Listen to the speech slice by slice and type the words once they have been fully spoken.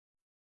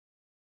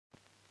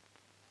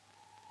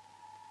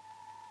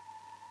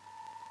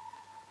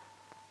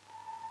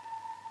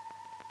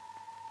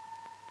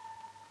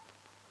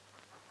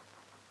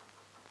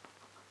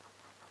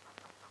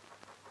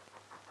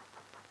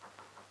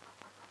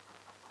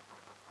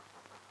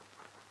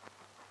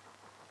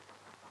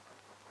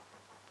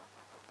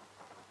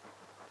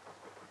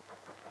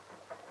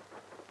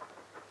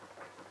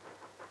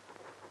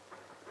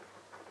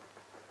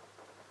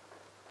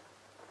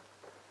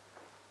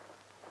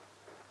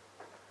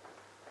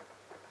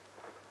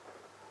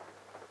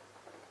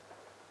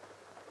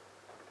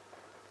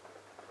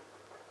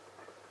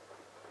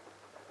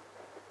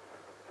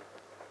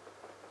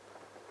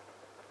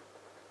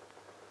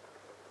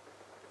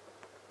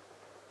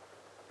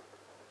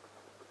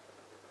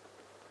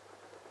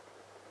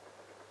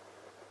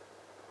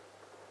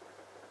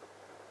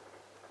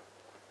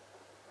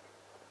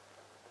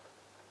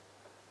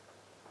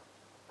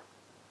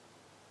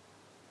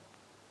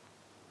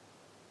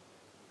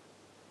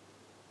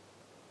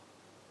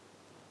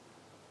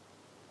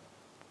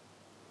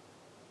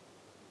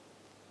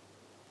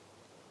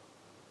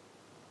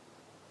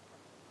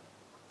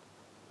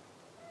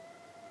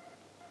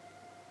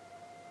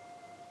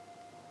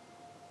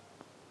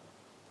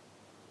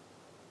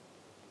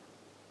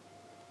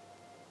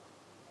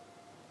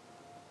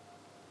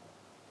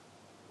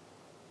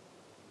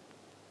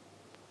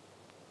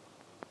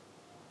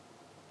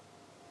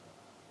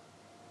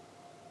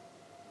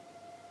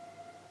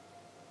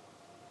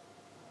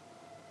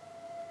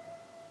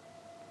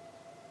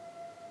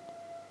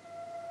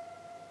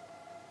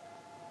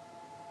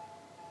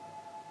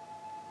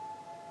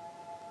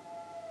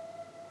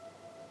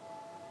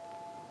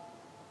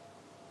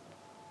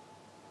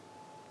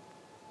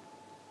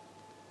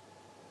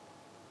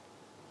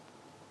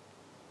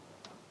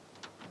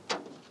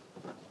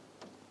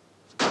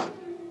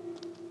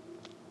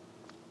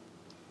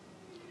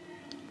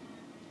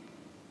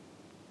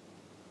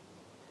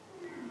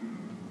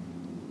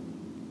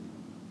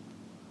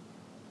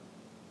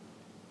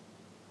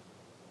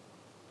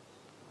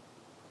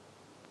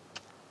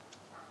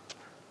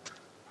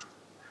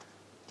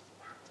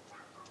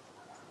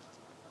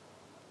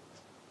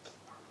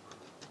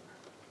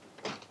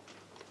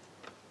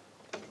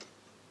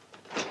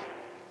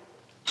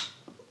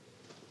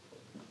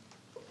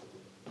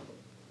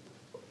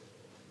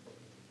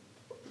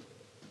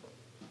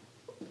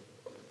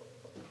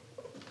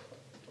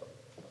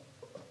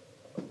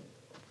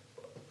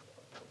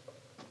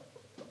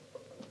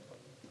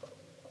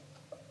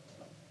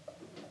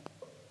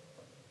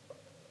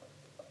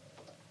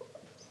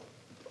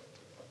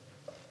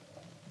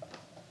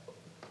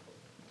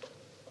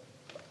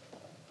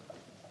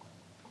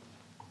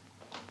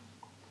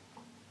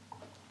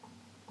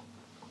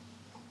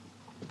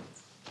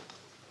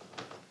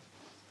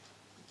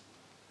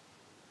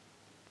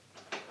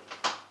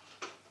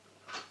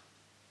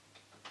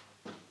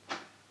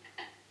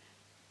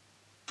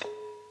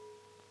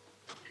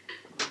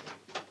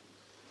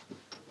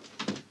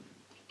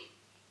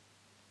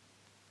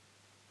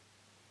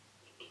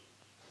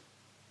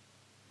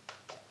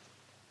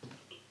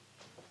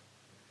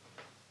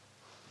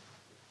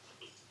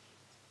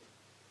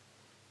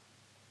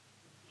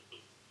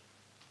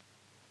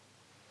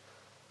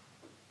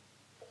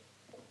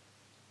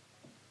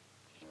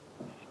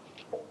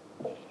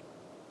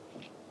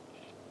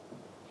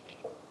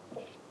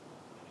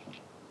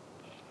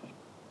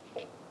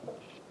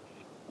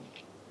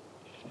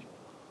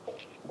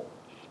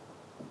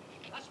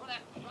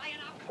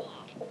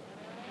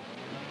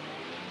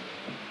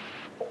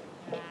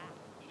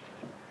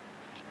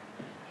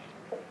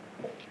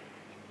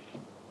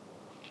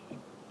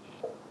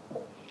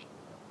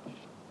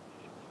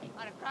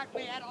crack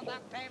me head on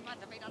that pavement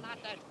if he'd have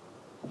landed.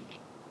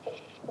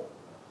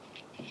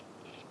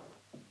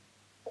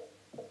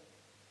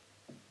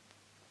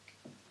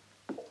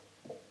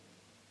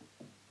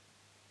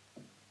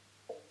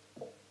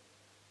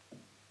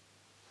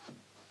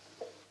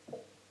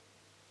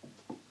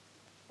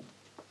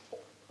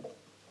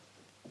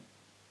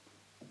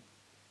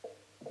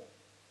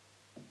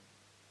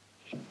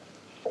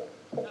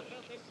 The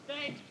filthy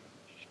state.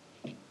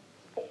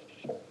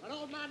 An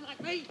old man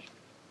like me.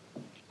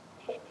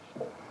 Hear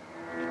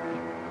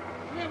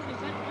what he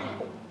said to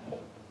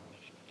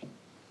me.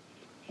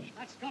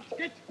 That Scotch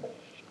git.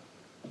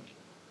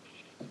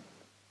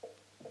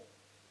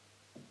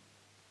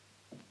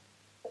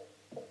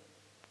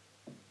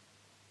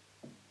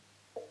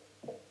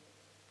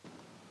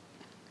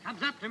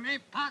 Comes up to me,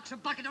 parks a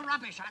bucket of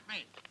rubbish at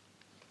me.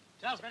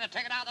 Tells me to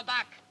take it out of the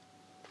back.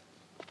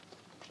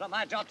 It's not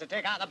my job to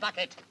take out the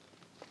bucket.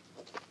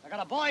 I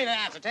got a boy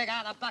there to take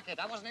out the bucket.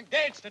 I wasn't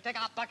engaged to take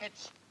out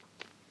buckets.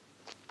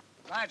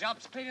 My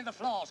job's cleaning the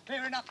floors,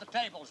 clearing up the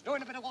tables,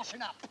 doing a bit of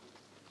washing up.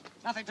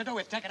 Nothing to do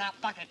with taking out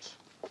buckets.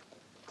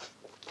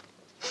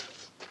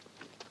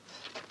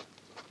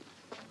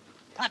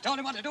 I told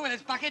him what to do with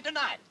his bucket, didn't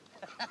I?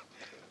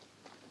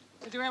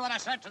 Did you hear what I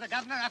said to the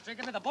governor after he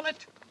gave me the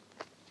bullet?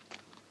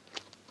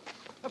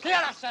 Look here,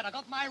 I said, I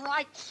got my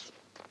rights.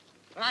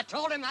 And I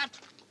told him that.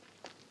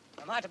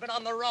 I might have been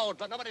on the road,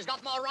 but nobody's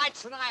got more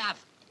rights than I have.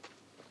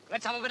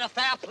 Let's have a bit of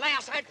fair play,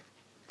 I said.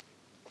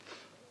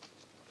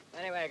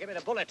 Anyway, give me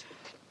the bullet.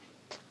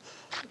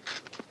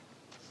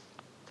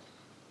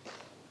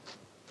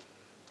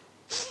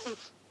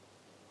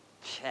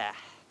 Yeah,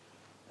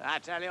 I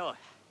tell you,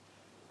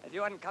 if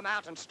you hadn't come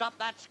out and stopped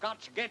that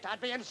Scotch git, I'd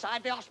be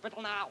inside the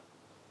hospital now.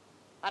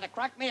 I'd have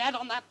cracked me head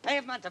on that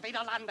pavement if he'd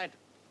have landed.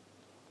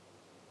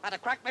 I'd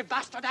have cracked me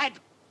bastard head.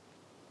 Do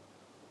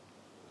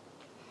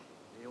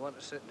you want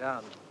to sit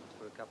down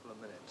for a couple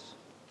of minutes?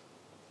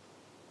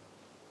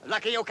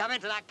 Lucky you come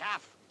into that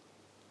calf.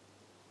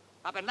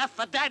 I've been left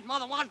for dead more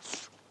than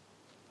once.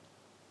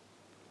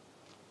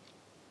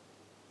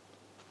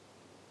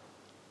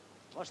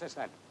 What's this,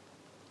 then?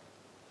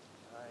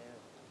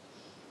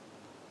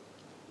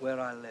 Where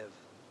I live.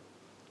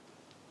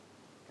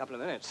 Couple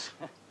of minutes.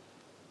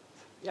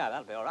 Yeah,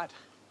 that'll be all right.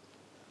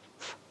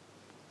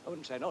 I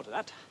wouldn't say no to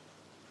that.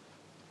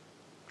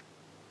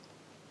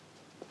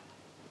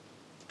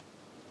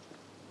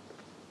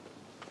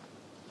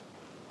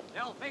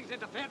 The old thing's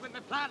interfered with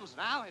my plans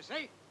now, you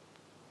see?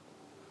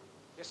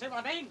 You see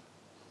what I mean?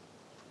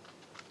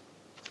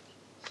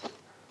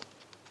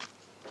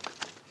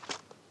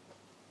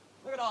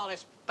 Look at all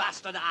this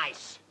bastard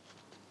ice.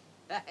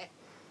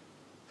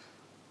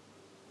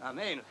 I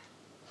mean,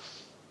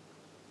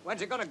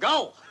 when's it gonna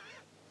go?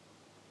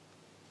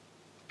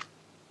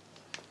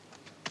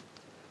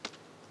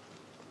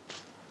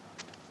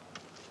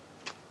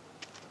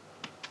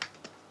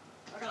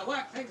 I gotta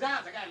work things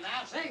out again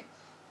now, see?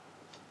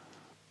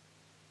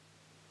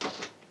 That's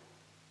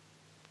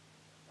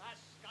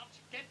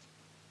Scotch git.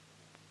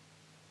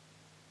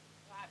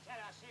 I tell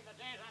you, I've seen the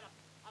days I'd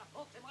have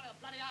poked him one in the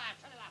bloody eye, I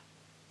tell you that.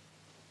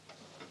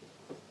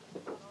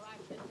 All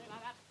right, anything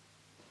like that.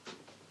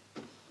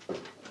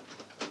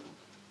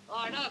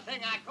 Oh, another thing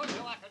I could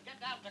do, I could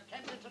get down to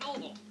Kensington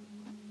Oval.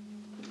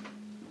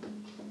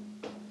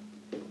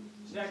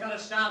 See, I gotta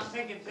start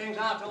thinking things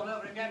out all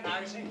over again now,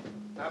 you see?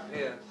 Up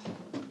here.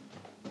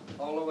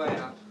 All the way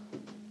up.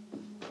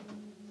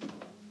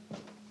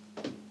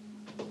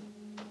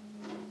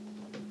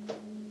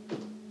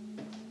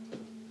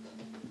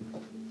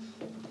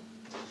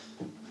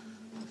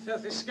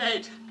 Filthy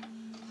skate.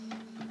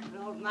 An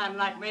old man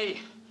like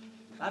me,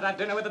 I've had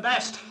dinner with the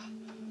best.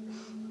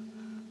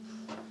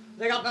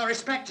 They got no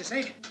respect, you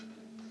see.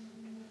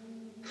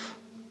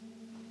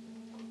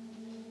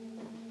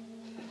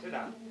 Sit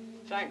down.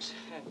 Thanks.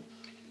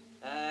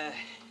 Oh,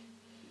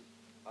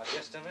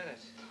 just a minute.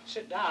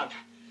 Sit down.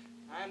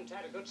 I haven't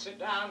had a good sit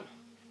down.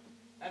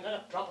 And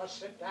a proper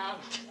sit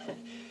down.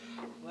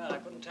 Well, I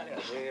couldn't tell you.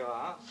 Here you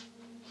are.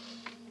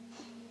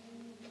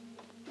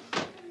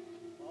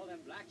 All them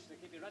blacks, they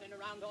keep you running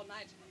around all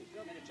night. You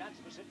don't get a chance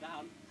to sit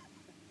down.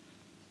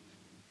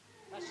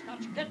 That's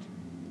Scotch git.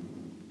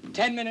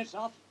 10 minutes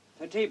off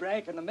for tea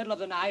break in the middle of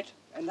the night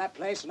in that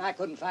place, and I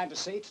couldn't find a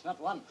seat,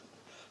 not one.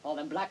 All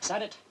them blacks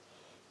had it.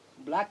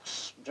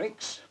 Blacks,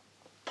 drinks,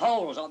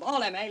 Poles, all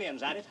them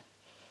aliens had it.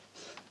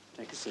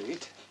 Take a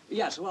seat.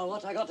 Yes, well,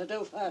 what I got to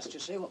do first, you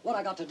see, what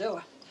I got to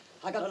do,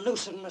 I got to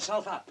loosen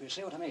myself up, you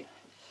see what I mean?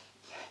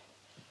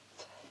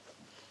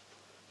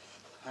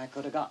 I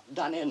could have got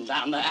done in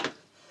down there.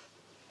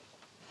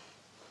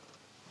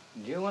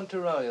 Do you want to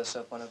roll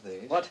yourself one of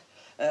these? What?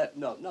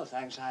 No,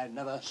 thanks. I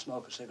never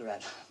smoke a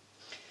cigarette.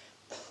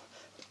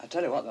 I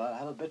tell you what, though, I'll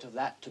have a bit of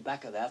that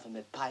tobacco there for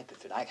my pipe,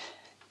 if you like.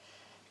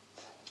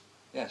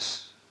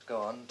 Yes. Go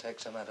on, take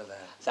some out of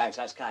there. Thanks,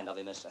 that's kind of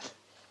you, mister.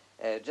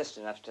 Just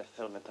enough to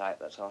fill my pipe,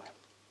 that's all.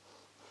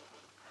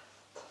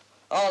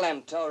 All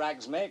them tow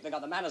rags make, they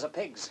got the manners of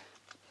pigs.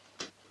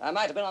 I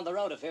might have been on the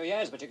road a few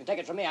years, but you can take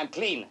it from me, I'm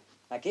clean.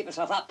 I keep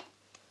myself up.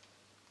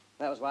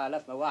 That was why I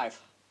left my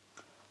wife.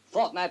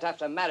 Fortnight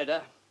after I married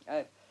her,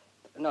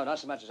 no, not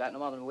so much as that, no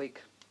more than a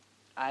week.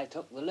 I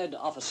took the lid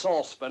off a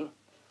saucepan. Do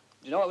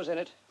you know what was in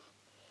it?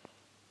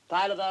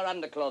 Pile of her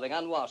underclothing,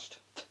 unwashed.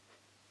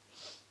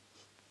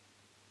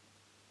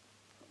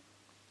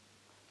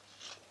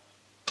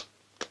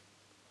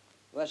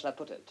 Where shall I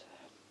put it?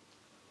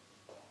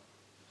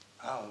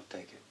 I'll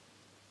take it.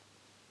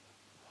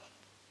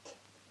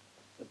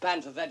 The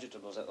pan for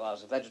vegetables it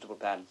was, a vegetable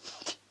pan.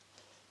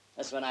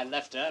 That's when I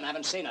left her and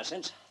haven't seen her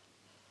since.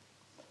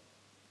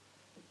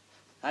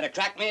 I'd have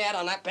cracked me head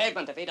on that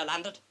pavement if he'd have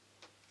landed.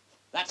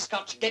 That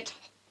Scotch git.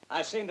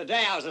 I seen the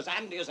day I was as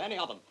handy as any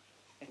of them.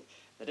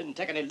 They didn't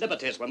take any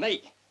liberties with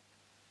me.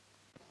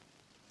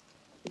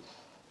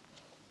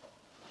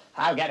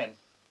 I'll get him.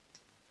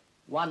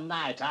 One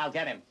night, I'll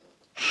get him.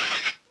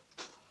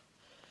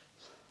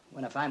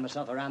 When I find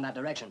myself around that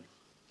direction.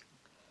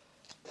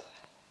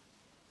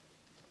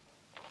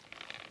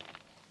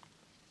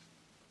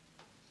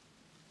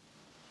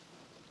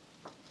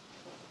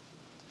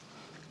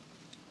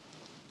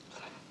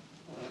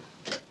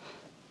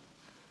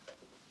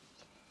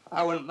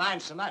 I wouldn't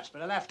mind so much,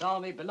 but I left all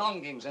me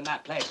belongings in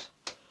that place.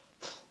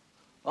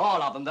 All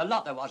of them, the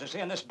lot there was, you see,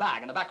 in this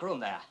bag in the back room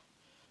there.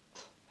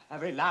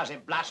 Every lousy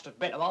blasted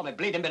bit of all my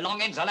bleeding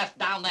belongings I left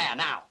down there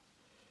now.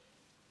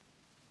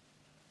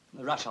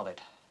 The rush of it.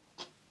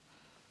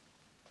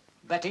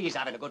 Bet he's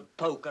having a good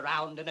poke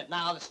around in it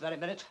now, this very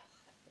minute.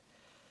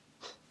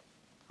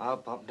 I'll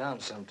pop down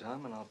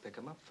sometime and I'll pick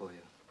 'em up for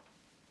you.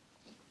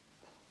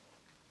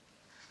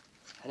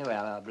 Anyway,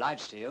 I'm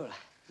obliged to you.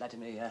 Let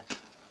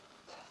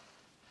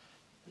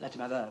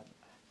him have a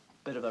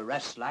bit of a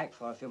rest, like,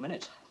 for a few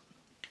minutes.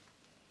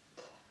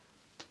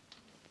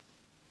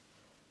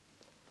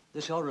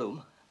 This your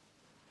room?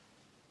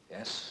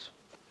 Yes.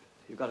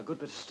 You've got a good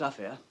bit of stuff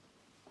here.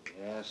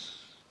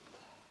 Yes.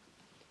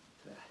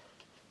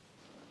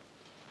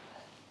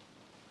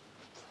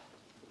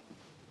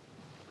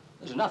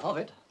 There's enough of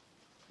it.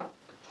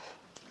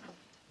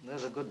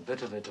 There's a good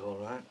bit of it, all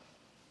right.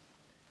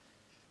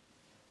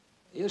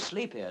 You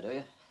sleep here, do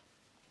you?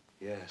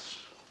 Yes.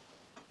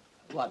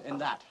 What, in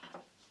that?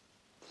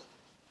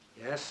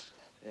 Yes?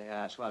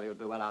 Yes, well, you'd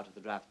be well out of the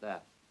draft there.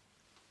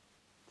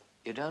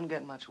 You don't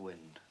get much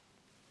wind.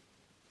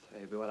 So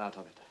you'd be well out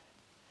of it.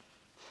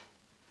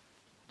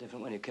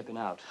 Different when you're kipping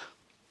out.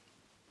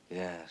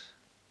 Yes.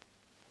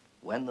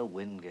 When the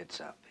wind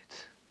gets up,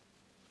 it's...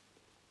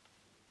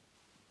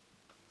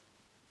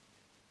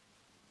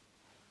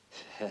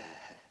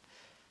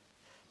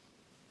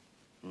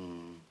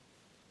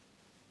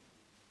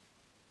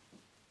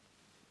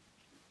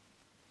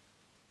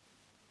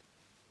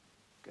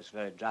 Gets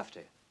very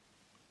drafty.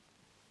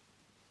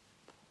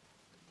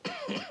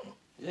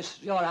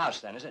 This your house,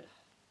 then, is it?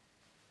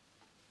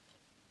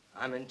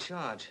 I'm in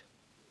charge.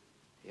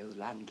 You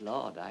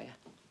landlord, are you?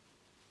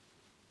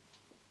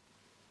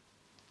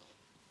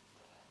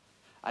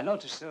 I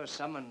noticed there was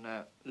someone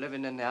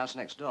living in the house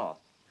next door.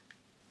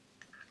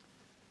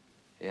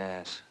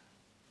 Yes.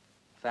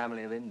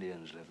 Family of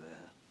Indians live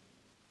there.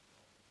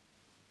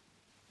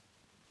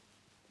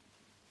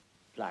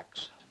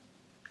 Blacks.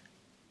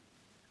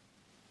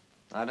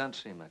 I don't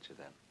see much of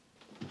them.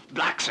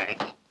 Blacks, eh?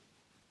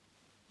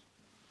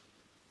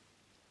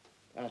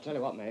 I'll tell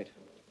you what, mate.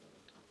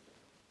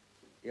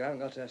 You haven't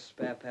got a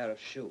spare pair of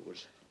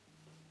shoes.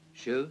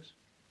 Shoes?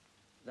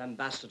 Them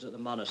bastards at the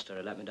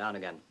monastery let me down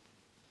again.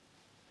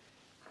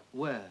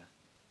 Where?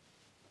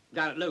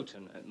 Down at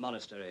Luton, at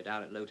monastery,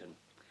 down at Luton.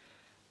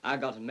 I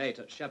got a mate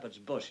at Shepherd's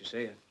Bush, you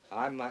see.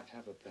 I might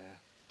have a pair.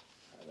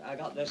 I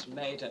got this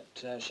mate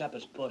at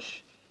Shepherd's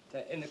Bush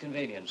in the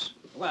convenience.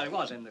 Well, he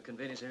was in the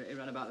convenience. He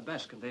ran about the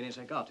best convenience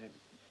I got.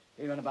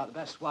 He ran about the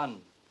best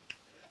one.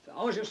 So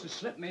always used to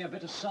slip me a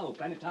bit of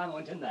soap any time I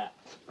went in there.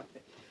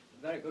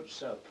 Very good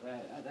soap.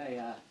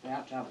 They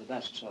have to have the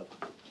best soap.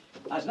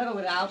 I was never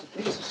without a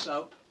piece of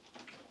soap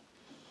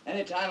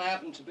any time I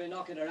happened to be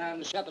knocking around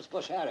the Shepherd's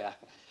Bush area.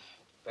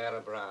 Pair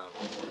Brown.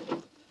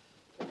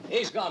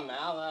 He's gone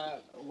now,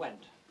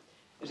 went.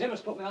 His him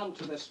has put me on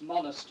to this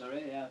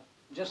monastery,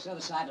 just the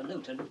other side of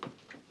Luton.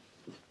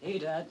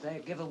 He'd heard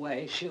they give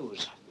away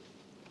shoes.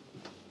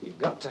 You've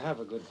got to have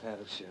a good pair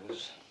of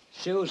shoes.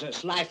 Shoes,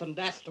 it's life and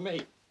death to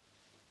me.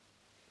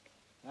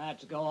 I had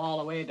to go all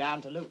the way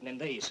down to Luton in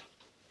these.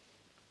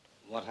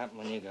 What happened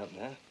when you got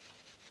there?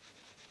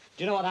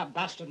 Do you know what that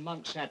bastard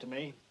monk said to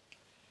me?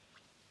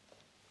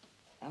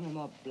 How many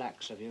more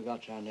blacks have you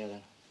got around here,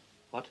 then?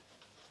 What?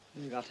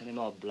 Have you got any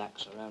more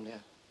blacks around here?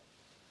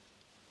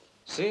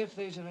 See if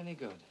these are any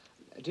good.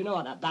 Do you know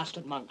what that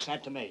bastard monk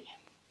said to me?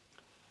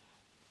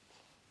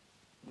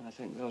 I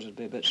think those would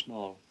be a bit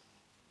small.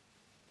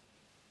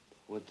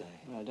 Would they?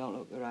 Well, don't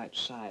look the right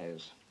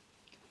size.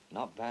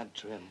 Not bad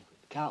trim.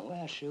 Can't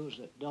wear shoes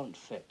that don't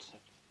fit.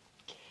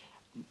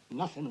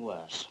 Nothing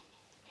worse.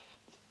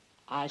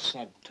 I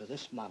said to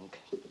this monk...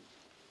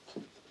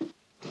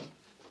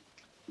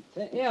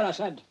 Here, I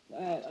said,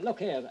 look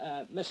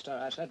here, mister,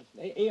 I said.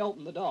 He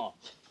opened the door.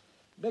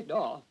 Big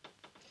door.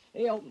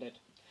 He opened it.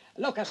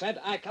 Look, I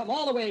said, I come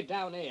all the way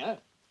down here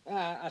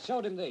I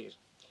showed him these.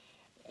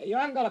 You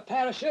haven't got a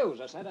pair of shoes,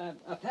 I said.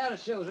 A pair of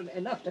shoes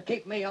enough to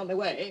keep me on the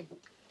way.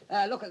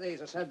 Look at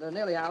these, I said. They're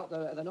nearly out.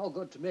 They're no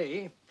good to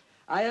me.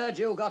 I heard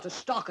you got a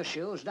stock of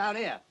shoes down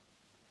here.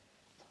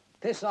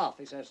 Piss off,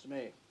 he says to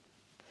me.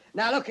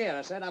 Now, look here,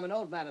 I said. I'm an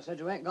old man. I said,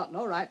 you ain't got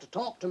no right to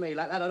talk to me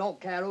like that. I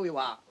don't care who you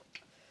are.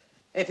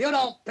 If you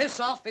don't piss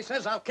off, he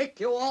says, I'll kick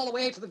you all the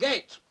way to the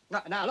gate.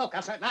 Now, look,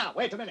 I said, now,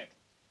 wait a minute.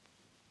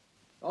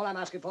 All I'm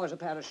asking for is a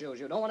pair of shoes.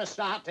 You don't want to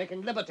start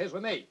taking liberties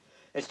with me.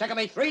 It's taken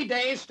me 3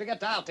 days to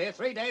get out here,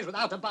 3 days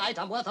without a bite.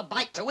 I'm worth a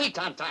bite to eat,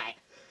 aren't I?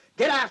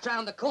 Get out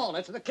round the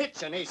corner to the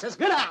kitchen, he says.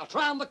 Get out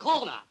round the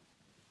corner.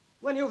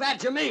 When you've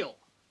had your meal.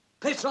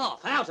 Piss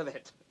off, out of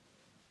it.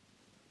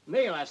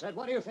 Meal, I said.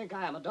 What do you think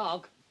I am, a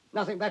dog?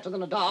 Nothing better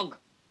than a dog.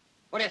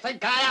 What do you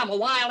think I am, a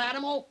wild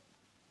animal?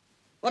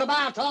 What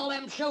about all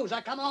them shoes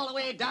I come all the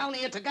way down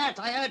here to get?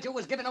 I heard you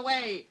was giving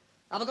away.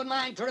 I've a good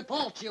mind to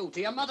report you to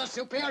your mother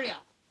superior.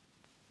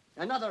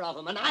 Another of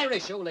them, an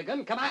Irish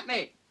hooligan, come at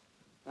me.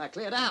 I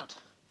cleared out.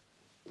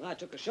 I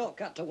took a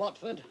shortcut to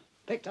Watford,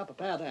 picked up a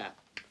pair there.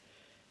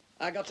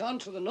 I got on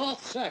to the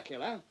North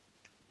Circular,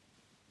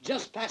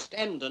 just past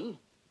Endon.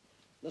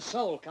 The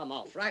sole come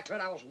off, right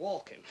where I was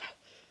walking.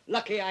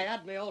 Lucky I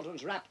had my old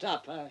ones wrapped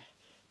up.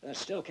 They're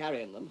still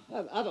carrying them.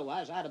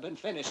 Otherwise, I'd have been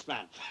finished,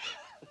 man.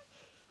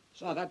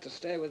 So I've had to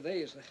stay with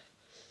these.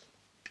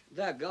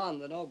 They're gone.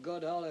 They're no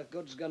good. All the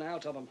good's gone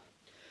out of them.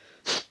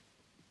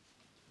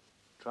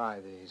 Try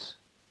these.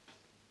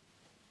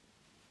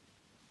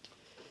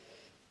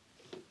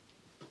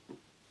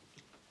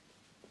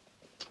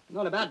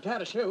 Not a bad pair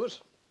of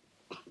shoes.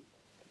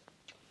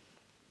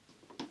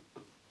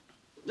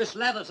 This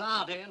leather's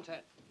hardy, isn't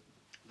it?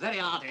 Very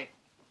hardy.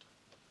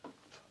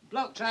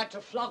 Bloke tried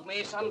to flog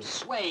me some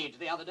suede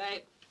the other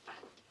day.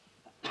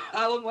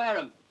 I wouldn't wear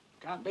 'em.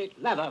 Can't beat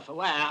leather for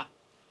wear.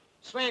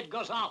 Suede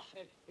goes off.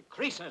 It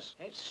creases.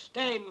 It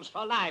stains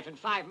for life in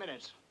 5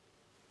 minutes.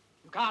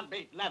 You can't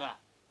beat leather.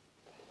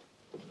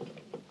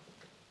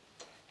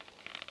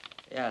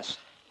 Yes.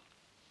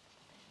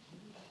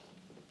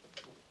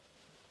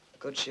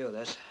 Good shoe,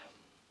 this.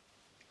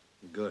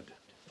 Good.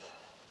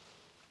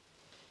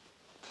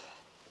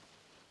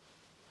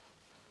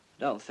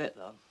 Don't fit,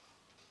 though.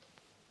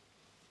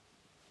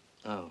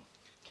 Oh.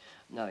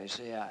 No, you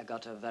see, I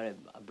got a very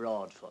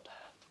broad foot.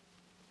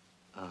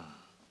 Ah.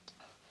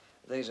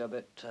 These are a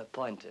bit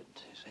pointed,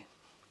 you see.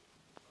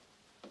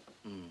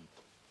 Hmm.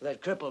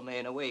 They'd cripple me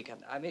in a week.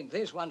 I mean,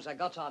 these ones I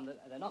got on,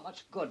 they're not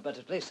much good, but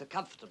at least they're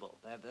comfortable.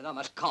 They're not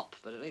much cop,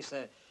 but at least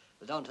they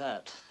don't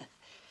hurt.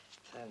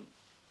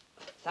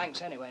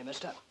 Thanks anyway,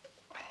 mister.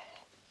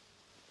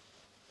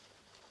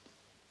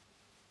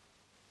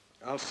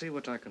 I'll see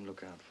what I can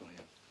look out for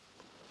you.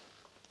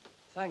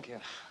 Thank you.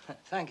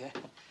 Thank you.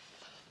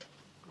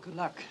 Good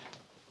luck.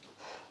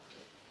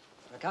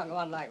 I can't go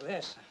on like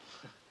this.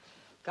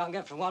 Can't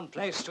get from one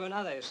place to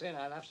another, you see, and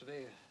I'll have to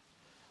be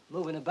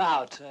moving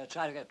about,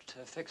 try to get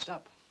fixed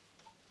up.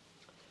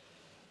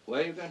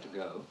 Where are you going to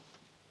go?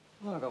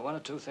 Well, I've got 1 or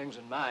 2 things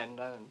in mind.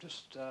 I'm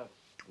just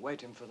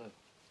waiting for the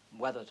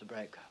weather to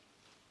break.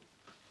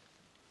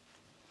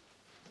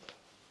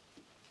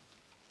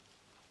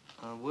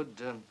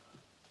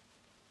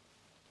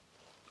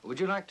 Would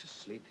you like to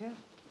sleep here?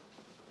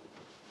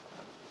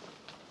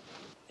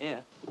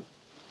 Here?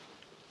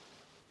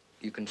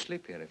 You can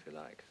sleep here if you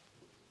like.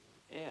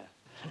 Yeah.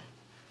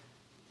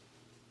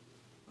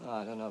 Oh,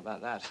 I don't know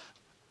about that.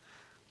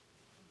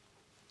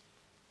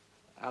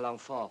 How long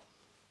for?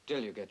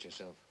 Till you get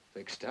yourself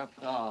fixed up.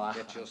 Oh,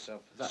 Get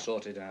yourself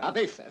sorted out. I'll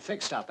be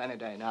fixed up any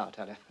day now, I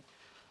tell you.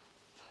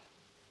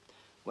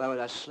 Where would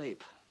I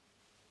sleep?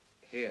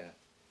 Here.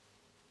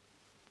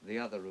 The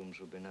other rooms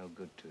would be no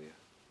good to you.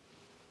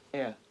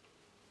 Here?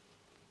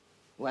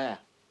 Where?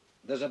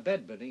 There's a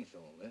bed beneath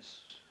all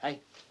this.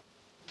 Hey?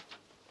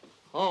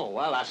 Oh,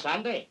 well, that's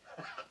handy.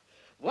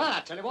 Well,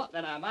 I tell you what,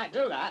 then I might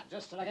do that,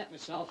 just till I get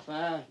myself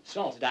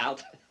sorted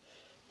out.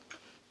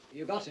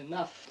 You got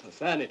enough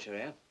furniture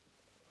here?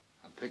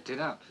 I picked it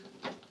up.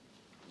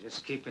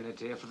 Just keeping it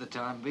here for the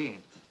time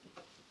being.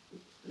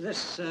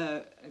 This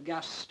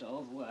gas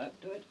stove work,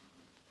 do it?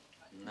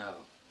 No.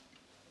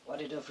 What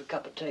do you do for a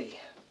cup of tea?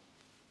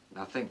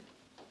 Nothing.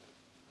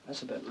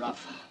 That's a bit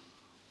rough.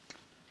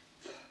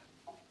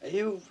 Are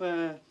you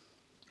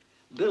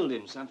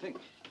building something?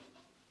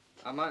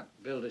 I might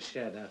build a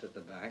shed out at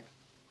the back.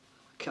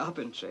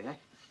 Carpentry,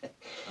 eh?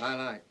 I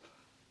like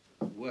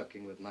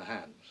working with my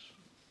hands.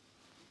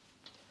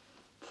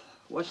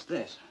 What's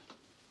this?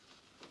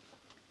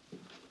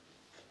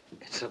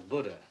 It's a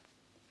Buddha.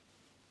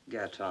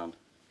 Get on.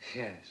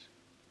 Yes.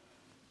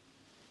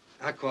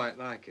 I quite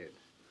like it.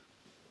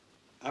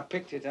 I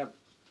picked it up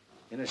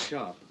in a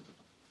shop.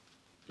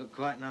 Looked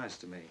quite nice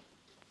to me.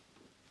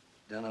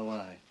 Don't know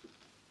why.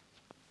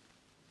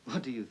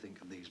 What do you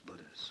think of these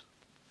Buddhas?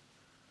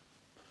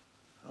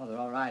 Oh, they're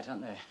all right,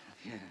 aren't they?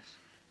 Yes.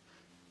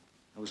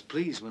 I was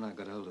pleased when I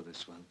got hold of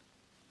this one.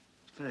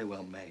 It's very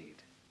well made.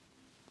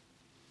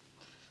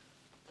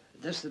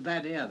 This the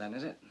bed here, then,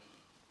 is it?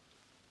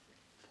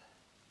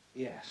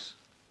 Yes.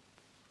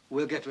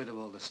 We'll get rid of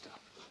all the stuff.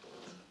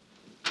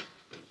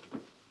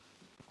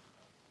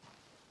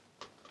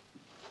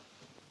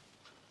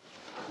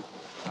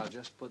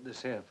 just put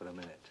this here for a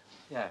minute.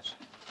 Yes.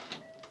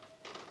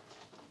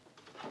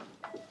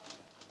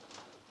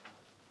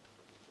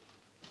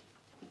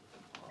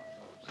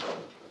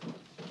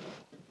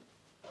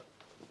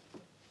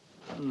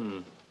 Hmm.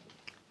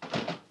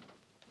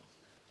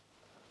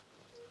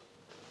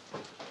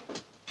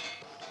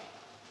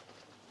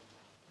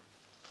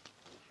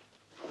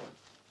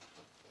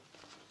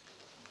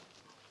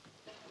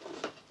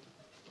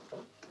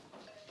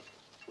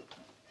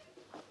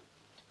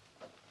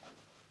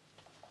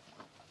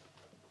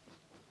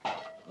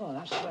 Oh,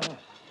 that's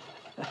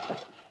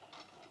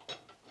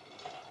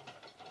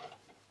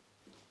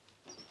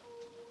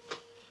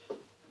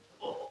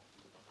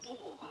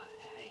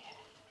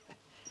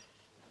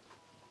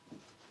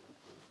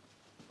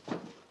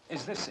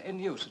Is this in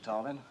use at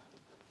all, then?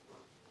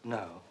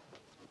 No.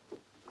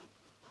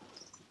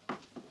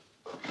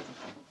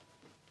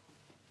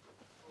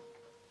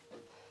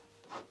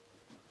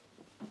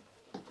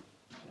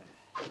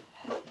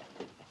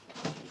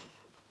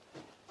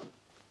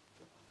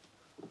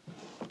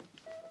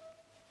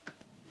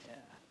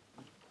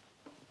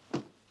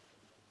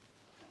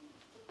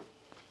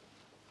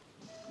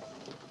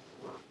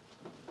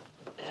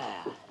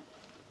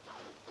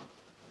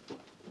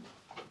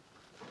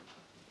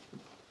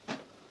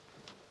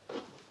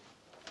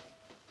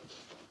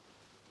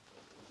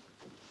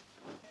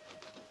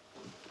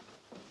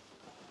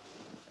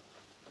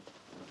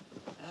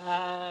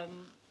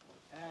 Um,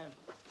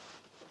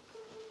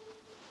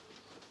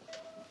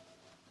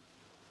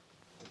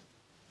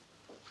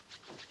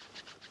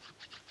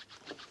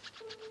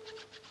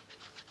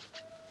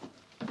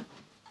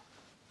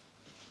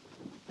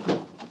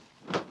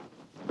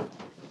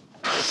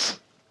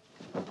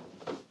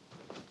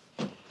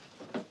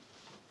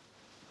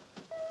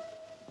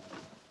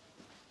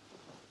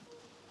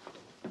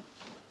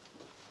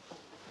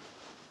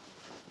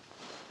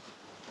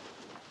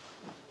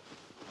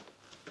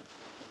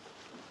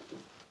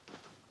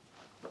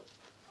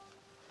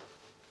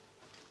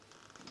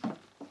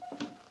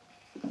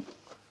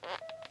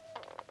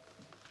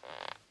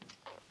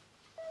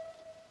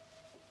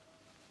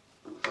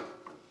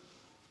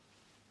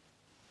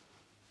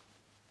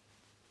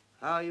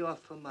 How are you off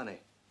for money?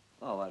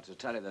 Oh, well, to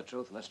tell you the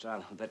truth, mister,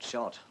 I'm a bit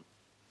short.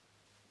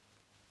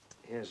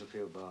 Here's a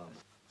few bob.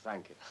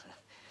 Thank you.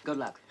 Good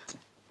luck.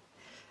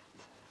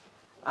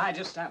 I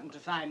just happened to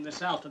find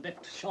myself a bit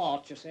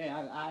short, you see.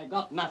 I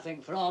got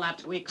nothing for all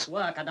that week's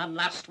work I done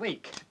last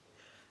week.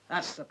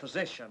 That's the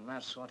position,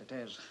 that's what it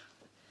is.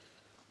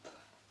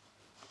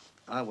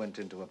 I went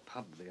into a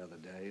pub the other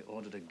day,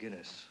 ordered a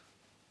Guinness.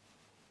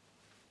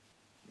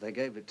 They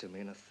gave it to me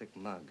in a thick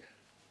mug.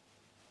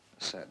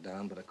 I sat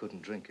down, but I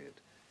couldn't drink it.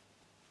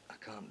 I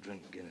can't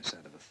drink Guinness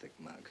out of a thick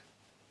mug.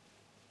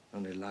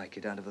 Only like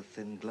it out of a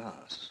thin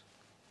glass.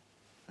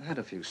 I had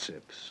a few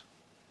sips,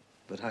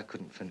 but I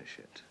couldn't finish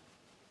it.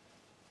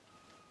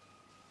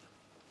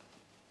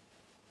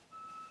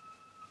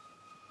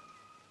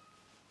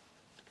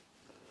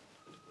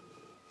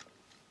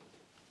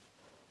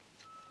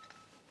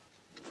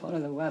 If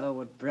only the weather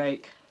would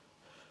break,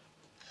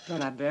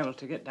 then I'd be able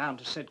to get down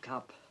to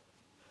Sidcup.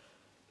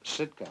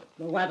 Sidcup?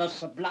 The weather's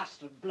so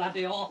blasted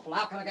bloody awful.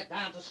 How can I get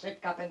down to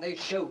Sidcup in these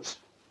shoes?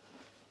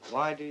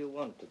 Why do you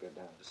want to go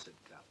down to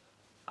Sidcup?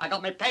 I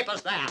got my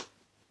papers there.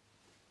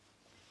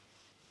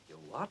 You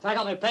what? I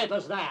got my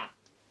papers there.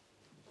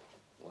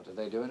 What are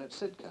they doing at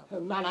Sidcup?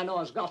 The man I know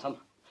has got them.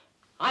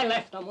 I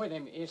left them with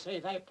him. You see,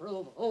 they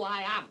prove who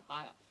I am.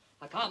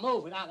 I can't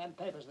move without them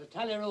papers. They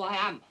tell you who I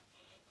am.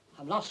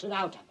 I'm lost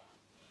without them.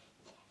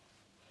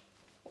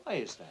 Why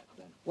is that,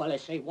 then? Well, you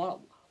see, what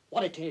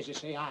it is, you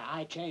see,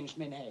 I changed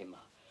my name.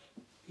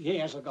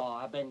 Years ago,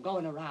 I've been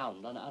going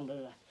around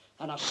under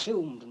an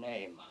assumed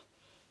name.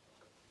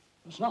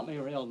 It's not my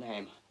real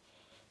name.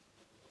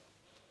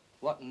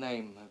 What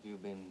name have you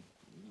been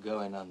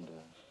going under?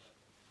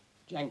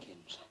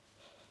 Jenkins.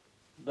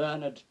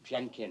 Bernard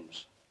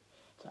Jenkins.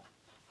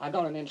 I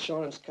got an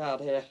insurance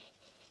card here.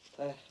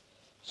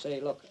 See,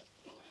 look,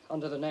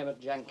 under the name of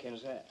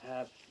Jenkins,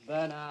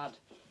 Bernard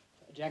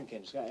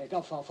Jenkins. It's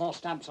got four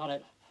stamps on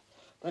it.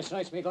 This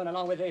nice me going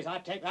along with these. I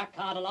take that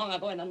card along, I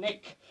go in the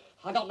nick.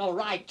 I got no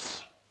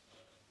rights.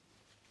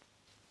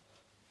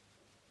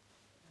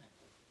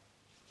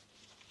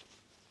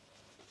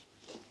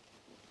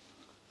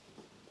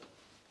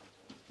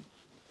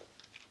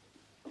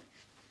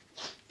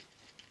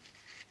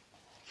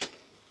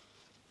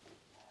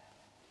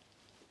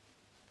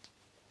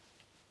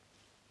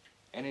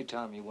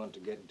 Anytime you want to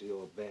get into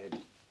your bed,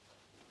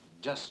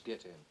 just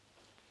get in.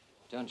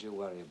 Don't you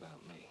worry about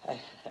me.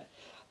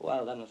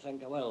 Well, then I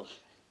think I will.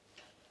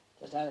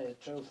 To tell you the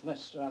truth,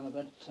 mister, I'm a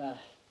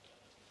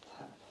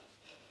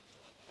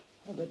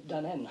bit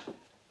done in.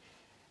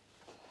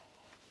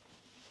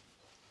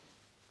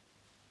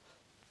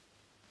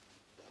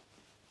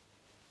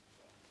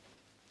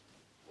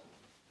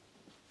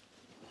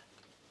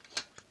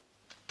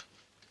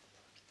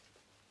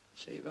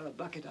 See, you've got a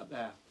bucket up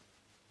there.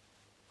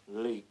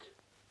 Leak.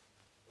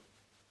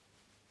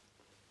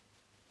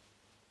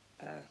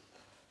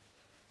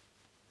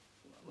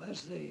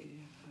 Where's the...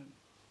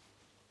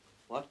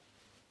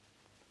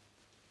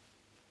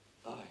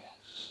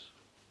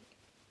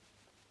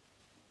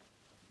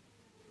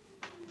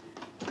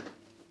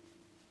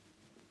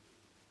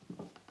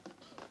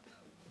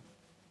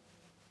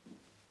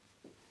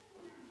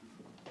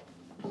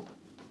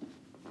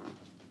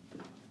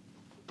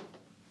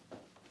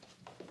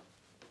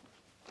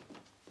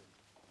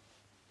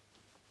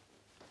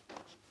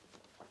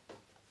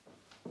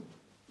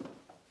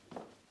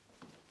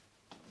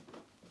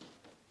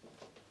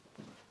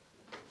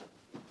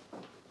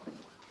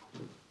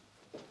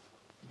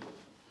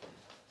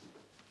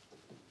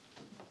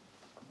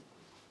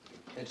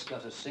 It's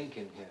got a sink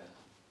in here.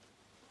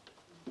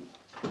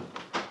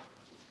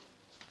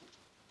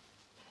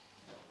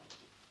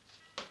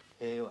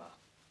 Here you are.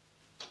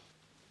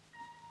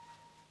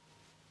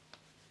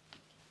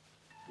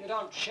 You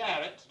don't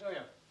share it, do you?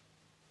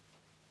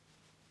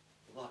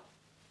 What?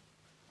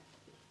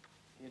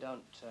 You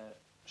don't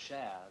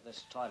share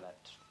this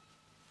toilet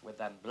with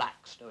them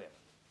blacks, do you?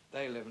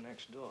 They live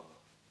next door.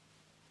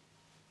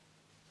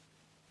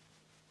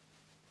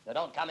 They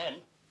don't come in.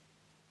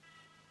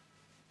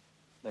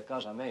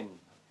 Because, I mean,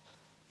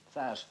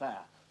 fair's fair.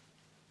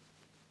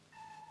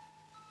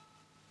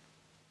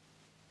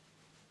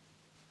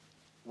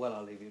 Well,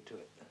 I'll leave you to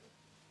it.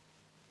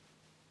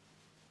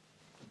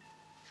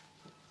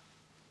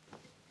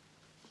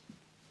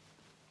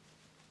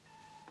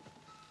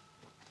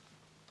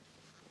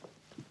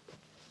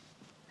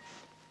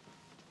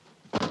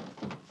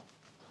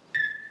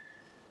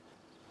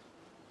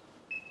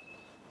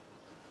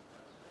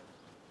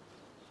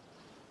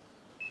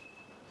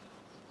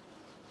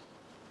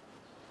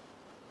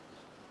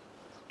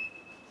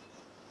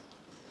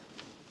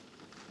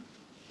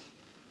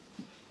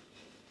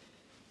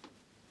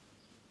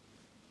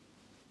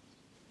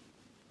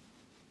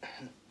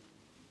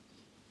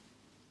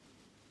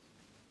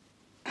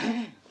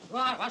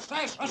 What? What's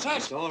this? What's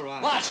this? It's all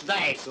right. What's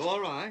this? It's all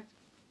right.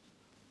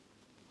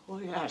 Oh,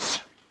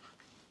 yes.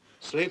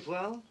 Sleep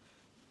well?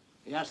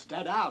 Yes,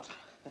 dead out.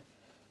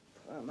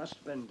 Well, must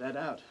have been dead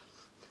out.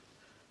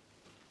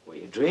 Were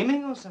you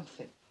dreaming or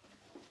something?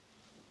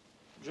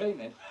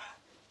 Dreaming?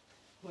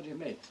 What do you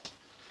mean?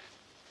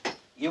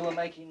 You were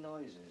making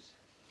noises.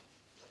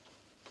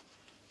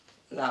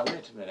 Now,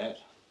 wait a minute.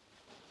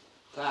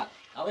 Now,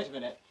 wait a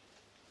minute.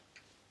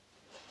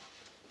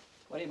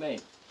 What do you mean?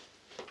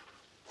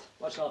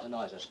 What sort of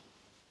noises?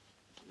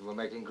 You were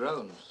making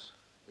groans.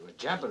 You were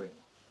jabbering.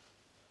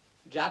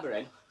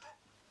 Jabbering?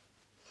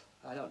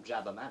 I don't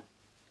jabber, man.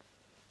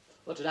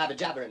 What did I be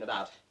jabbering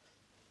about?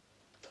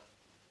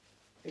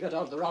 You got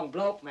hold of the wrong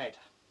bloke, mate.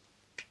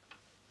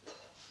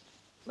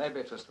 Maybe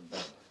it was the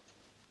bed.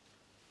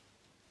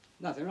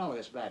 Nothing wrong with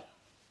this bed.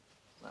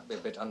 Might be a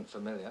bit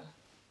unfamiliar.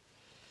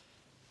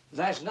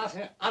 There's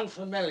nothing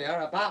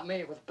unfamiliar about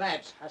me with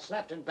beds. I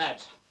slept in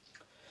beds.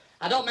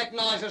 I don't make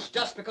noises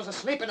just because I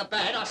sleep in a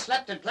bed. I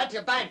slept in plenty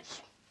of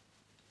beds.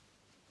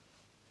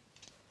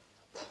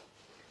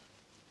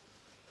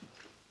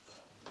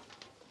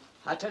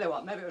 I tell you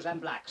what, maybe it was them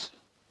blacks.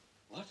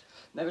 What?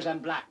 Maybe it was them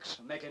blacks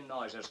making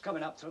noises,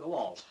 coming up through the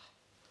walls.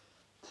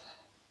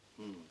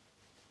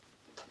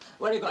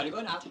 Where are you going? You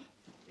going out?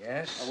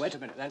 Yes? Oh, wait a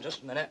minute then,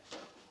 just a minute.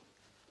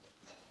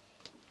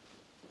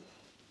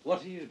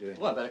 What are you doing?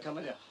 Well, I better come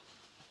with you.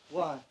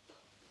 Why?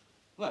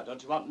 Well,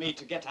 don't you want me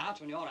to get out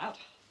when you're out?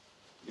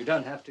 You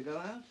don't have to go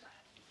out.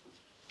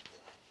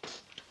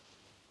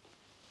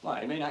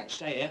 Why, you mean I can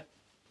stay here?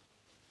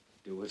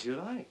 Do what you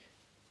like.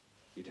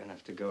 You don't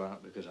have to go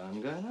out because I'm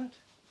going out.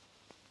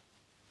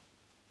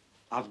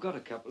 I've got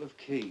a couple of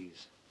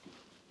keys.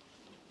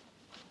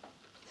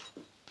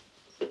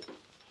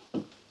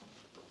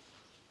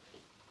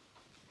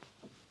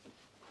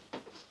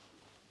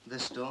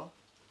 This door,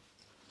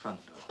 front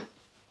door.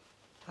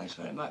 Thanks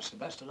very much. The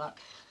best of luck.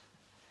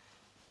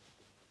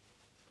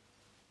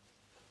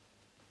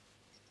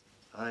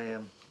 I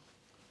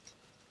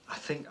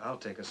think I'll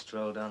take a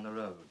stroll down the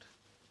road.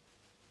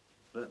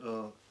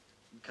 Little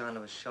kind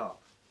of a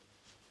shop.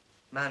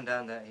 Man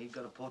down there, he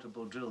got a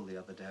portable drill the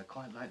other day. I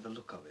quite like the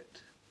look of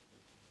it.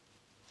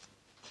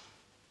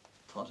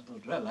 Portable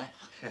drill, eh?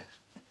 Yes.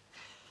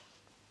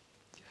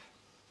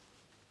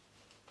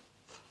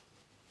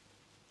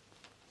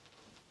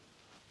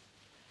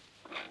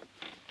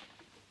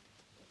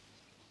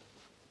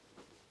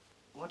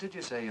 What did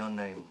you say your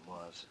name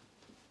was?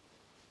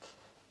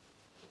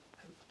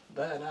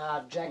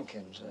 Bernard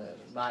Jenkins,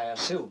 my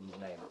assumed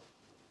name.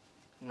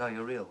 No,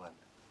 your real one.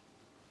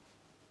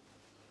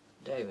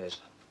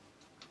 Davies.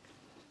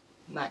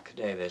 Mac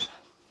Davies.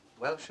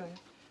 Welsh, are you?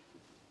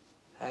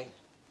 Hey?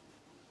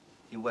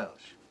 You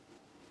Welsh?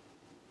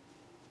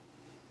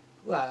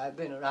 Well, I've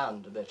been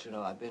around a bit, you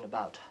know. I've been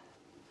about.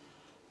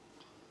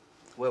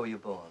 Where were you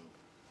born?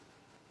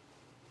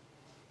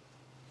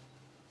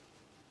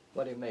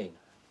 What do you mean?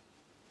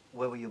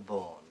 Where were you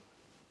born?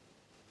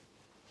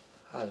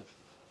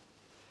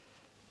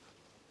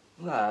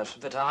 Well, it's a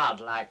bit hard,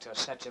 like, to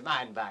set your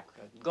mind back.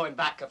 Going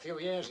back a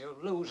few years, you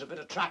lose a bit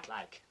of track,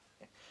 like.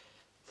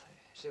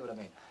 See what I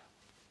mean?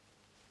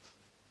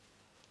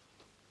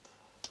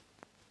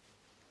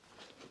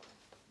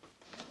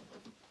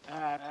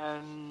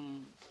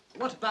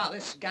 What about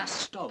this gas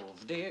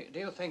stove? Do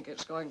you think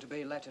it's going to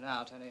be letting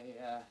out any,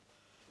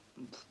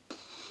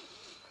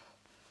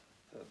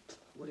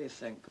 what do you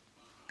think?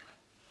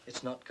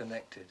 It's not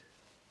connected.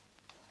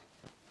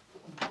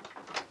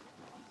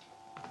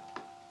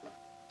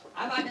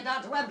 I might get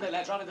down to Wembley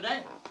later on in the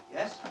day.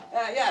 Yes?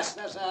 Yes,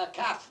 there's a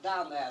calf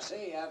down there,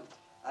 see?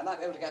 I might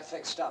be able to get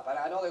fixed up.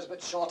 I know there's a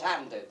bit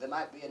short-handed. There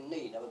might be in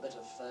need of a bit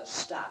of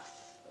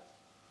staff.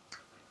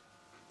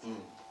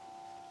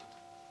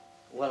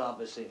 Well, I'll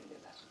be seeing you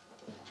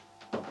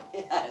then.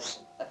 Yes,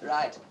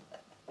 right.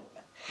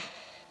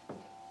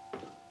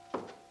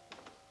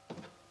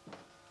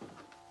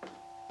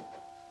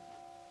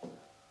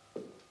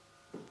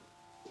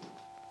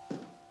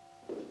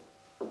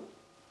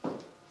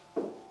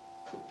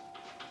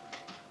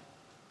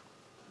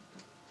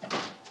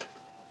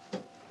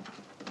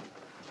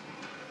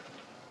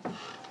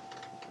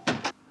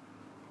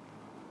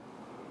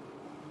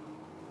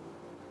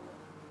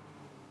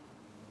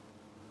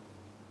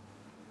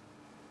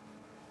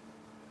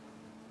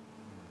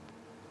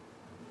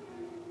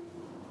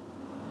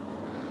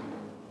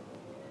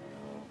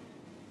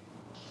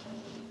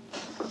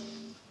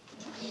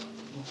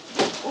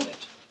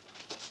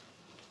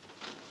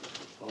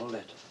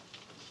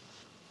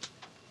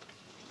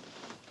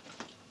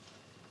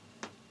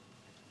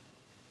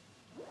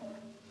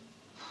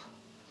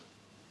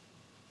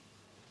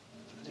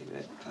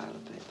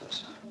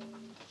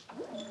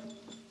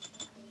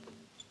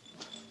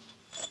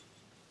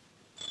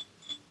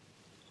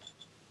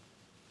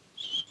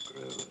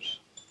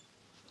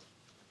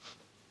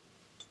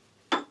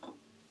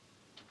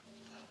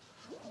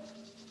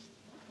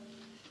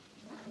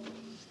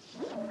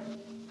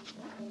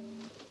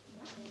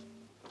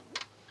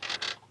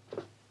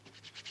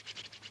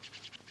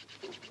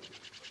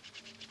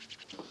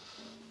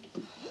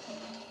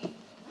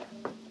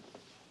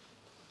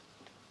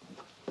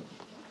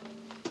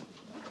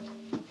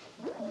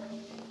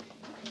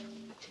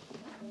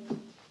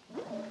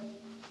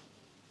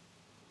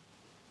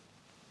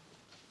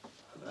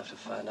 have to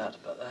find out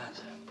about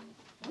that.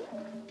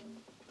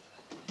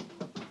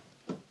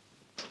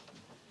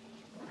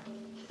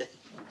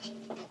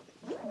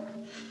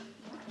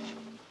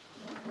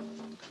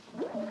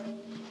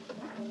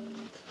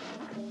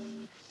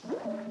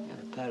 Got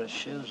a pair of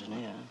shoes in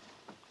here.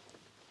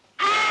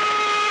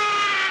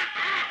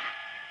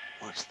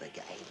 What's the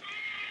game?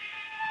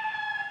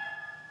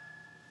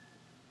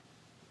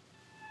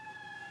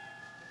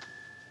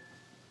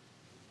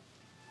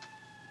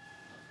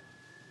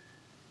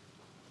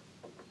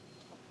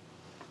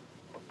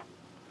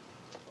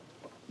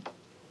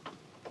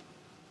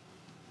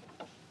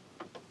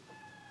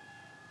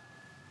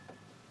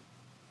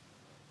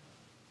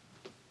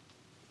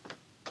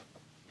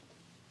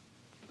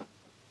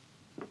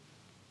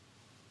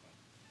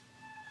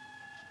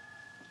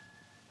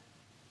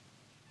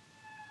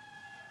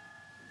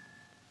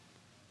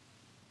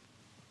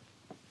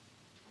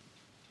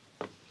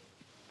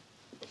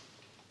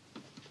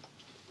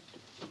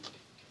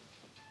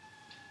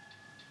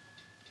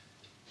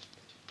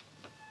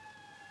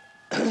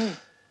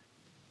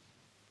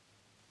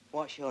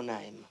 What's your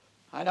name?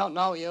 I don't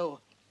know you.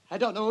 I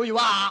don't know who you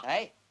are.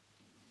 Hey?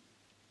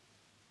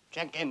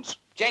 Jenkins.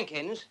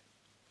 Jenkins?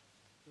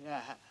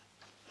 Yeah.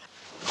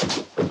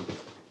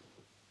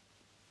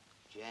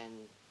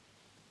 Jenkins.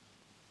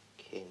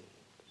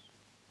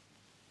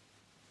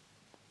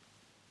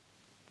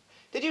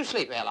 Did you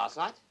sleep here last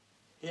night?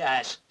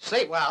 Yes.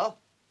 Sleep well?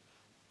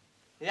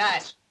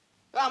 Yes.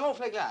 Well, I'm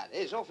awfully glad.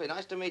 It's awfully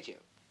nice to meet you.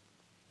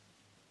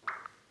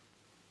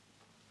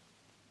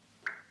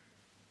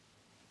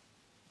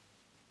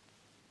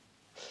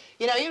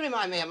 You know, you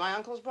remind me of my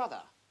uncle's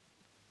brother.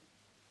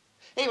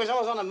 He was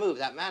always on the move,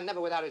 that man, never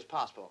without his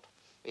passport.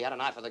 He had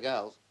an eye for the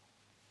girls.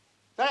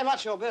 Very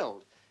much your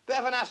build. Bit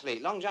of an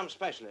athlete, long jump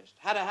specialist.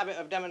 Had a habit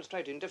of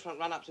demonstrating different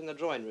run-ups in the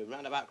drawing room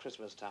round about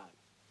Christmas time.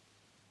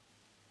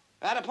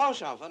 Had a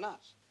penchant for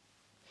nuts.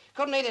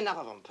 Couldn't eat enough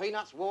of them.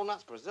 Peanuts,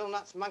 walnuts, Brazil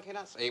nuts, monkey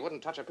nuts. He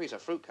wouldn't touch a piece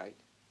of fruitcake.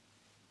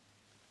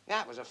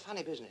 Yeah, it was a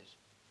funny business.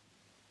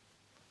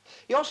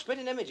 Your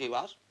spitting image he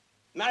was.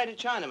 Married a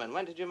Chinaman,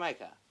 went to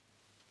Jamaica.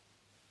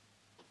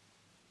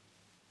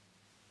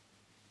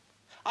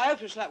 I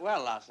hope you slept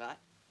well last night.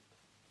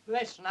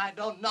 Listen, I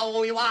don't know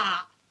who you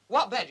are.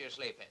 What bed you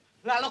sleep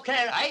in? Now, look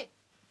here. Eh?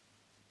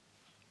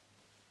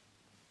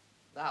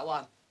 That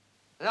one.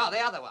 No,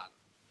 the other one.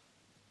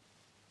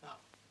 No.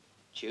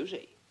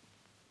 Choosy.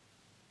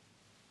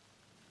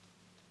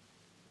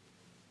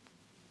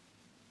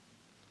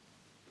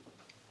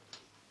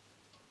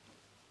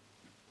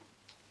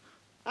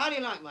 How do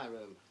you like my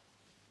room?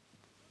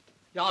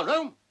 Your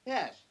room?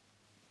 Yes.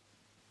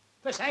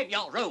 This ain't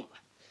your room.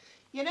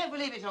 You know,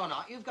 believe it or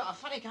not, you've got a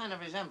funny kind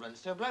of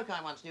resemblance to a bloke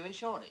I once knew in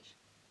Shoreditch.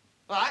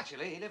 Well,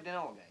 actually, he lived in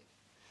Aldgate.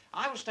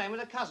 I was staying with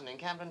a cousin in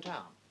Camden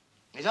Town.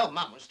 His old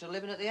mum was still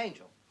living at the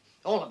Angel.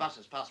 All the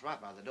buses passed right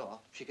by the door.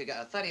 She could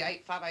get a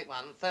 38,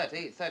 581,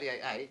 30,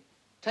 38A,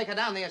 take her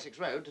down the Essex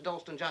Road to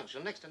Dalston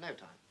Junction next to no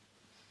time.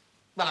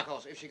 Well, of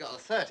course, if she got a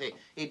 30,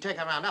 he'd take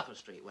her round Upper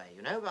Street way,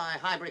 you know, by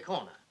Highbury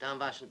Corner, down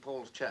by St.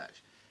 Paul's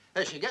Church.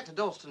 She'd get to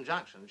Dalston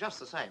Junction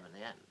just the same in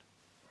the end.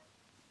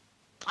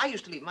 I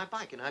used to leave my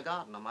bike in her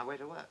garden on my way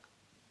to work.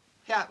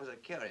 Yeah, it was a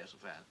curious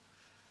affair.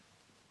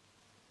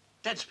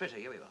 Dead spitter,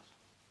 here he was.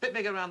 Bit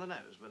big around the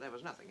nose, but there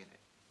was nothing in it.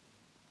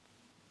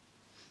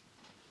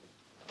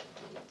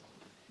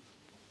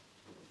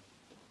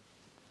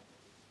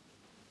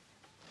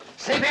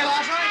 Sleep here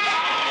last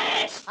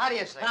night? Yes! How do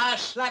you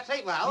sleep?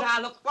 Sleep well?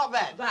 Now, look. What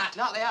bed? That.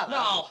 Not the other?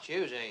 No.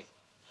 Choosy.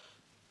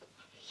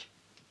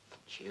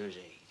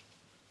 Choosy.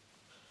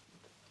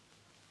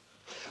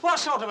 What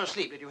sort of a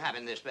sleep did you have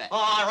in this bed?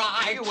 All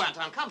right. You weren't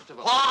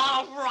uncomfortable.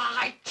 All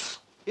right.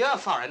 You're a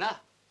foreigner.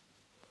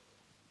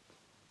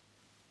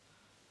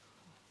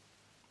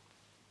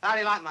 How do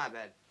you like my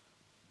bed?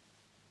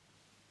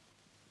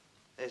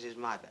 This is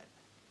my bed.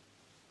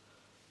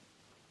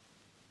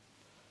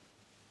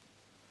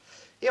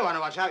 You want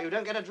to watch out you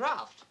don't get a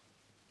draft.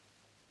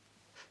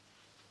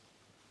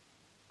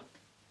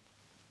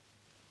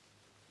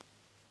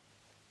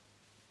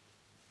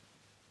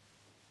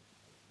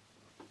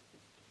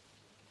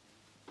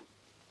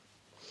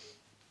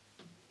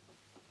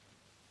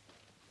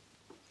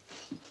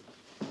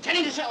 Tell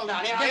him to settle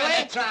down here, are you? Give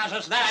me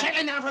trousers there.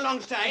 Settling down for a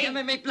long stay. Give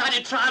me me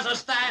bloody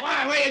trousers there.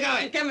 Why? Where are you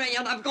going? Give me,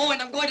 and I'm going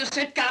to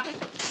Sidcup.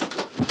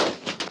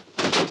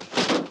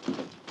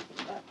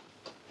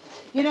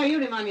 You know, you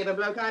remind me of a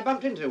bloke I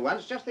bumped into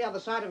once, just the other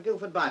side of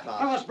Guildford Bypass.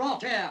 I was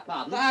brought here.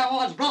 Pardon? I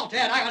was brought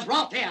here. I was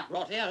brought here.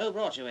 Brought here? Who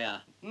brought you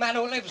here? Man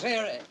who lives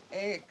here.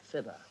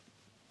 Fibber.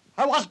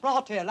 I was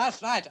brought here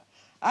last night.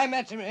 I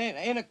met him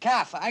in a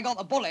cafe. I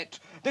got a bullet.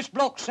 This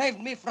bloke saved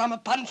me from a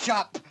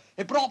punch-up.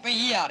 He brought me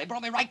here. He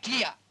brought me right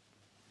here.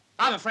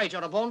 I'm afraid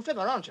you're a born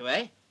fibber, aren't you,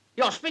 eh?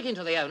 You're speaking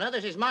to the owner.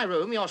 This is my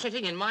room. You're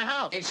sitting in my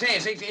house. He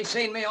says he's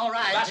seen me all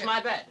right. That's my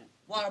bed.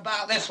 What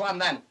about this one,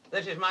 then?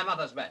 This is my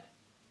mother's bed.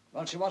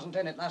 Well, she wasn't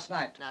in it last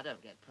night. Now,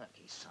 don't get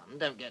perky, son.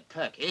 Don't get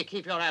perky.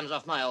 Keep your hands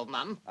off my old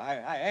mum.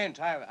 I ain't.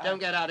 Don't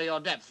get out of your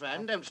depth,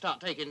 friend. Don't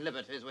start taking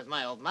liberties with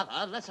my old mother.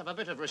 Let's have a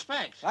bit of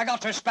respect. I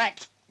got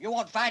respect. You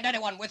won't find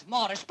anyone with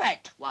more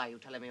respect. Why are you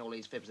telling me all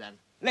these fibs, then?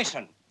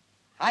 Listen,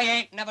 I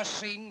ain't never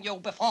seen you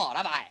before,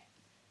 have I?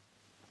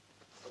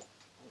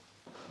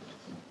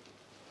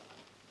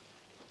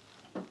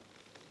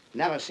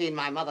 Never seen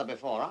my mother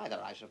before either,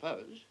 I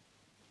suppose.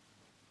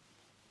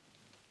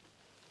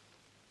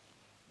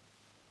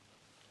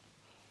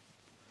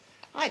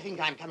 I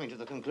think I'm coming to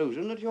the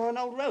conclusion that you're an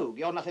old rogue.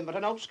 You're nothing but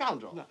an old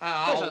scoundrel.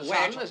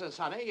 Listen,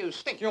 Sonny, you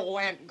stink. You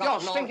ain't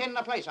got You're stinking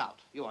the place out.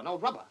 You're an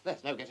old rubber.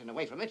 There's no getting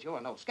away from it. You're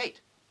an old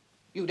skate.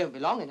 You don't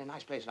belong in a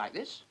nice place like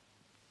this.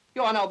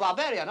 You're an old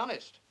barbarian,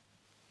 honest.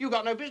 You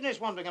got no business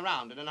wandering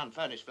around in an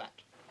unfurnished flat.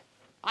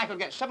 I could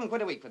get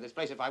 £7 a week for this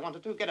place if I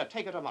wanted to. Get a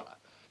taker tomorrow.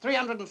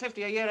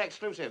 350 a year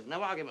exclusive.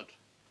 No argument.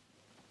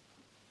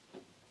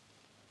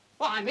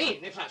 Well, I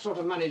mean, if that sort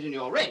of money's in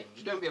your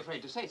range, don't be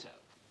afraid to say so.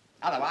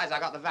 Otherwise, I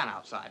got the van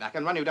outside. I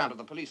can run you down to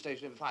the police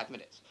station in 5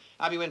 minutes.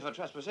 Have you in for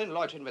trespassing,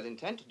 loitering with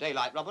intent,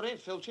 daylight robbery,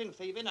 filching,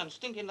 thieving, and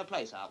stinking the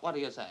place out. What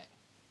do you say?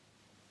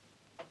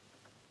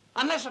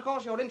 Unless, of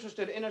course, you're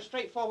interested in a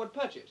straightforward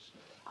purchase.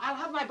 I'll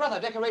have my brother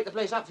decorate the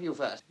place up for you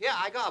first. Yeah,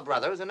 I got a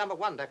brother who's a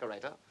 #1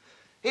 decorator.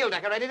 He'll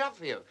decorate it up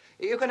for you.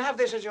 You can have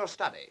this as your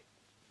study.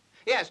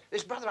 Yes,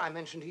 this brother I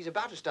mentioned, he's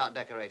about to start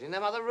decorating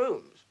them other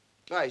rooms.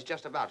 Well, he's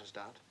just about to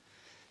start.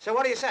 So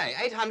what do you say,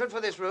 800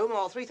 for this room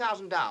or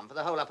 3,000 down for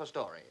the whole upper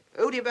story?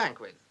 Who do you bank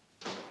with?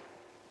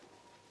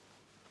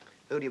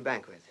 Who do you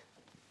bank with?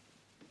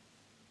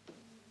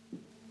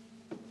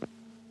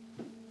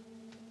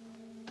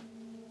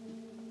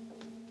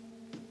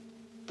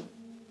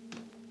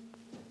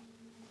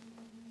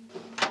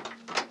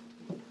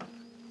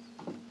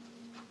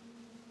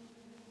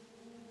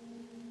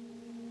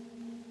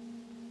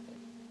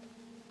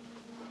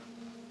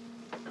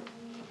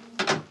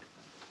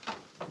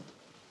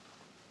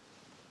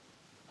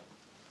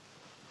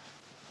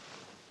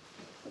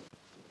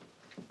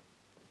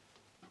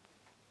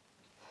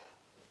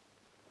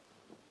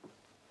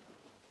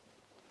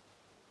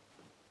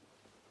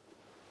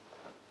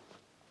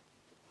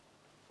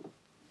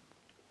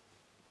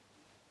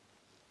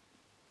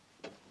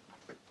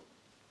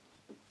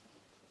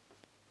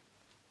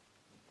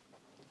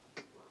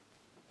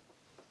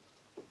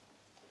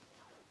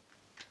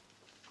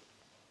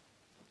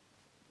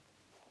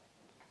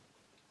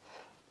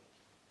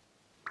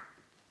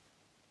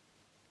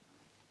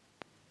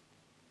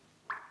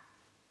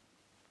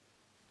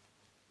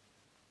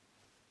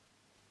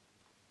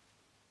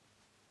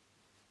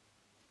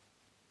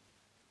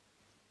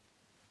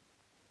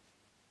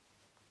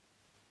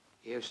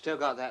 You've still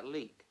got that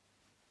leak.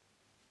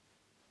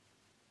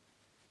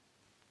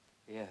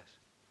 Yes.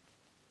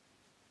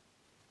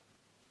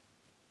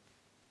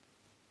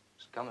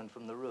 It's coming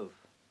from the roof.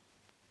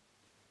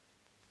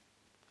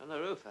 On the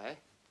roof, eh?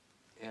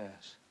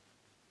 Yes.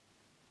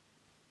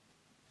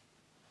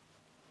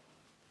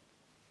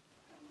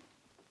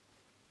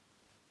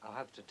 I'll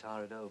have to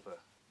tar it over.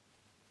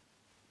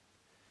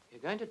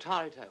 You're going to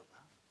tar it over?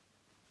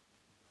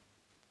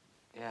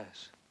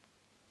 Yes.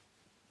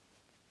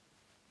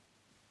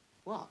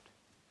 What?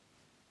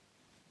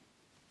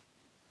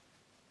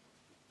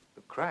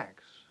 The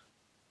cracks.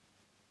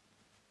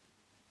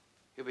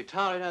 You'll be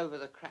tarring over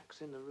the cracks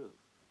in the roof?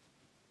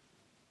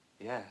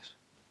 Yes.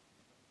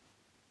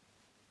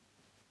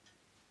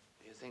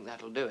 Do you think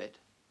that'll do it?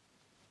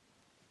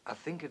 I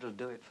think it'll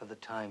do it for the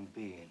time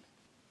being.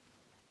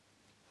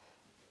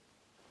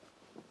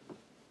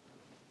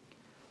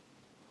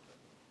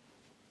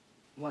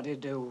 What do you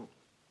do?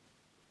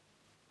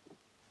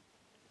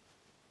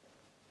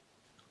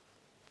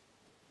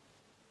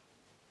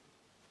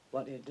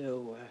 What do you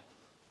do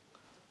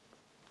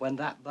when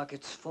that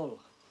bucket's full?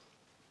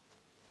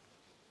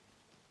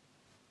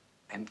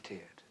 Empty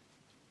it.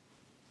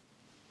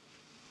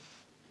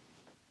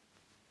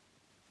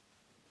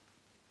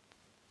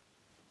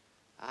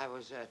 I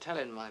was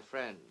telling my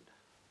friend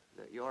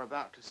that you're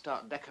about to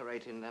start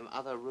decorating them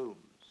other rooms.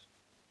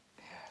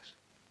 Yes.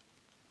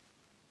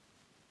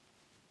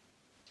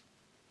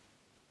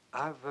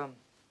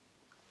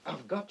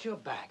 I've got your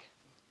bag.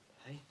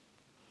 Hey?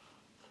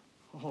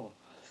 Oh,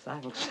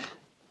 thanks.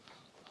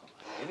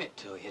 Give it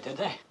to you, did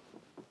they?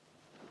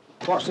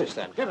 What's this,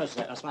 then? Give us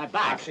it. That's my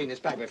bag. I've seen this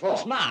bag before.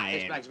 It's mine.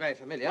 This bag's very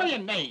familiar. What do you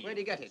mean? Where'd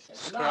you get it?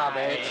 Scrub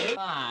it. It's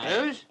Mine.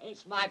 Whose?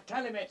 It's mine.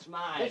 Tell him it's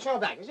mine. It's your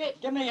bag, is it?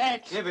 Give me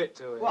it. Give it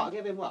to him. What?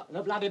 Give him what?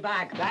 The bloody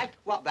bag. Bag?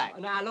 What bag?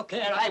 Now, look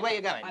here. Hey, where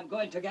you going? I'm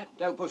going to get...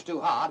 Don't push too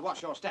hard.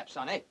 Watch your steps,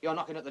 sonny. You're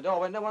knocking at the door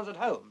when no one's at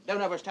home.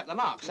 Don't overstep the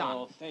mark, son.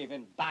 You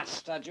thieving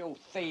bastard, you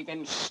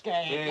thieving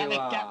skate. Here Let me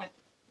you get are. me...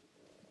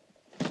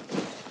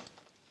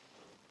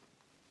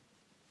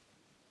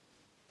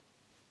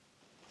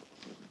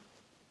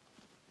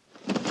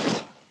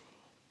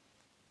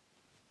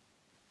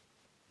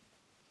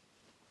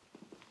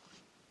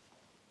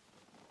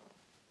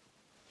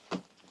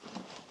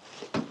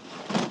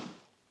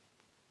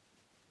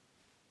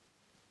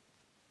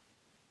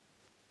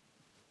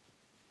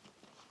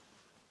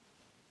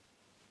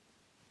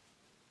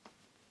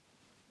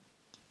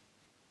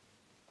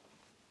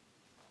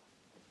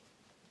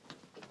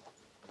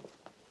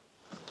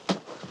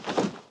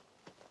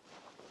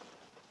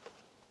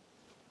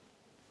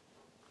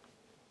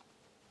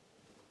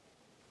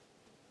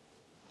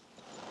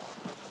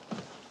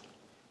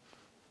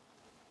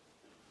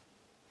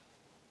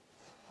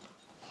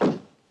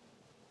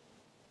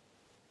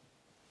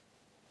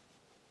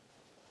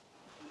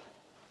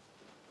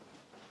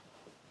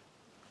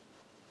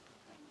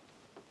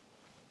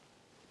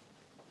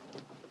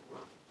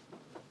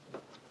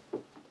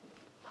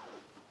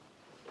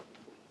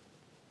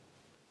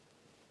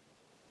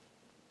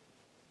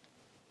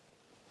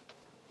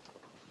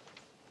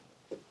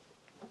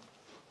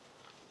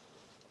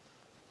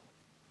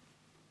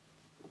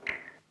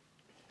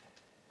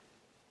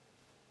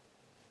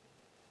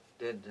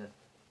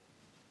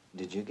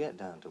 Did you get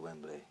down to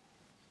Wembley?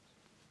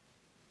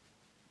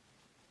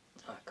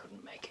 I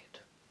couldn't make it.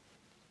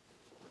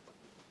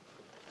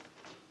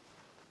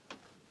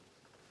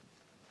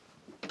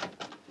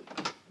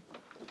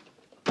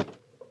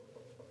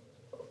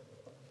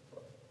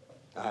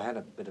 I had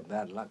a bit of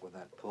bad luck with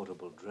that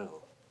portable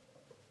drill.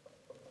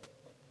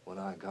 When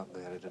I got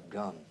there, it had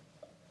gone.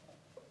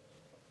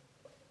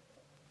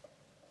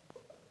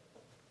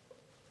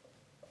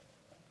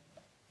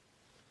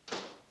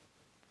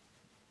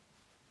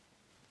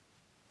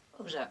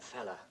 Who's that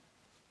fella?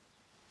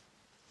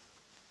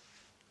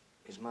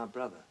 He's my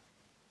brother.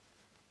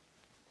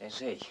 Is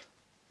he?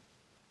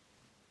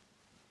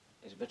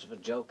 He's a bit of a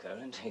joker,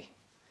 isn't he?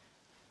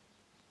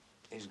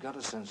 He's got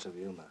a sense of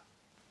humor.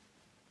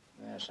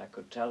 Yes, I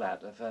could tell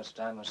that the first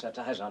time I set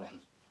eyes on him.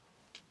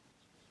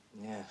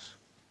 Yes.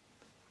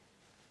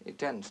 He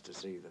tends to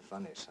see the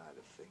funny side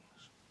of things.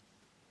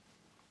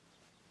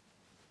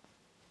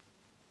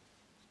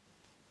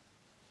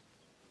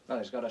 Well,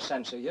 he's got a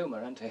sense of humor,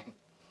 hasn't he?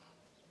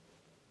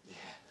 Yes.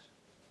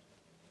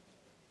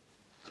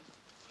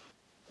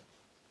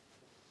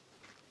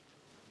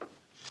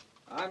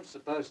 I'm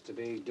supposed to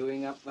be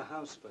doing up the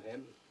house for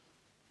him.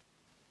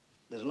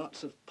 There's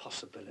lots of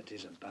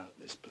possibilities about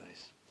this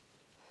place.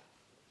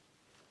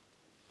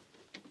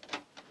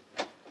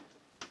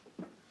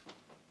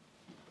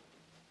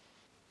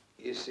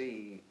 You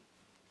see,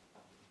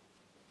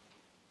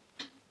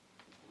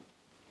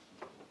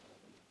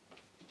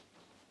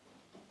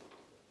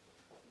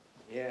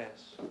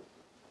 yes.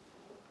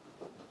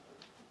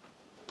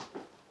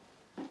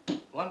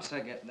 Once I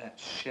get that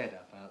shed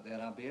up out there,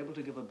 I'll be able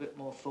to give a bit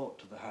more thought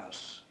to the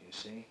house, you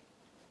see.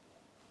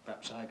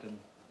 Perhaps I can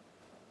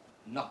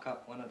knock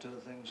up one or two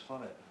things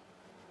for it.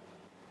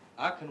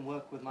 I can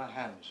work with my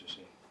hands, you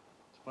see.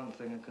 It's one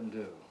thing I can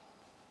do.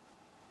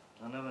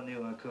 I never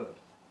knew I could.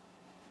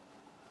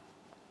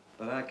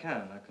 But I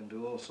can. I can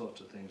do all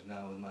sorts of things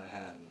now with my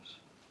hands.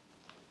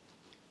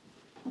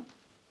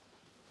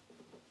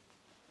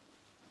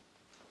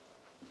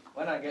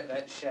 When I get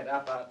that shed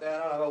up out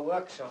there, I'll have a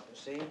workshop, you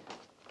see.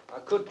 I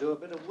could do a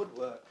bit of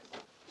woodwork.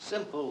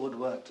 Simple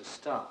woodwork to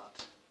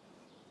start.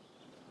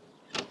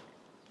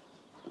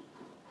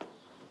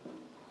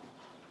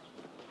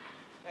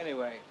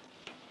 Anyway,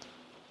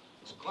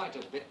 there's quite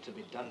a bit to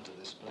be done to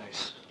this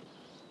place.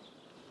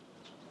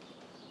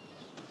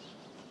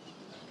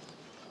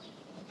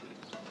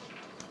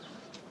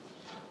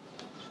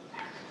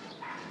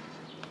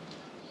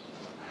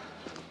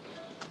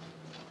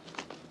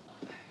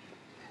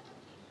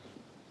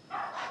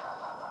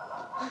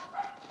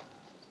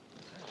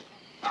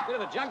 Bit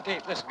of a junk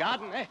heap, this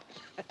garden, eh?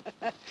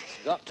 It's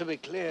got to be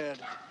cleared.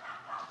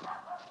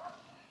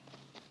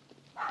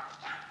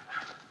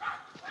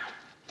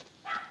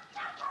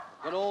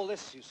 Got all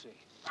this, you see.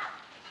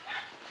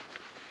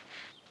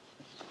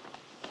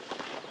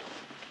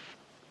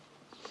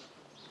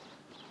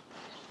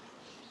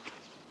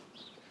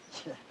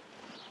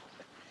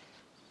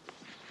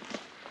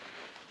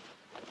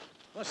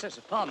 What's this,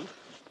 a pond?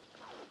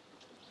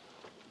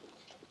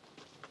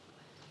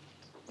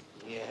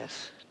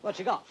 Yes. What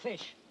you got,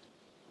 fish?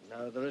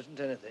 No, there isn't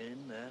anything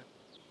in there.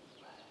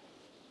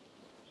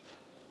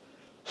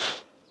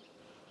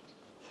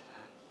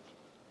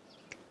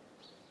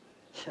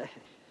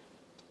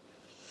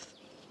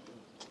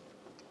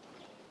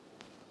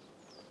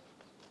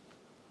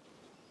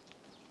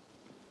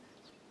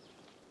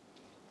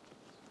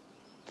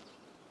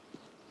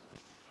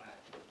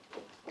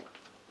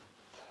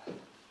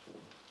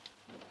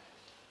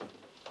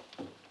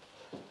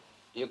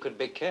 You could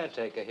be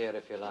caretaker here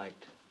if you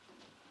liked.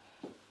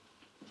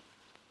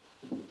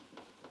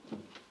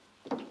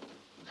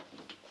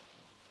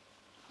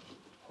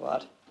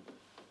 What?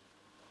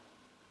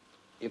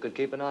 You could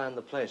keep an eye on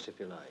the place if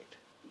you liked.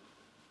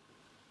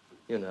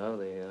 You know,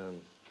 the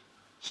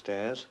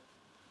stairs,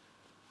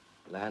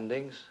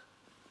 landings,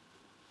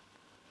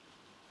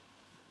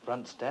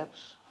 front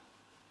steps.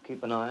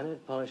 Keep an eye on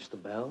it, polish the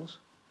bells.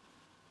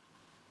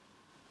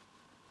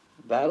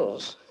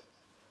 Bells?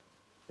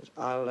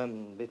 I'll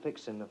be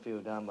fixing a few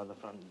down by the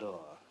front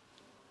door.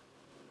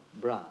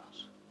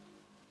 Brass.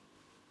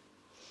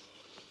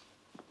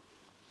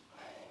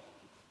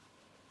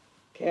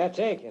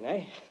 Caretaking,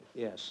 eh?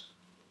 Yes.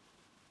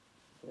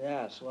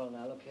 Yes, well,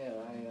 now, look here,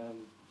 I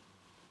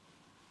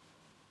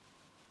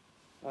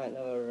ain't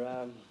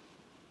never,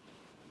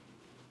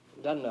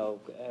 done no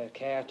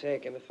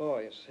caretaking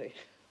before, you see.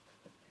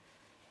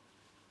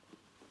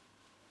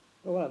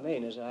 Well, what I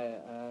mean is I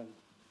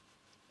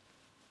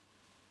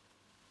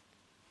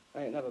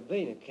ain't never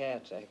been a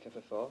caretaker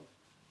before.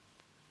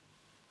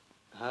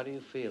 How do you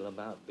feel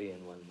about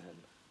being one then?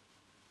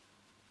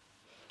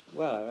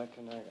 Well, I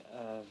reckon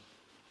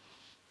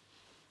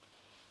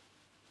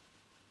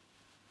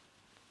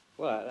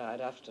well, I'd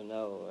have to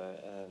know,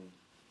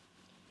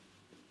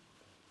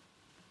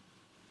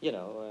 you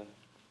know,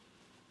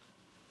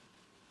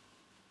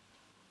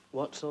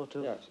 What sort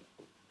of... yes,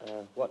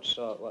 what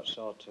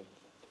sort of,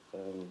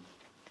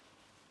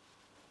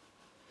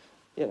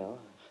 you know,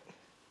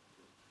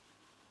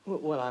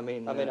 Well, I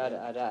mean... I'd have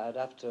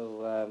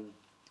to,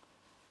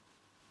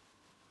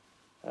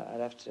 I'd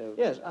have to...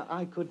 Yes,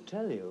 I could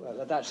tell you.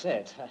 Well, that's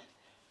it.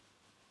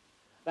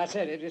 That's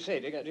it. You see,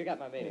 do you get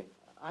my meaning?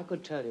 I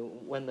could tell you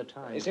when the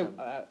time You see, comes.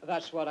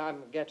 that's what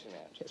I'm getting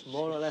at. It's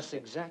more or less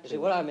exactly... You see,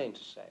 what I mean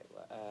to say,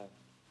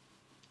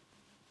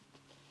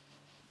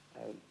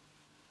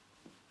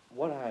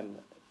 what I'm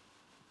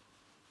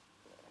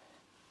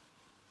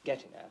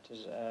getting at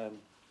is,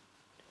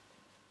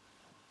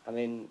 I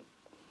mean,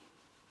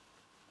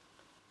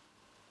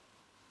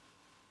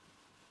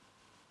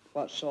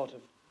 what sort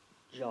of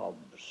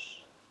jobs?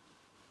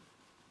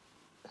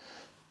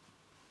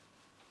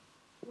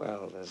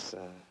 Well, there's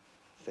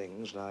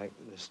things like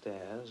the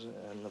stairs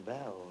and the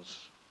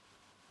bells.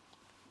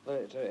 Well,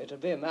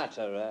 it'd be a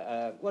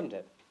matter, wouldn't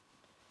it?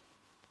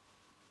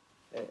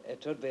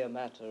 It would be a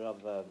matter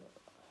of a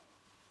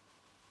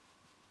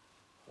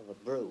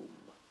broom,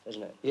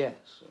 isn't it?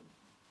 Yes.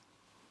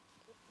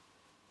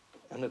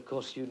 And of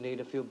course you'd need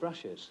a few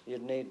brushes.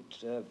 You'd need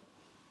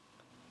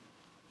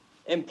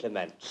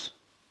implements.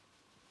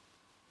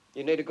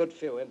 You need a good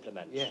few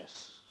implements.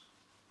 Yes.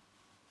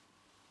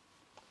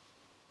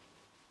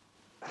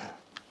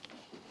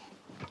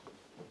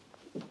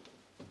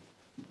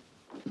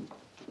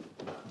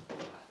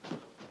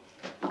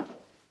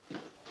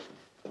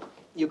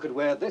 You could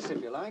wear this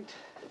if you liked.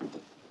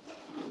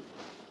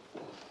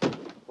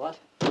 What?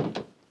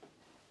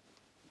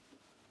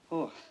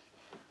 Oh,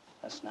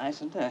 that's nice,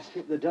 isn't it?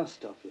 Keep the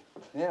dust off you.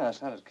 Yes,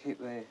 that'd keep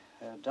the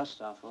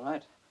dust off, all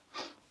right.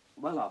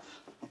 Well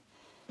off.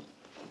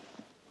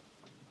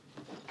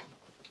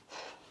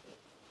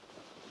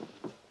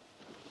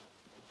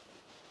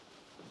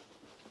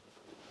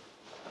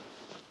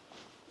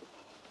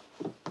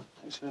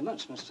 Thanks very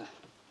much, mister.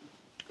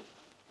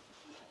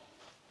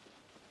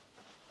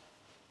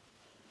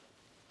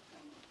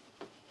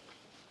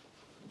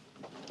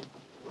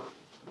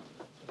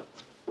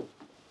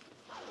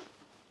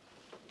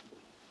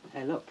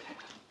 Hey, look,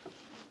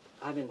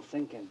 I've been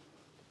thinking.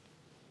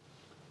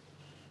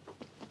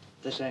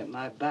 This ain't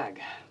my bag.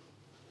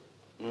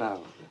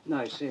 No.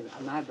 No, you see,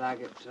 my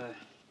bag, it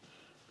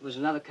was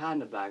another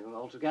kind of bag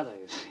altogether,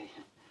 you see.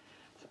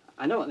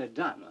 I know what they'd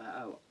done.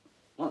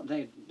 What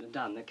they'd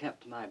done, they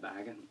kept my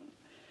bag, and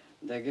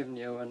they're giving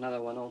you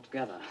another one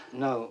altogether.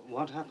 No,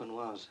 what happened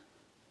was,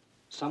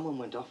 someone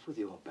went off with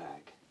your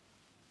bag.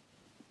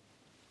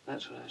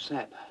 That's what I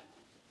said.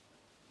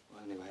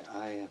 Well,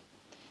 anyway,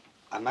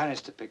 I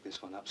managed to pick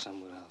this one up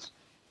somewhere else.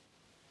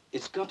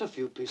 It's got a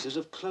few pieces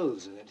of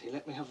clothes in it. He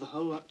let me have the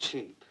whole lot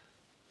cheap.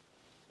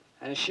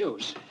 And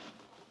shoes.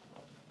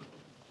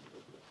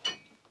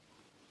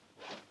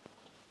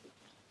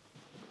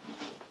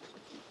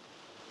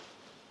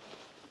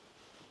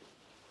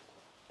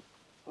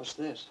 What's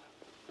this?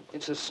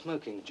 It's a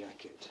smoking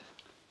jacket.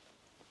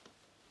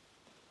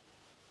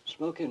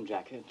 Smoking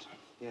jacket?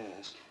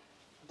 Yes.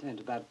 It ain't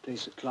a bad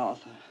piece of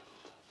cloth.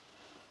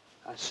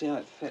 I see how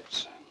it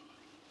fits.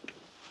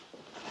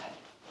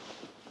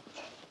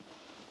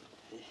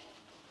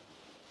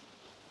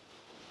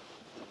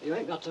 You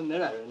ain't got a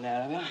mirror in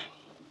there, have you?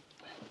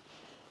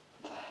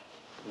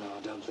 No,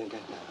 I don't think I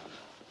have.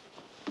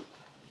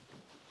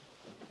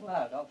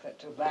 Well, it don't fit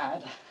too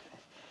bad.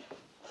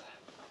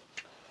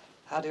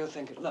 How do you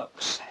think it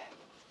looks?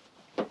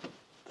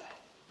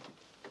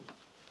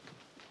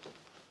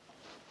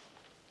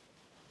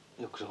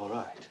 Looks all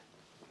right.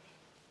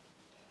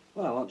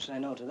 Well, I won't say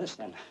no to this,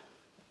 then.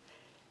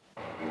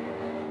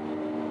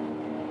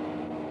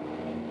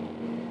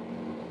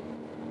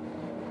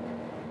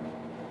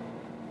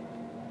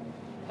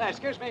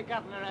 Excuse me,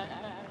 Governor.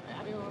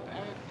 Have you...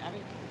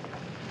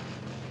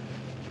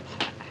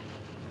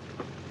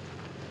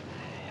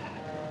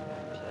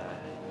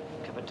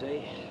 Cup of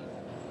tea.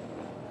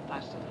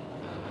 Bastard.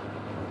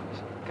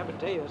 Cup of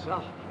tea or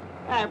so.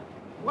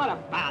 What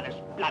about this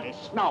bloody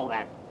snow,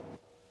 then?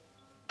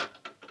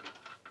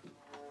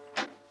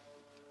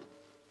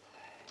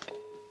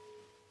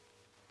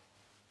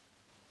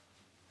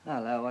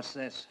 Hello, what's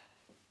this?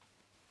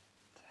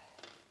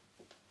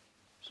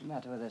 What's the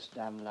matter with this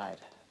damn light?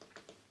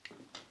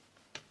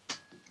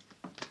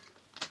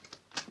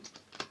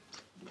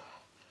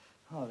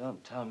 Oh,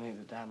 don't tell me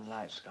the damn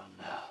light's gone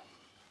now.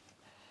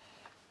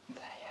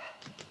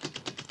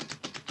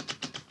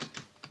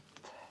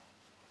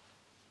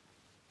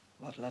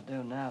 What'll I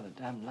do now? The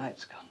damn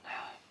light's gone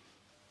now.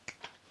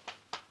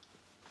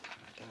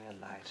 Give me a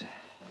light.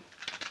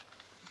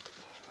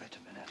 Wait a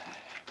minute.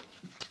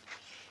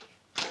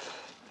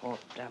 Oh,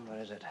 damn,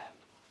 where is it?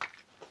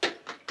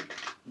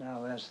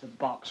 Now, where's the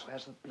box?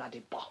 Where's the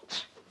bloody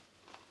box?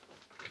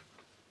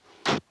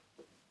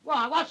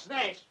 What's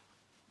this?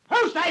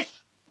 Who's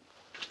this?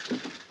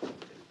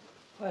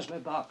 Where's my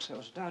box? It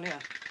was down here.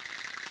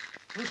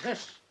 Who's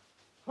this?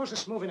 Who's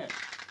this moving it?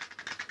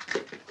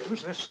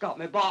 Who's this got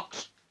my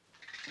box?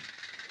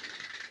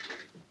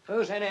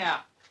 Who's in here?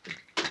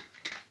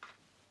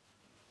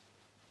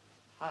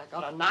 I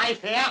got a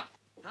knife here.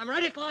 I'm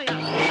ready for you.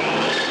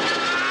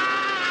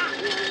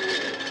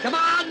 Come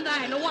on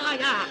then, who are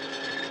ya?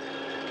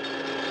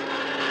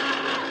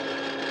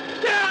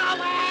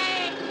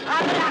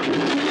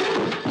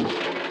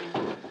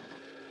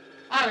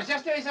 I was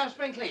just doing some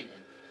spring cleaning.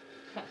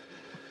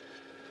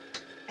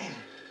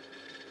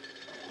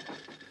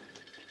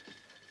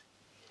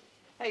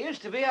 There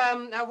used to be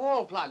a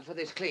wall plug for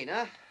this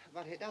cleaner,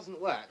 but it doesn't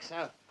work,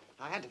 so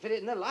I had to fit it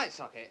in the light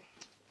socket.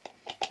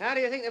 How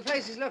do you think the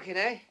place is looking,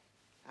 eh?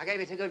 I gave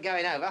it a good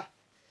going over.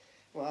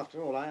 Well,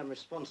 after all, I am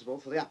responsible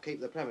for the upkeep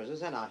of the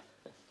premises, ain't I?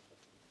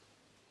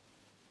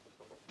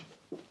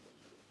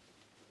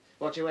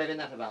 What you waving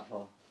that about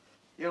for?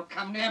 You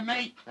come near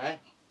me. Eh?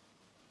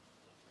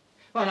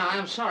 Well, now,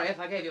 I'm sorry if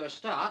I gave you a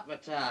start,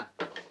 but,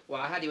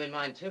 well, I had you in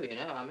mind too, you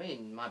know. I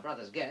mean, my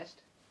brother's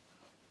guest.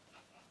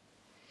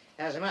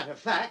 As a matter of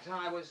fact,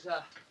 I was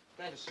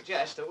going to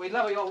suggest that we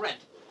lower your rent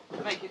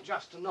to make it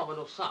just a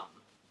nominal sum.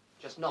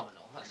 Just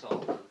nominal, that's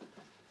all.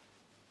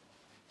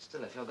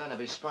 Still, if you're going to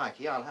be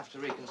spiky, I'll have to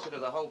reconsider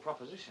the whole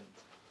proposition.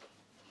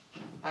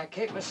 I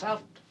keep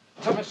myself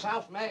to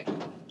myself, mate.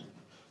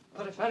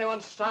 But if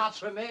anyone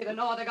starts with me, they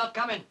know what they got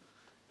coming.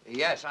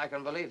 Yes, I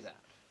can believe that.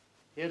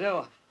 You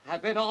do.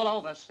 I've been all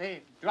over,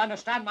 Steve. Do you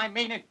understand my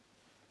meaning?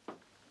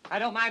 I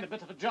don't mind a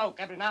bit of a joke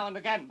every now and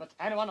again, but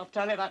anyone will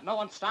tell you that no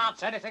one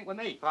starts anything with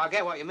me. Well, I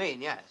get what you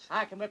mean, yes.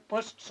 I can be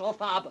pushed so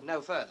far, but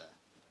No further.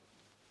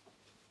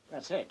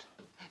 that's it.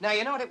 Now,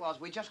 you know what it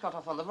was? We just got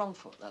off on the wrong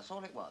foot. That's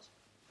all it was.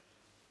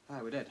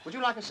 Aye, we did. Would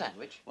you like a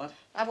sandwich? What?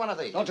 Have one of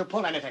these. Don't you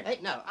pull anything. Hey,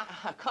 no,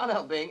 I can't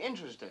help being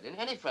interested in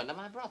any friend of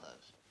my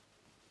brother's.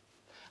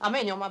 I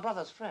mean, you're my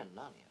brother's friend,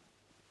 aren't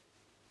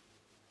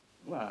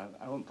you? Well,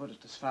 I won't put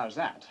it as far as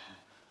that.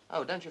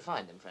 Oh, don't you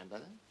find him friendly,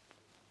 then?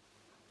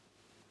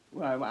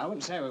 Well, I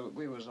wouldn't say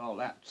we was all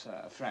that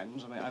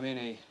friends. I mean,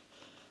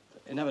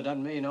 he never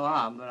done me no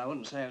harm, but I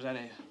wouldn't say there's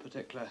any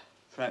particular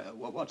friend.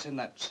 What's in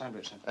that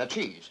sandwich, then?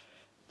 Cheese.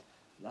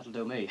 That'll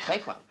do me.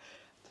 Take one.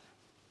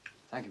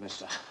 Thank you,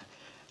 mister.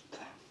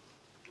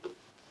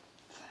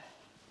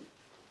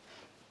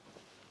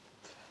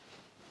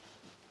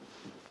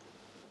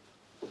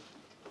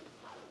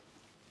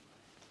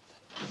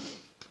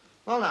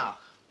 Well, now,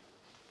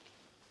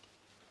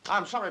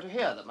 I'm sorry to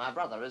hear that my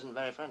brother isn't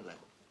very friendly.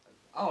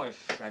 Oh, he's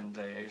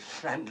friendly.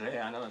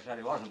 I never said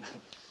he wasn't.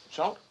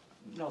 Salt?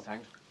 No,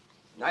 thanks.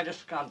 I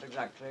just can't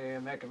exactly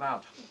make him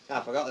out. I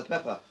forgot the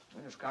pepper.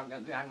 I just can't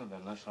get the hang of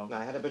him, that's all.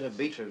 I had a bit of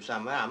beetroot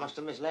somewhere. I must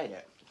have mislaid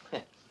it.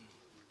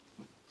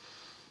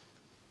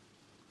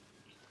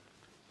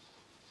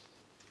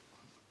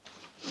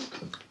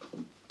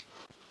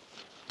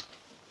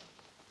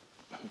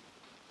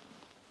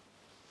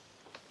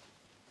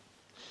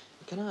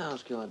 Can I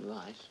ask your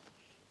advice?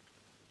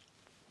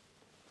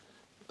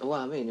 Well,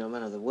 I mean, you're a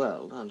man of the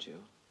world, aren't you?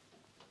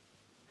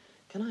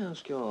 Can I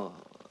ask your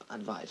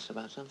advice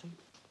about something?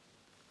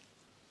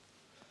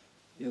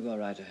 You go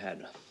right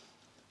ahead.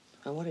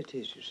 And what it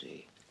is, you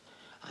see,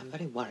 I'm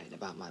very worried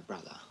about my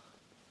brother.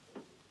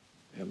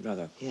 Your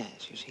brother?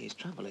 Yes, you see, his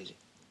trouble is...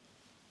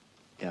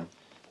 Yeah.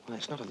 Well,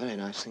 it's not a very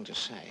nice thing to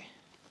say.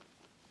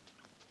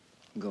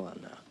 Go on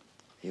now.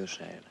 You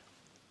say it.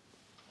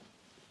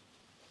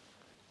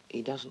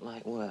 He doesn't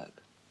like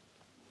work.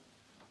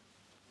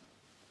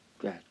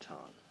 Get on.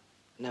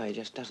 No, he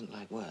just doesn't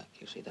like work.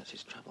 You see, that's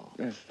his trouble.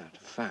 Is that a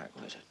fact?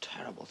 Well, it's a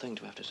terrible thing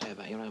to have to say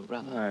about your own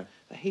brother. Right.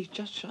 But he's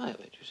just shy of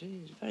it, you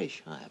see. He's very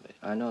shy of it.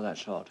 I know that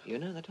sort. You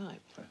know the type?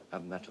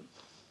 I've met him.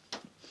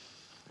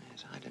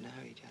 Yes, I don't know.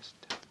 He just...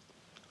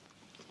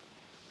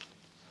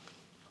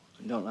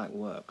 Don't like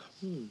work.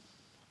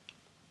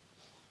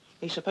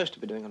 He's supposed to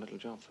be doing a little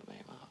job for me.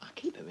 Well, I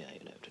keep him here,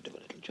 you know, to do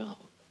a little job.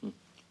 But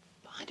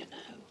I don't know.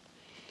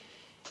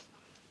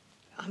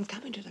 I'm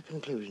coming to the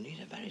conclusion he's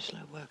a very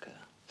slow worker.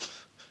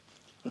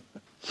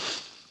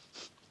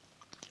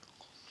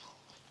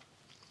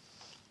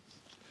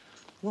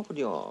 What would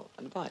your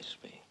advice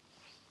be?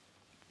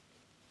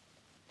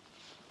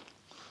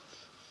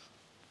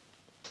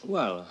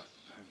 Well,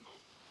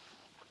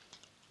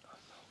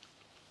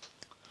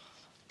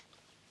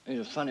 he's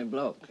a funny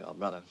bloke, your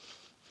brother.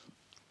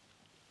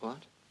 What?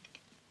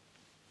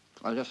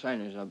 I was just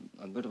saying he's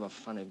a bit of a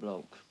funny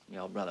bloke,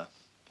 your brother.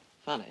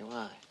 Funny?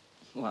 Why?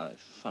 Well,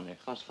 it's funny.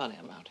 What's funny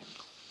about him?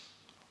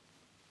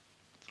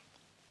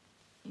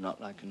 Not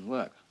liking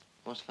work.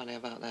 What's funny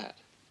about that?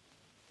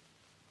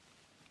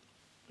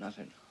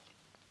 Nothing.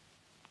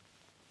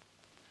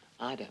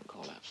 I don't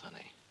call that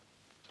funny.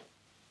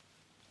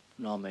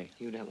 Nor me.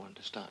 You don't want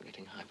to start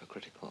getting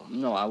hypercritical.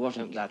 No, I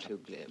wasn't Don't that. get too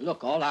glib.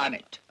 Look, all I...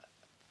 it.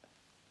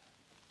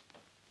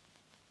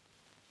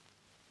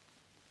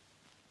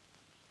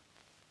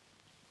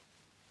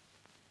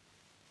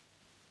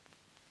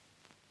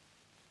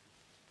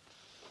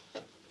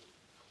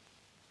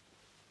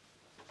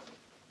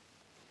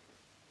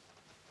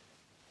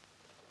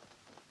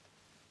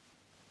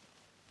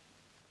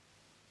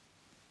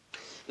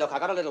 Look, I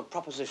got a little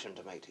proposition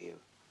to make to you.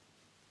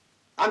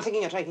 I'm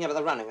thinking of taking over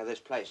the running of this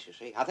place, you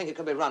see. I think it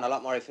could be run a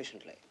lot more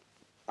efficiently.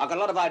 I've got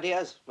a lot of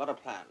ideas, a lot of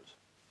plans.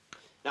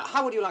 Now,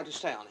 how would you like to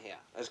stay on here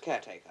as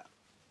caretaker?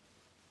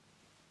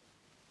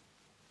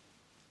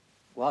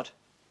 What?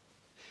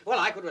 Well,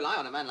 I could rely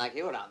on a man like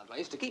you around the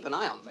place to keep an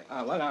eye on things.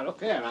 Well, now,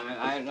 look here.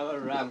 I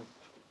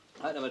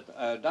I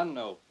never done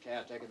no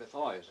caretaker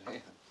before, you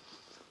see.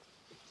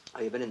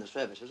 Oh, you've been in the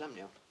services, haven't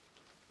you?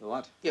 The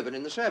what? You've been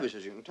in the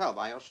services, you can tell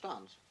by your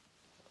stance.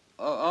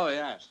 Oh,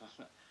 yes.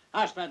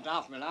 I spent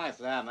half my life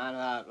there,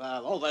 man.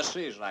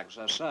 Overseas, like,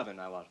 serving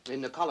I was.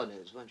 In the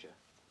colonies, weren't you?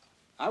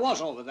 I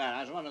was over there.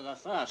 I was one of the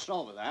first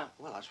over there.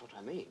 Well, that's what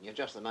I mean. You're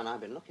just the man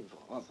I've been looking for.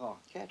 What for?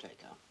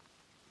 Caretaker.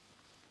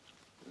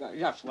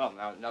 Yes, well,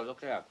 now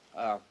look here.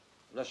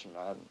 Listen,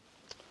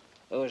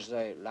 who's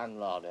the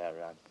landlord here,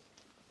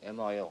 him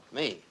or you?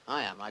 Me?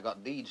 I am. I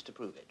got deeds to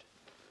prove it.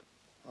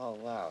 Oh,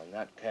 well, in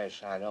that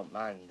case, I don't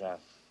mind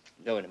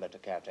doing a bit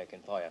of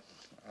caretaking for you.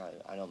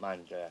 I don't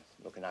mind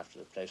looking after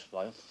the place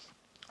for you.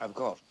 Of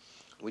course.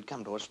 We'd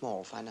come to a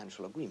small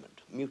financial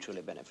agreement,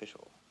 mutually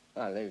beneficial.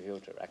 I'll leave you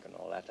to reckon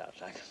all that out,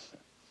 like.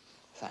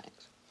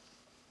 Thanks.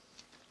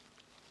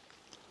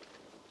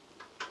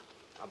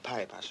 I'll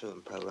pari passu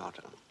and pro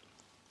rata.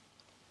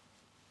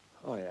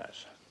 Oh,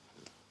 yes.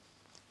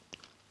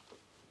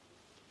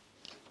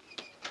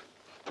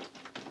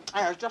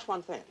 There's just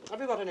one thing. Have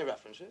you got any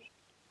references?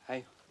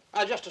 Hey?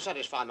 Just to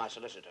satisfy my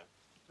solicitor.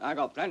 I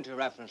got plenty of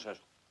references.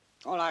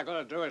 All I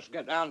gotta do is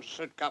get down to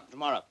Sidcup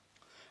tomorrow.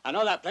 I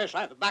know that place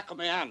like the back of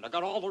my hand. I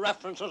got all the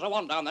references I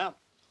want down there.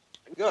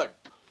 Good.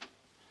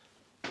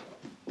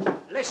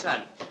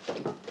 Listen,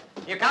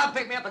 you can't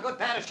pick me up a good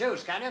pair of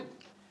shoes, can you?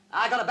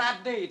 I got a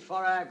bad need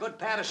for a good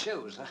pair of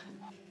shoes.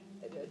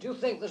 Do you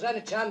think there's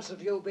any chance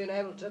of you being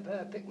able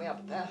to pick me up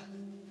a pair?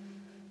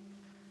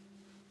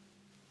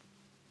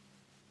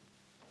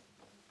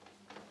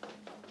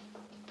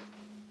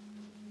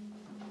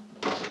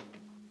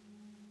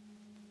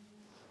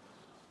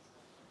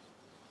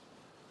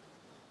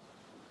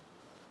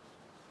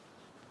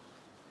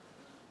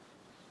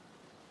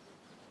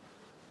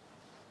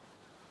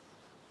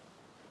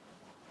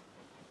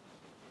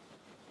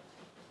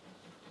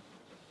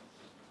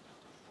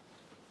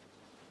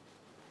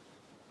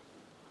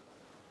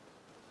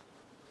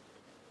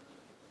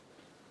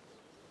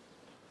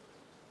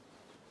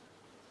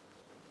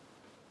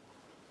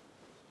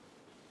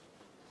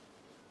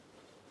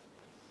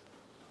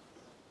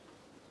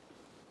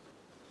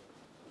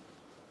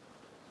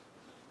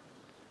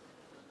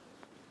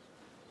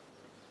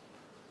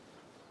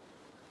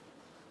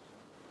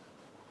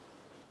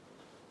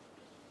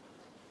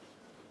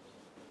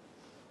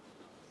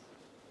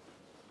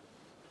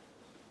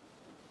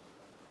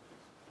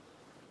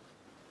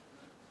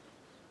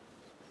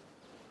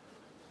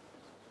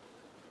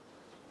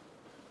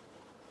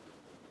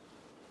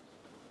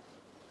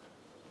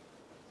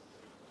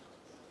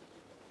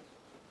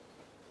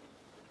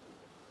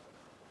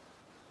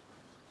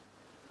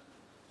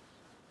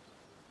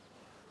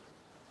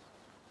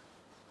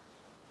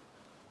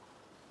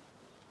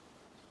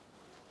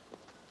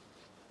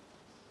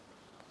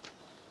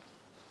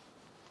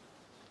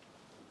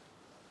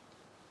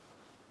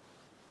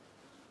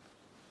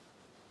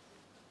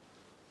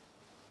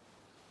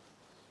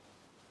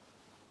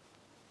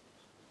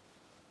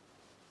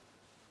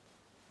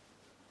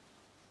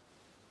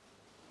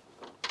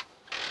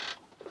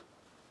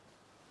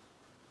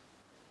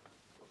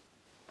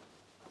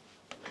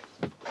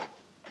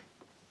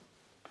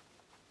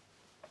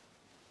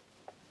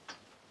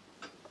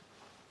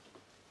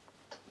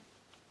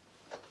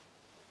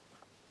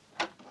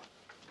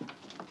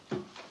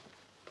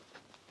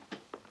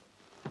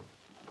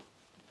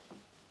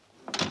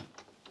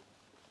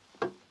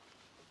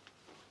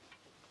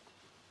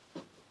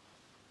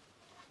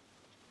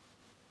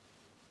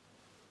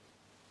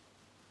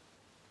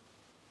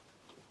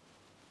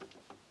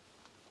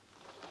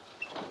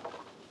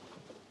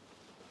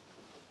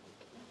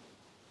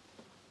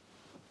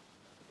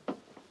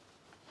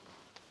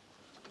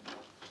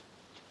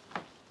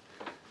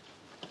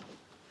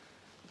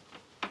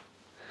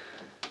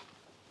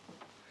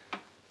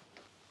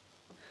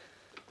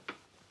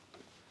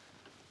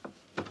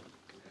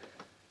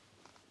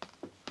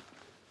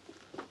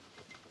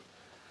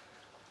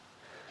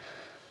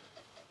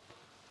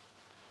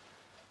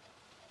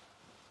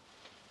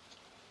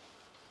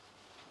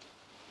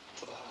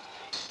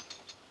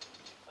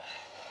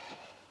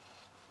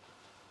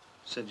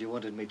 Said you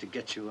wanted me to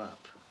get you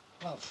up.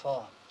 What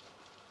for?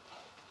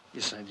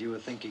 You said you were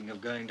thinking of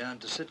going down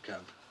to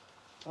Sidcup.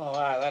 Oh,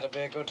 wow, that'd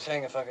be a good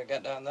thing if I could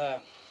get down there.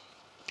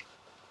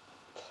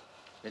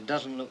 It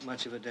doesn't look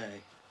much of a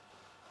day.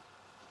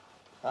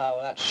 Ah,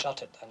 well, that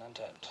shot it then, isn't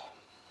it?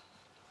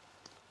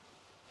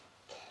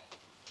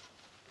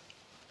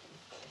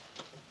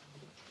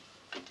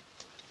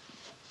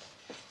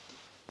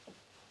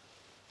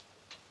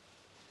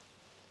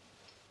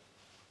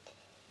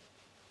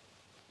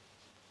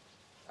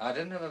 I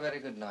didn't have a very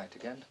good night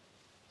again.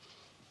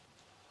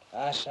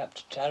 I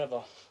slept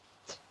terrible.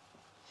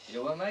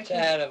 You were making...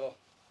 Terrible.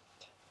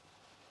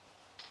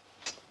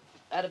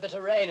 Had a bit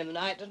of rain in the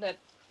night, didn't it?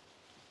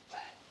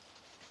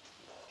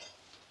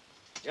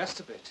 Just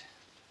a bit.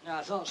 Yeah,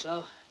 I thought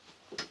so.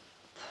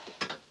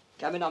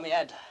 Coming on my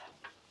head.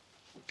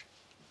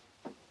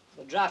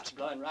 The draft's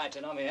blowing right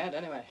in on my head,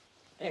 anyway.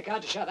 Hey,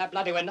 can't you shut that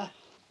bloody window?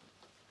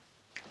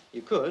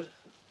 You could.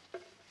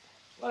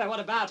 Well, then what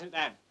about it,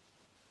 then?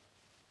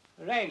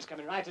 The rain's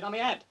coming right in on my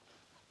head.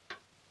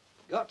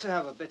 Got to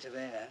have a bit of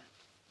air.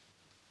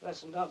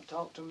 Listen, don't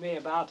talk to me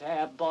about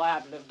air, boy.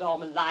 I've lived all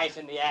my life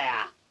in the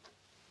air.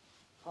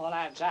 All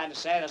I'm trying to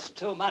say, there's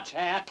too much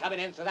air coming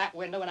in through that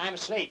window when I'm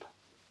asleep.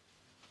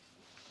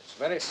 It's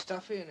very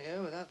stuffy in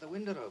here without the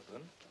window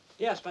open.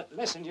 Yes, but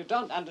listen, you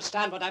don't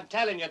understand what I'm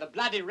telling you. The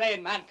bloody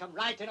rain, man, come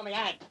right in on my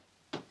head.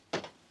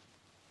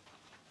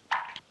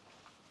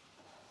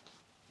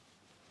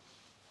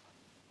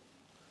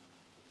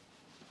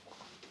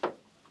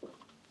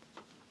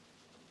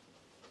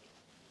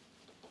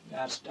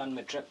 That's done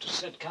my trip to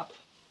Sidcup.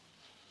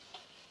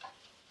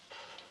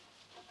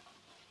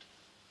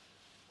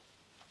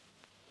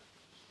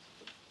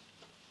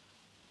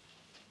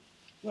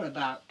 What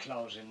about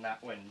closing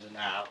that window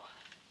now?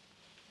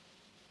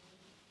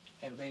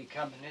 He'll be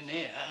coming in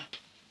here.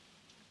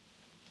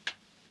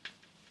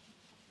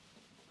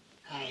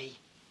 Hey.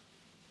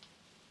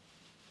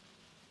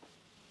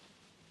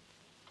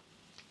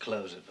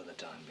 Close it for the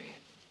time being.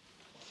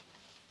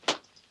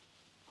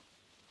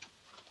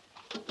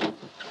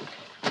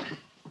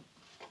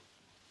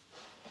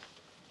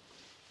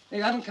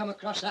 You haven't come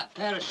across that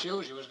pair of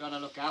shoes you was going to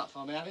look out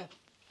for me, have you?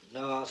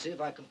 No, I'll see if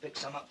I can pick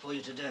some up for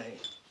you today.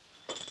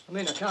 I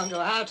mean, I can't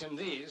go out in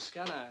these,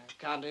 can I?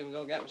 Can't even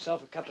go get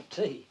myself a cup of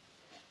tea.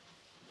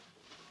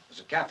 There's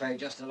a cafe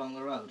just along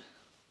the road.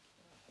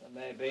 There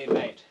may be,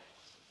 mate.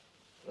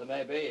 There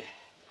may be.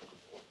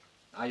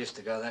 I used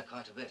to go there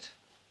quite a bit.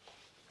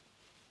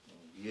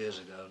 Years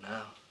ago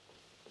now.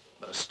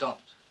 But I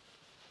stopped.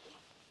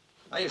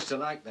 I used to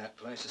like that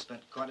place. I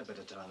spent quite a bit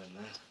of time in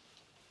there.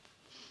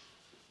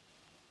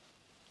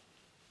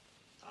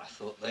 I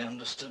thought they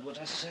understood what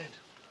I said.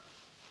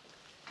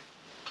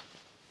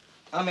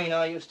 I mean,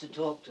 I used to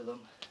talk to them.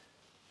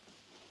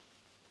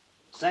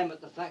 Same at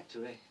the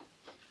factory.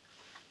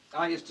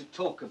 I used to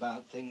talk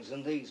about things,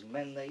 and these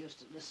men, they used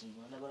to listen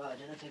whenever I had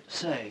anything to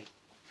say.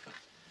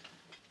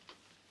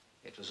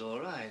 It was all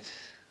right.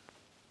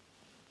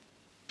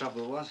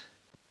 Trouble was,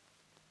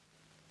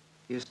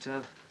 used to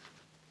have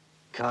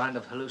kind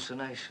of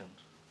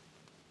hallucinations.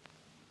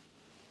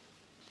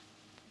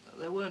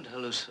 They weren't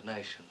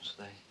hallucinations.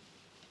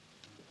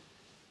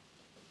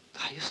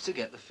 I used to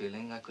get the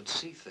feeling I could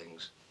see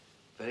things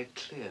very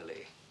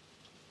clearly.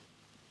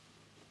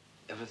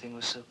 Everything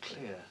was so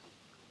clear.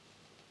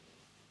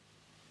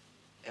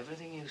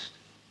 Everything used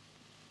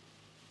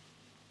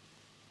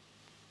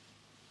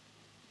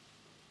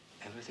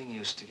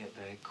to get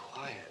very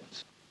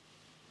quiet.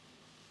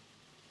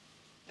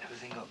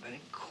 Everything got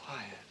very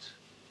quiet.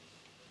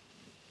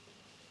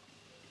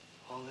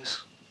 All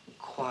this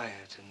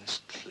quiet and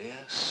this clear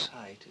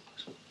sight, it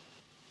was...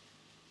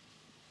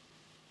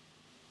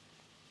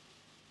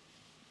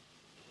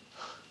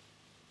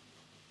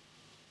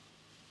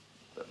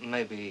 But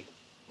maybe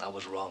I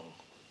was wrong.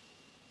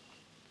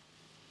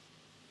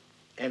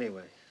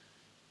 Anyway,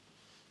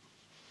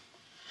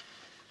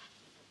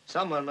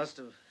 someone must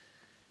have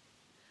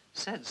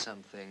said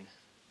something.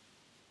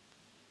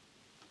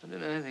 I don't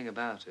know anything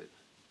about it.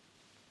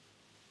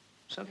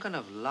 Some kind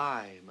of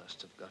lie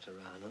must have got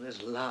around, and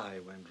this lie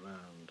went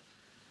round.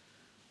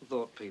 I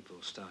thought people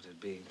started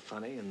being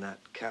funny in that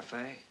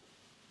cafe,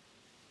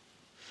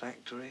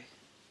 factory.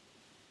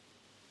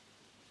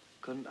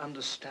 Couldn't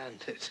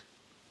understand it.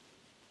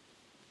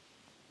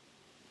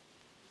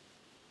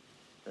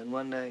 Then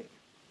one day,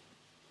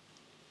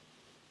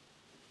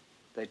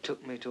 they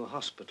took me to a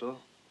hospital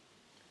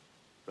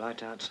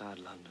right outside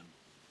London.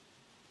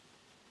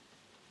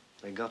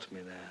 They got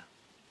me there.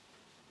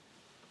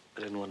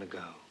 I didn't want to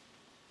go.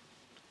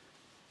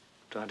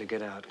 Tried to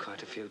get out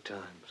quite a few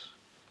times.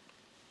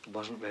 It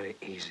wasn't very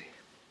easy.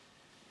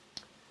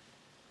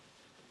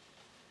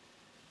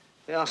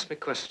 They asked me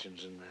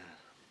questions in there.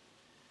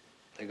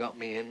 They got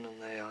me in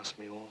and they asked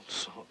me all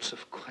sorts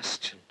of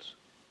questions.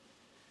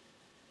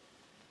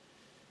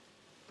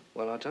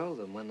 Well, I told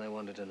them when they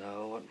wanted to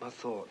know what my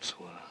thoughts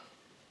were.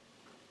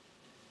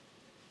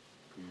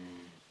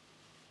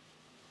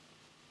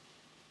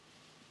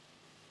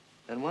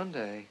 Then one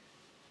day,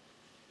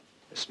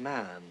 this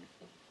man,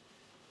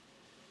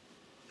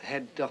 the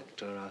head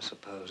doctor, I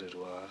suppose it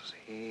was,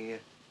 he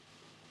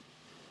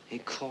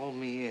called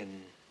me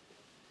in.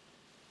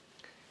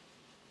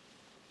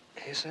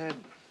 He said,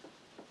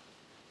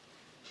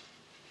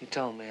 he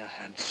told me I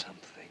had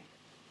something.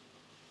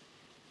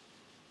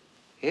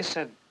 He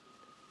said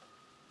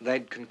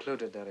they'd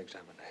concluded their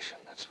examination,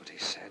 that's what he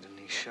said, and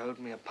he showed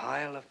me a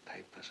pile of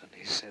papers and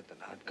he said that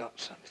I'd got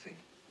something.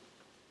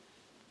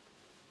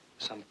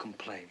 Some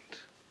complaint.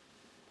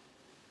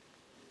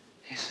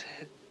 He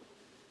said,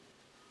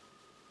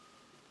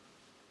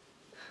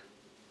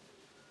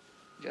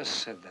 just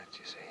said that,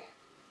 you see.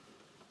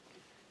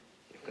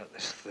 You've got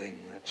this thing,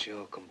 that's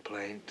your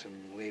complaint,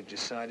 and we've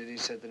decided, he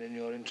said, that in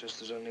your interest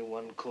there's only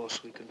one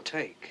course we can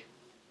take.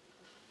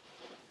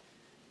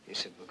 He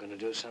said, we're going to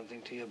do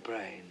something to your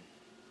brain.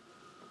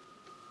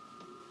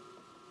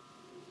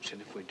 He said,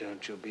 if we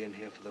don't, you'll be in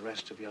here for the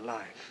rest of your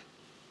life.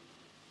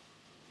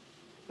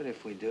 But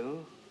if we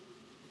do,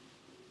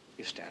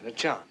 You stand a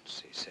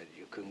chance. He said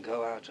you can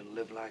go out and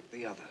live like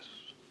the others.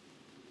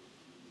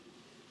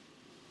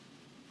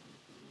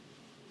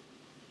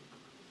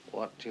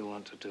 What do you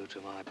want to do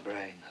to my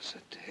brain? I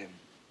said to him.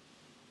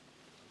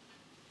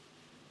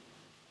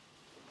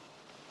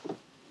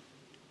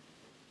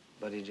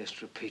 But he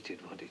just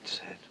repeated what he'd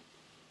said.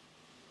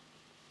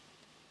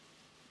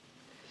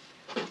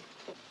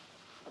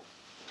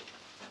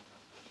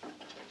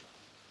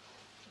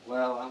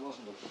 Well, I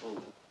wasn't a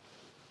fool.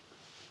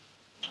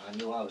 I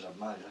knew I was a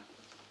miser.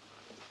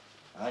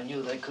 I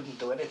knew they couldn't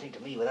do anything to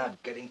me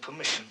without getting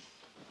permission.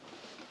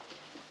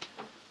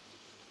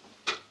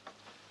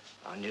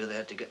 I knew they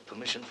had to get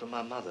permission from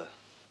my mother.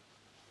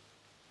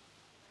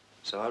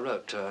 So I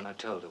wrote to her and I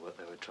told her what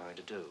they were trying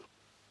to do.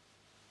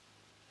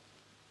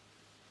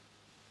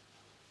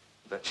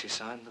 But she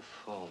signed the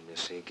form, you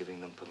see,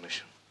 giving them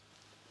permission.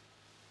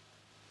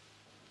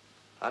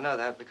 I know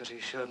that because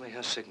he showed me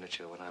her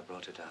signature when I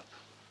brought it up.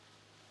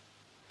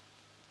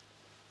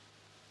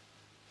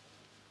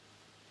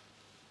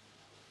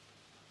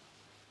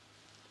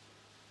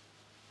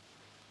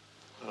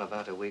 Well,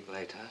 about a week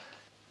later,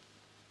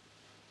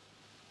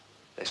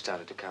 they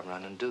started to come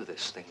around and do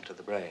this thing to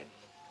the brain.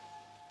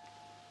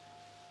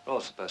 We're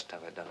all supposed to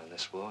have it done in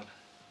this ward.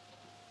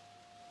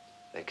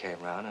 They came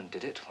round and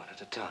did it one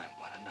at a time,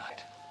 one a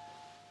night.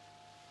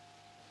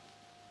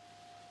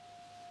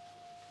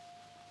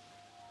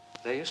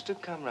 They used to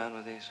come round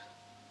with these...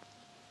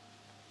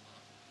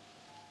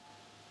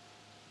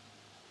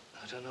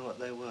 I don't know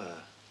what they were.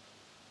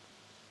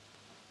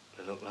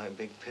 They looked like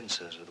big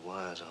pincers with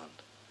wires on.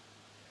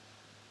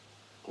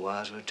 The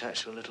wires were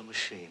attached to a little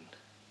machine.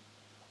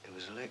 It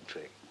was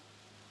electric.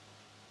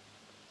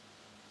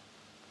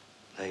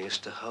 They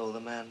used to hold the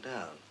man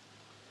down.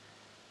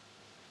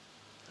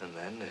 And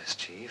then this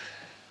chief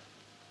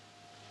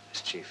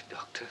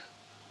doctor,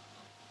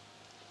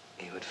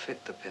 he would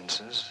fit the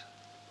pincers,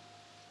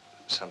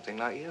 something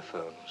like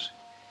earphones.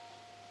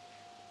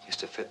 He used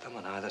to fit them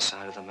on either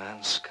side of the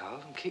man's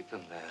skull and keep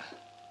them there.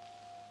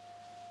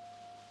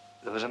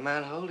 There was a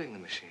man holding the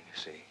machine, you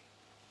see.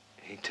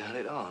 He'd turn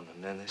it on,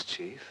 and then this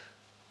chief,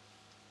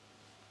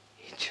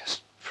 he'd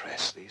just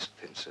press these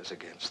pincers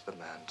against the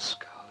man's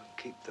skull and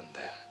keep them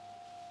there.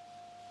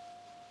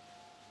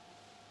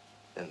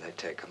 Then they'd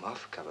take them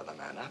off, cover the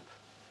man up,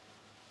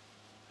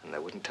 and they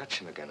wouldn't touch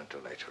him again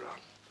until later on.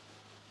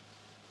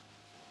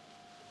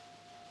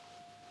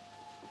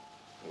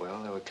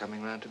 Well, they were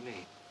coming round to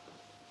me.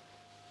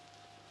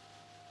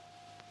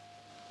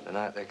 The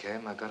night they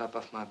came, I got up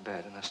off my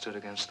bed and I stood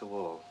against the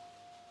wall.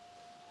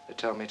 They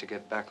told me to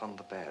get back on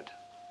the bed.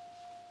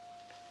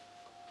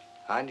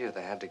 I knew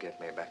they had to get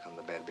me back on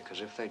the bed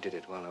because if they did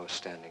it while I was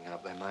standing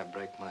up, they might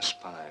break my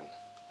spine.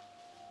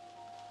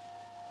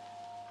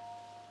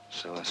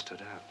 So I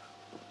stood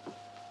up.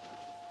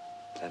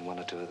 Then one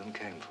or two of them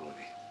came for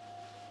me.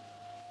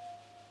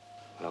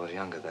 Well, I was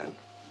younger then.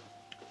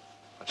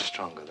 Much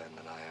stronger then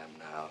than I am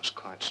now. I was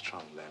quite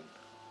strong then.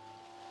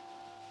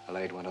 I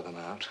laid one of them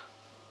out.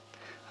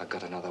 I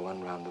got another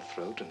one round the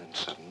throat, and then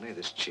suddenly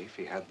this chief,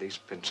 he had these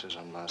pincers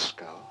on my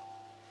skull.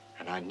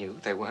 And I knew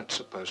they weren't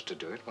supposed to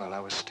do it while I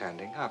was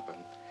standing up,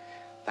 and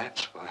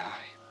that's why I...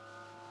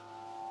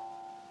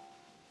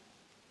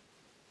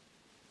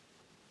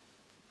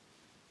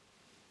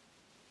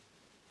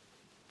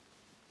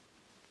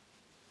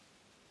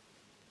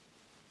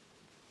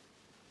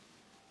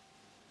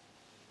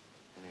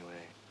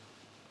 Anyway,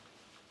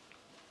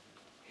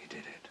 he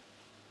did it.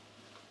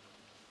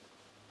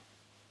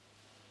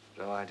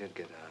 So I did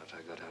get out.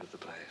 I got out of the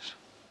place.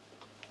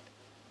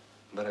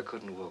 But I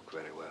couldn't walk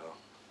very well.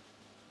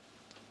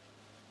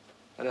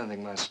 I don't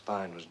think my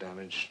spine was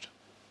damaged.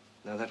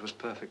 No, that was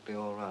perfectly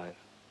all right.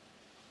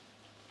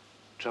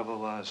 Trouble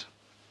was,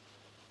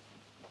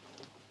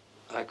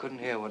 I couldn't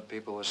hear what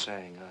people were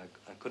saying.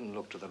 I couldn't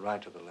look to the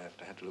right or the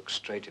left. I had to look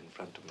straight in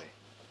front of me.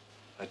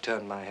 I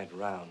turned my head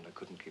round. I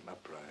couldn't keep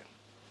upright.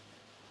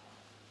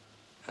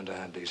 And I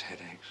had these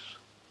headaches.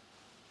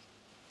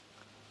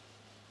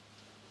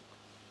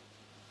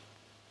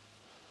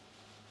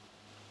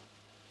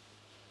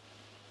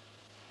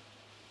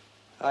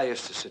 I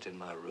used to sit in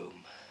my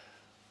room.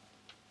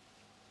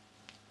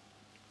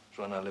 It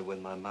was when I lived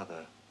with my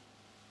mother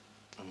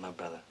and my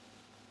brother.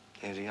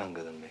 He was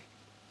younger than me.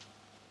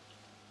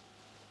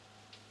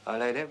 I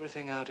laid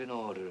everything out in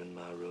order in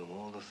my room,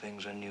 all the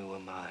things I knew were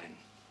mine.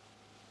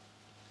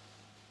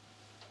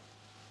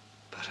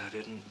 But I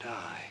didn't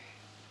die.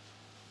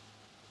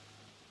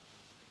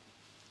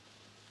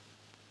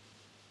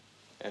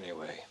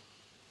 Anyway,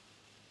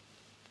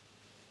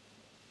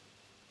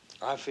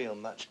 I feel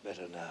much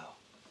better now.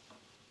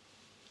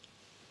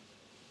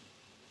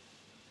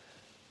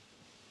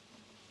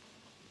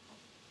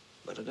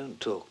 But I don't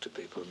talk to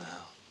people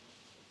now.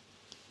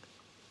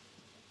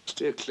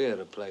 Steer clear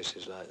of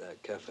places like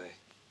that cafe.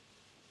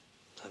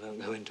 I don't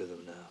go into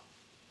them now.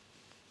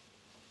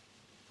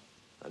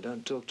 I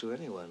don't talk to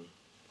anyone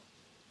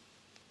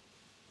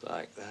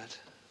like that.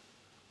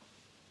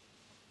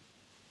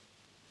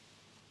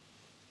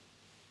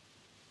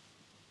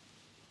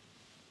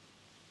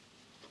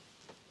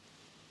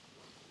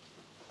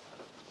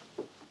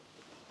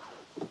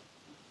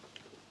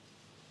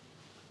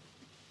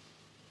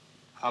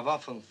 I've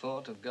often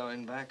thought of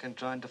going back and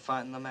trying to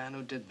find the man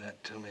who did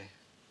that to me.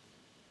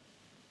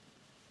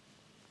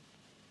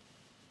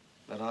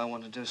 But I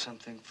want to do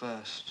something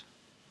first.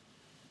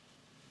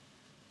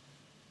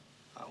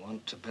 I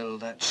want to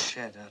build that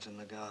shed out in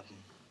the garden.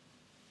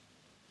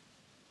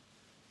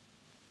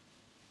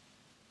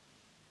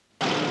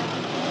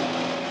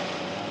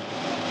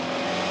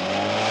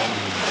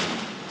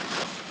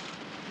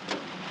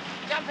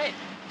 Jump in.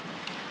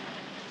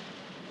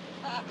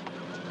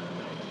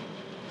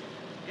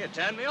 You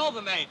turned me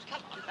over, mate.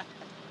 Come on.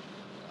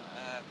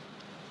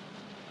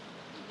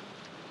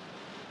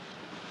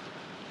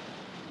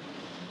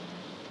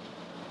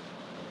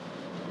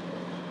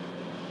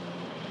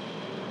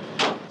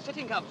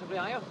 Sitting comfortably,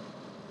 are you?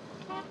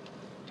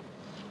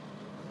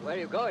 Where are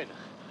you going?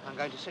 I'm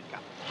going to Sitka.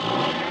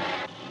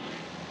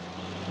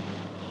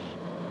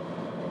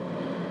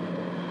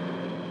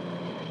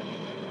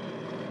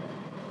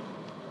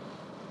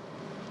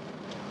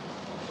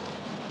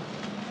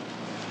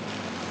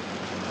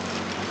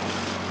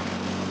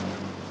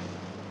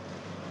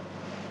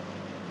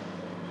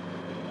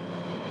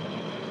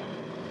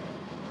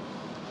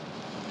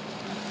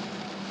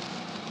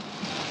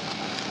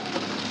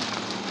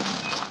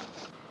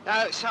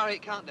 No, sorry,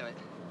 can't do it.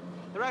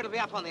 The road will be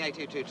up on the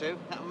A222.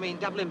 That will mean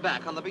doubling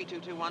back on the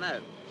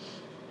B2210.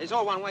 It's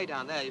all one way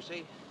down there, you see.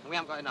 And we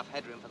haven't got enough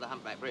headroom for the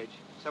humpback bridge,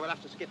 so we'll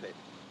have to skip it.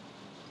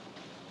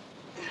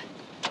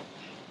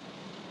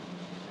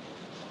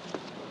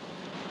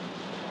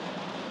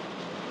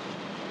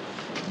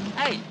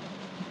 Hey,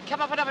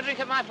 come up and have a drink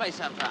at my place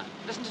sometime.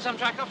 Listen to some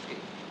Tchaikovsky.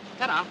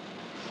 Ta-da.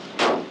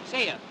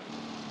 See ya.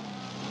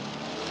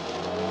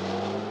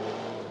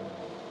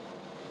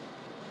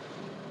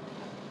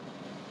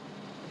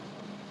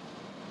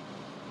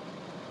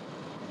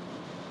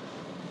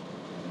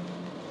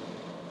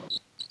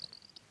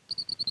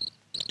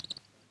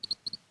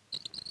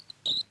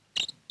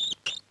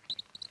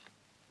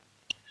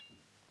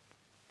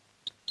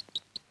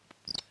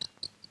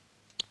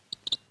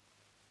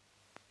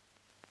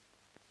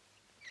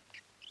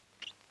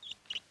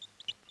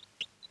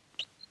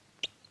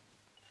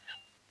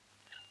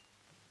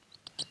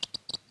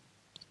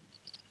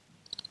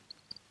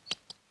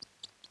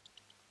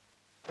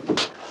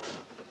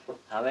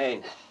 I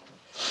mean,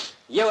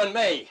 you and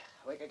me,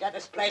 we could get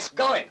this place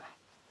going.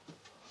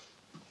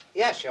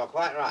 Yes, you're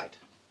quite right.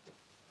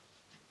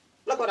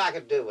 Look what I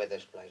could do with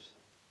this place.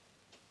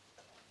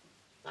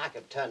 I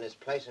could turn this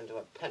place into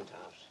a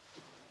penthouse.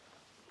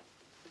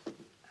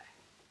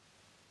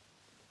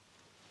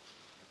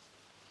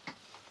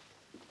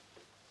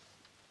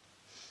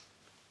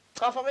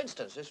 Oh, for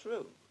instance, this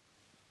room.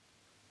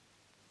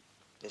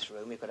 This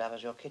room you could have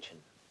as your kitchen.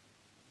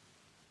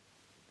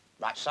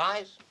 Right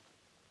size.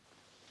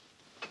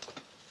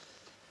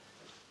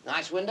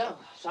 Nice window.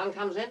 Sun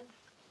comes in.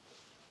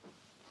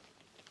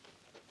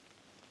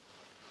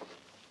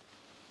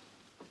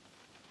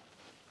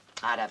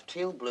 I'd have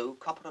teal blue,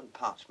 copper and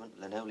parchment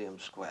linoleum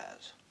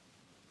squares.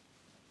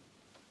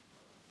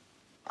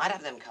 I'd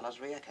have them colours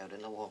re-echoed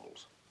in the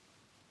walls.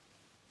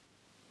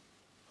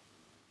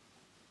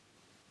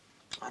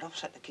 I'd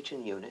offset the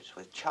kitchen units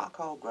with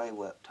charcoal grey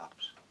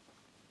worktops.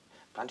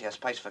 Plenty of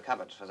space for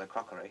cupboards for the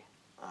crockery.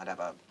 I'd have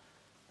a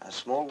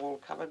small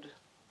wall cupboard,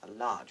 a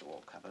large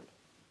wall cupboard,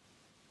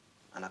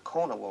 and a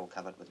corner wall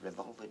cupboard with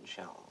revolving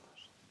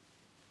shelves.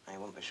 And you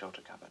wouldn't be short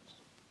of cupboards.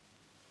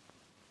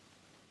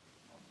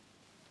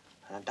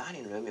 And a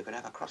dining room you could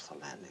have across the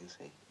landing,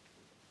 see?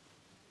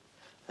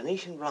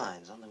 Venetian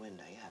blinds on the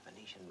window, yeah,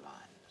 Venetian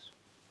blinds.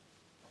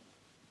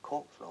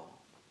 Cork floor,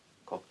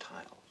 cork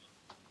tiles.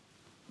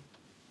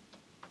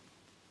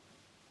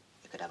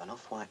 You could have an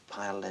off-white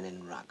pile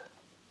linen rug.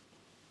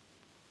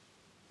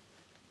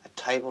 A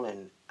table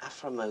in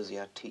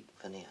Afromosia teak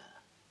veneer.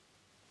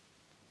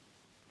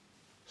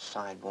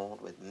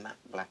 Sideboard with matte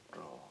black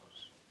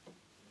drawers.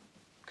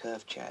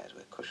 Curved chairs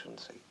with cushioned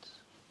seats.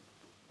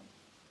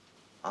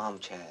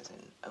 Armchairs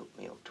in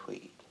oatmeal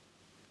tweed.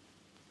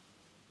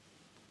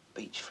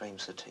 Beech frame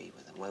settee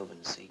with a woven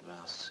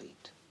seagrass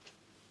seat.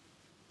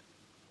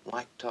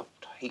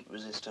 White-topped,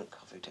 heat-resistant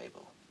coffee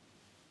table.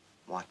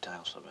 White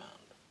tile surround.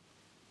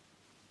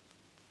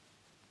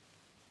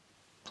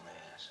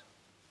 Yes.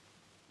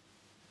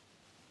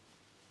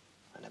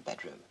 And a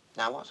bedroom.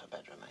 Now, what's a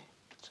bedroom, eh?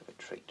 It's a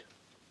retreat.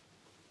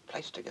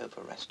 Place to go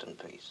for rest and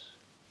peace.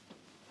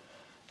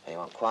 So you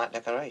want quiet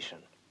decoration.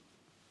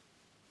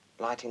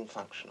 Lighting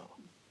functional.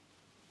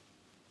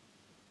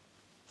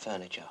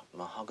 Furniture,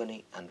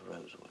 mahogany and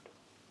rosewood.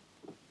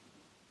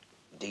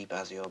 Deep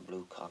azure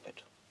blue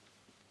carpet.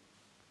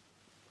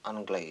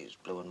 Unglazed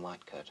blue and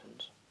white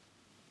curtains.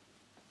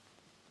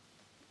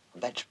 A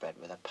bedspread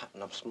with a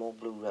pattern of small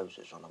blue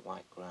roses on a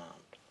white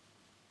ground.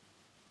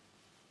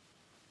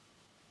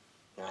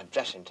 A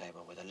dressing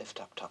table with a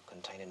lift-up top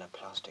containing a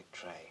plastic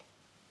tray.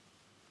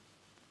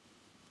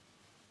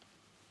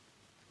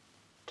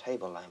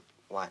 Table lamp,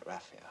 white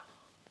raffia.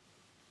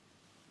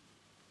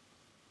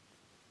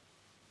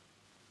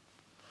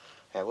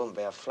 It wouldn't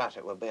be a flat,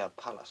 it would be a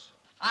palace.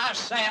 I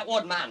say it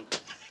would, man.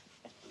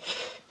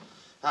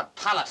 A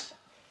palace.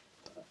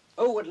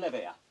 Who would live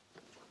here?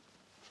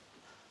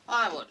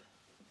 I would.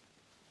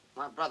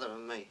 My brother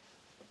and me.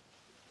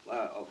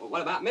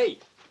 What about me?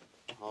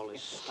 All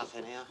this stuff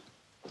in here.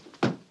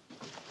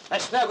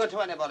 It's no good to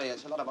anybody.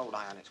 It's a lot of old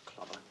iron. It's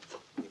clobber.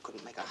 You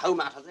couldn't make a home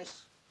out of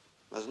this.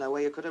 There's no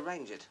way you could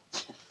arrange it.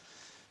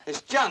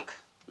 It's junk.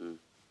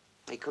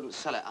 He couldn't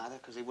sell it either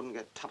because he wouldn't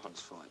get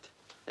tuppence for it.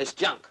 It's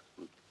junk.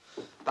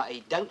 But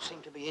he don't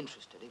seem to be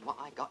interested in what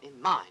I got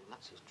in mind.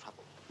 That's his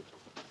trouble.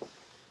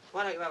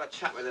 Why don't you have a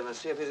chat with him and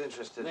see if he's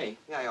interested? Me?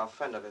 Yeah, you're a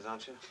friend of his,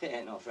 aren't you? He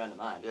ain't no friend of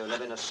mine. You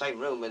live in the same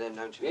room with him,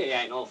 don't you? He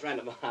ain't no friend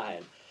of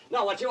mine.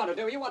 No, what you want to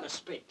do, you want to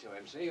speak to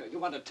him, see? You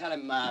want to tell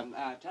him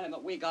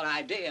that we got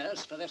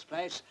ideas for this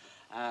place.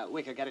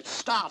 We could get it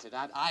started.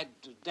 I'd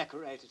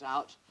decorate it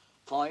out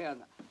for you,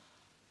 and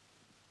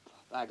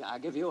I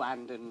give you a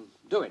hand in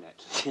doing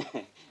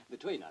it,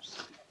 between us.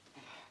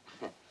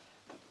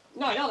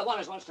 No, you're the one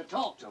who wants to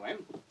talk to him.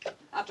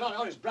 After all,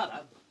 you're his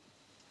brother.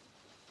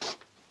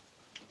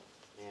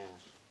 Yes.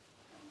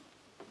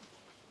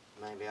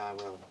 Maybe I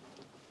will.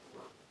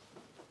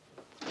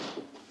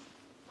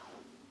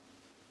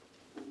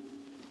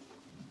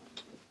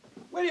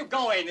 Where are you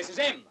going? This is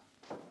him.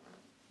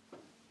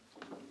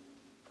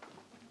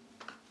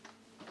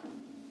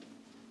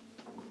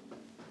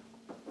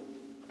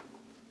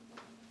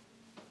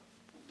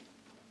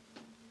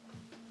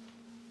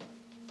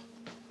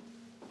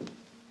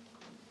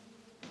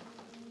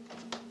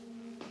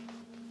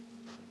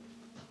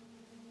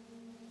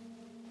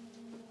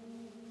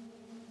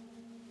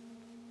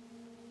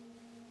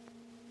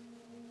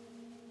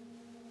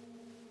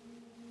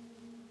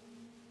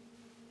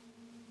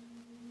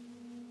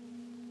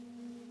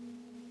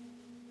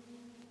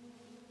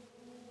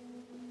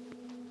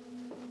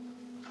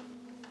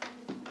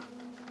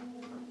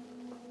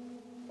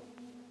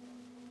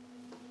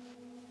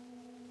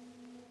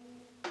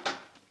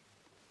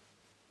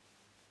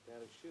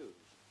 Shoes.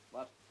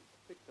 What?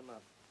 Pick them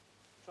up.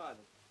 Try them.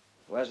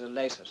 Where's the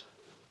laces?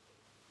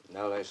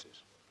 No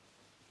laces.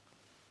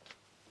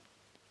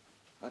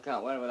 I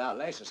can't wear them without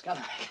laces, can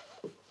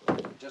I?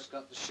 Just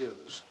got the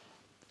shoes.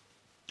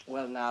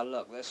 Well, now,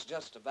 look, this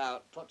just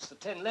about puts the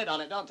tin lid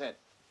on it, don't it?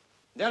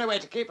 The only way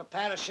to keep a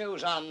pair of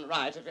shoes on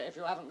right, if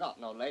you haven't got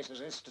no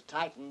laces, is to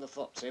tighten the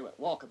foot, see?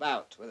 Walk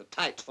about with a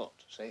tight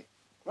foot, see?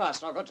 Well,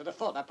 that's not good to the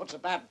foot. That puts a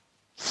bad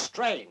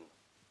strain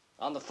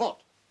on the foot.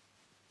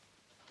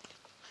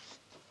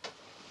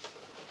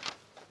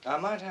 I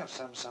might have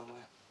some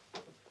somewhere.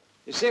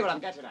 You see what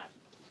I'm getting at?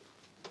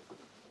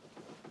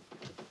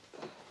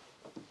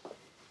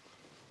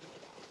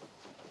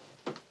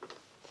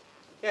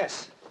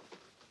 Yes.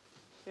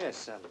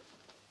 Yes,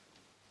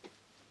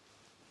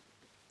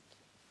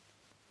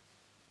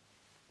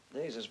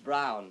 These is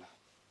brown.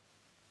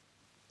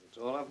 It's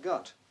all I've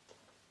got.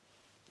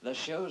 The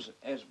shoes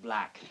is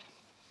black.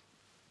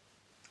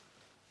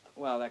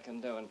 Well, they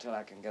can do until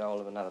I can get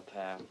hold of another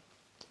pair.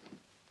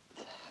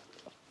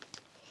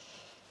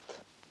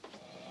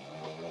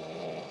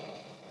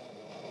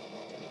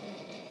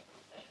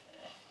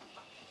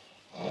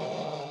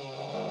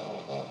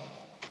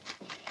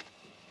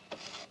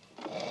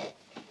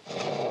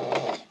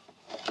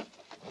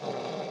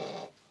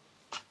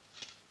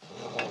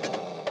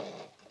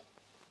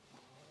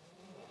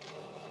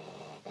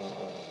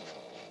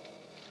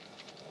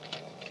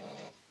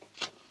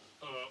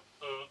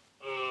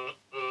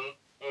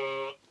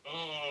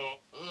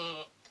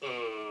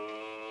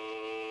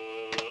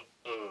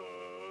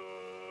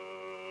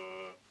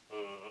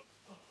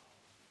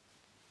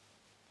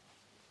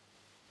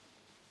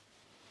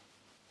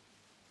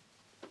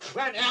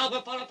 An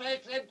album full of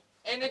plates in it.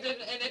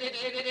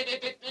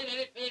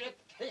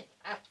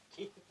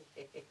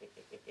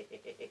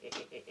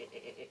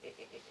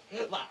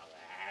 Well,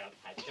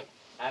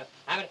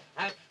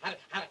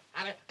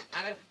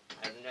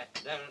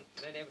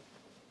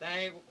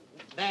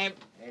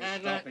 Hey,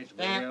 stop it,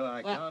 will you?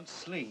 I can't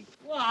sleep.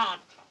 What?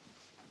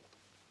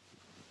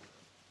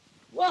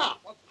 What?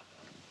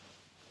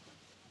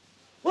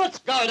 What's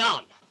going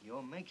on?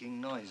 You're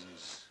making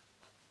noises.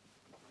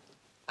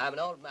 I'm an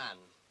old man.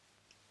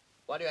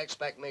 What do you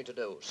expect me to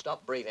do?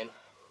 Stop breathing?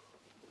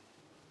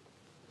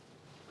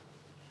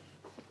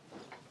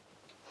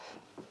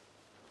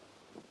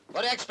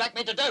 What do you expect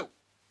me to do?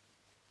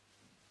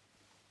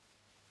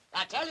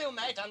 I tell you,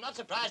 mate, I'm not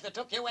surprised they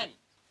took you in.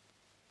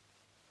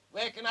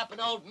 Waking up an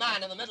old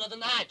man in the middle of the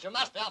night. You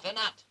must be off your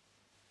nut.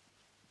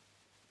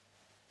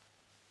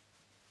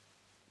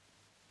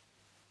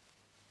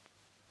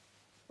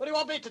 What do you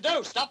want me to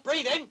do? Stop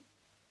breathing?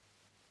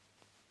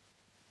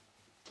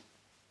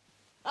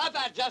 I've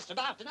had just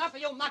about enough of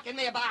you mucking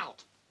me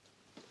about.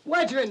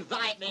 Why'd you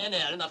invite me in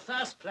here in the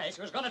first place?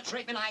 You was going to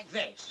treat me like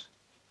this.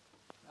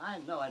 I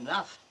know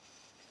enough.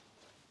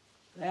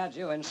 They had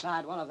you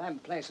inside one of them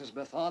places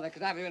before. They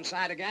could have you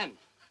inside again.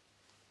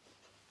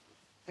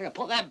 They could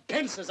put them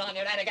pincers on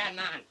your head again,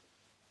 man.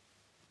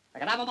 They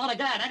can have them on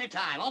again any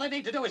time. All they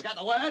need to do is get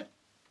the word.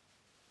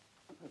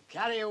 They'll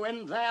carry you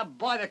in there,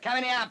 boy. They'll come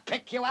in here and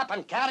pick you up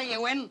and carry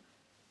you in.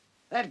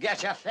 They'd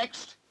get you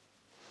fixed.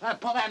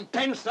 They'd put them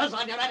pincers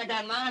on your head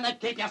again, man. They'd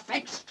keep you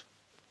fixed.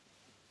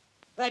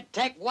 they'd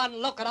take one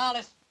look at all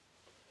this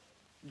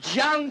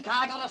junk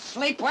I gotta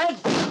sleep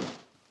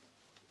with,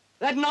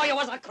 they'd know you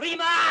was a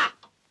creamer.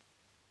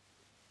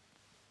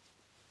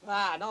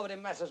 Ah, nobody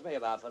messes me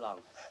about for long.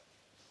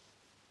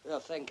 You'll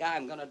think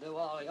I'm gonna do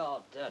all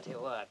your dirty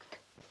work.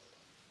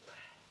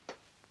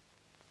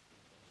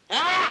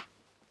 Ah!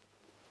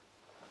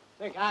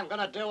 Think I'm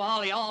gonna do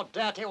all your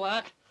dirty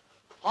work?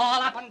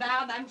 All up and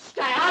down them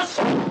stairs?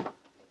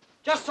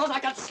 Just so I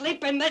can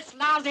sleep in this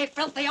lousy,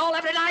 filthy hole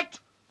every night?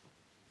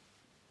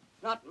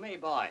 Not me,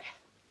 boy.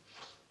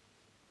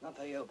 Not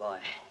for you, boy.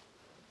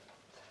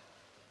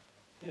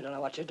 You don't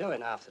know what you're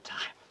doing half the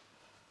time.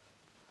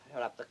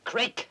 You're up the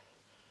creek.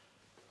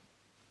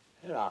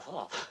 You're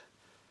off.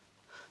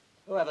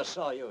 Whoever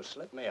saw you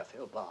slip me a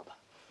few bob?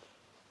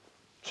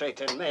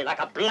 Treating me like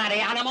a bloody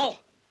animal?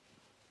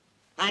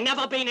 I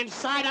never been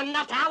inside a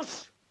nut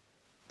house.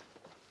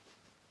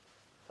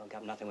 Don't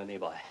come nothing with me,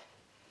 boy.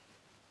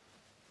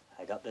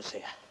 I got this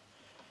here.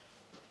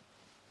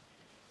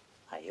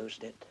 I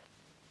used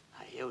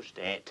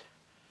it.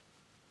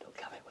 Don't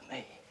come in with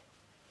me.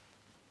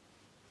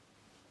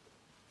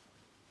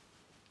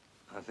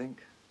 I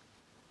think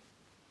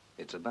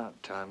it's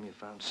about time you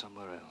found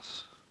somewhere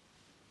else.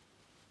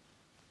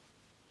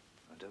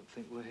 I don't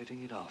think we're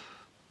hitting it off.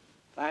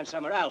 Find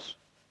somewhere else.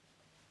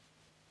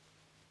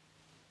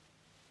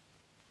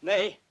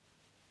 Me?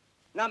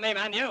 Not me,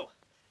 man, you.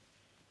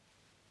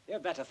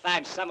 You'd better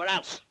find somewhere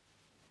else.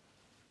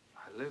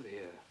 I live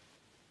here.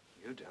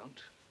 You don't.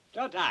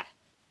 Don't I?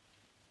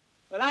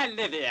 Well, I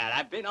live here.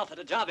 I've been offered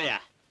a job here.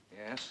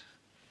 Yes,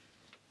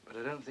 but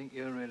I don't think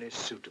you're really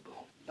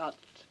suitable. Not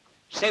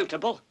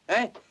suitable,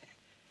 eh?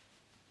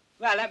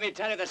 Well, let me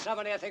tell you, there's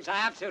somebody who thinks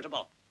I am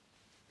suitable.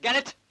 Get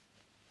it?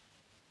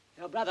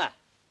 Your brother.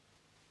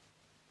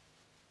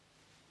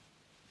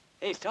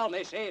 He's told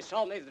me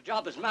the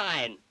job is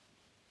mine.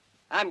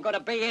 I'm gonna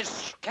be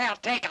his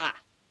caretaker.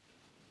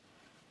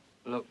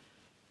 Look,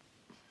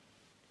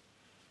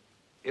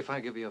 if I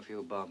give you a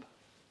few bob,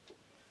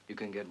 you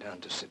can get down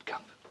to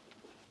Sidcup.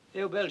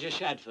 You build your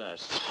shed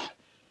first.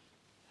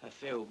 A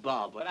few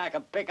bob, when I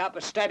can pick up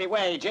a steady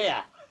wage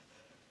here.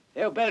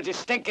 You build your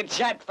stinking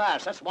shed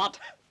first, that's what.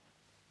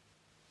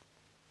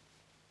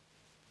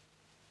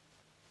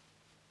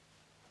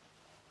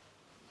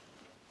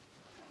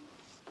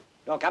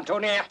 Don't come too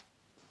near.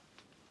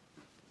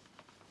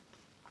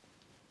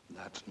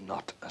 That's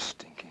not a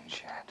stinking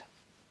shed.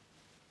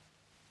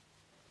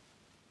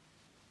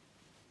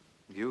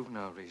 You've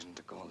no reason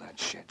to call that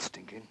shed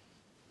stinking.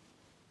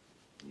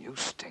 You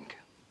stink.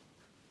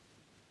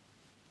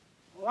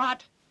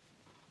 What?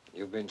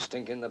 You've been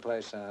stinking the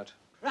place out.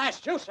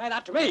 Christ, you say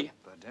that to me.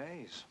 For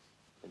days.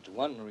 It's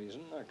one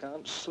reason I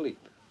can't sleep.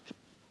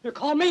 You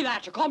call me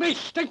that? You call me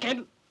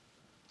stinking?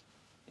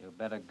 You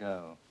better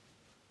go.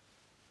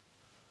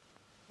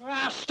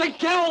 Ah,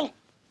 stink you!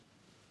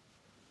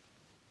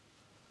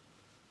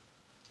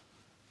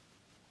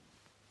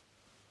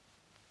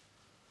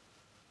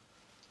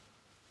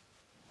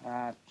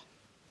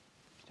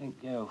 Stink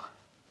you.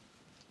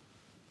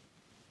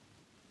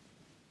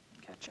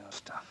 Get your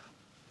stuff.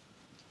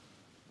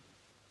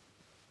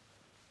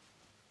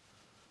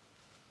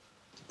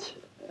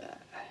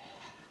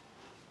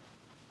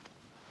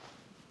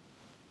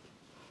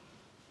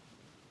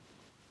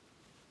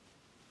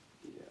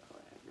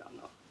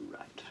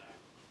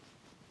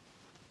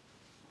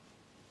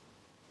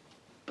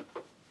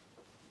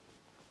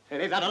 Hey,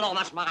 leave that alone,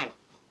 that's mine.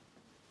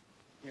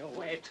 You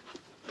wait.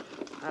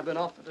 I've been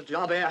offered a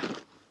job here.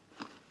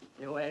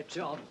 You wait,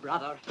 your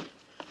brother.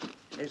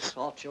 He'll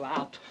sort you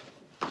out.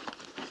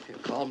 You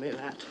call me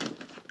that.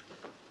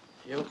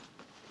 You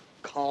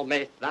call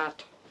me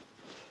that.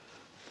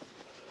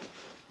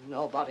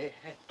 Nobody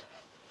ain't.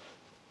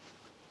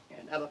 You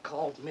never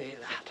called me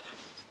that.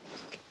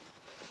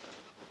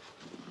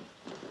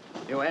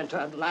 You ain't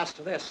heard the last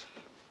of this.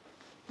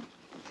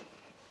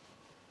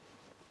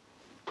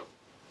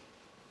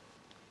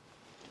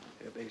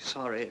 You'll be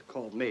sorry you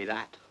called me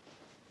that.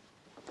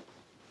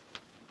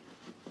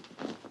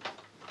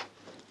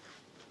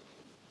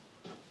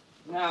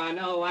 Now I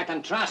know who I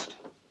can trust.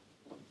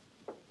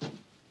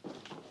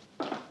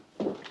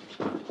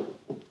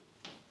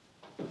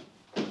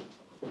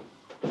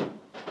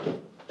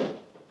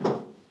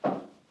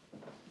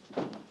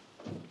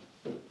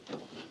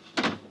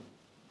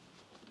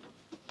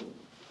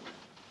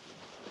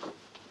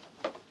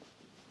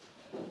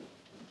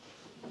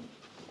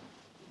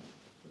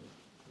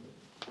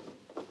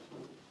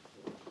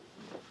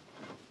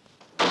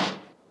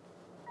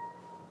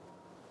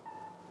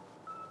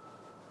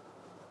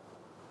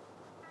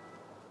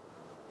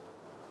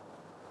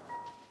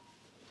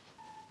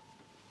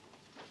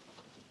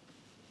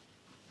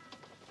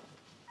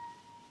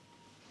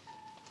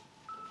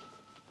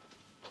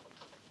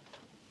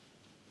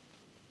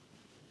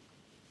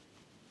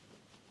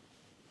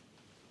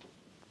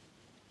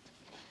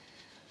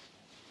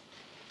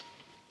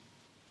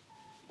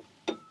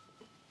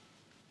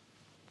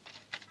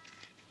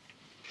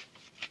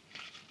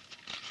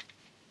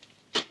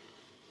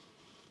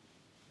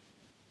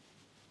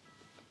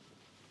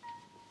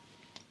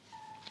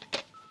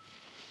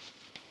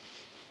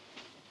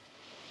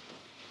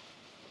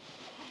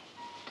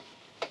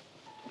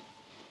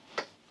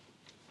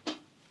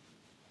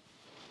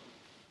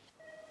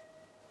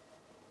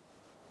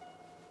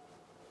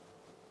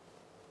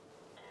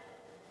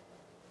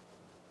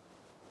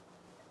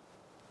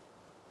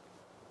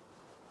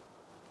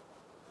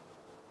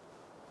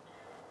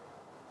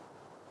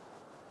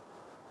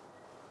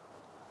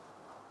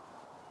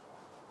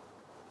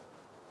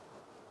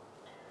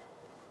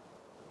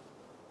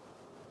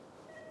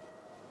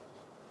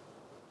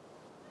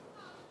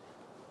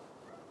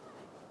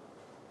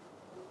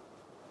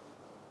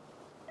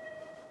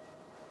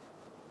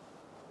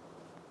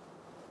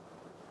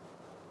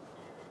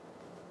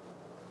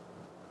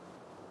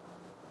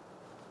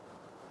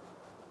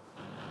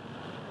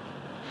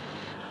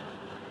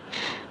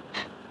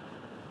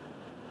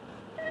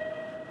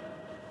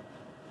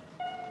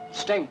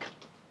 stink.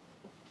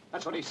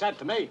 That's what he said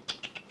to me.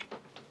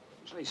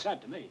 That's what he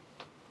said to me.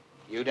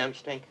 You don't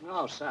stink.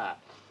 No, sir.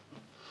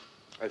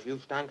 If you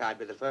stank, I'd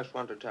be the first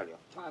one to tell you.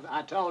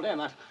 I told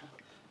him.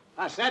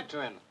 I said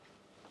to him.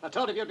 I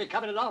told him you'd be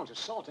coming along to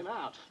sort him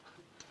out.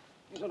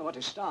 You don't know what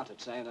he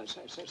started saying.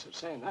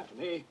 Saying that to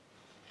me.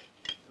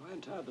 You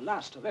ain't heard the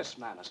last of this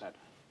man, I said.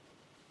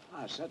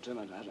 I said to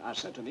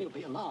him, he'll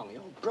be along.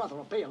 Your brother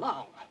will be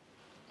along.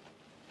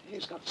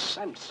 He's got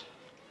sense.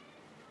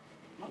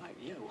 Not like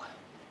you.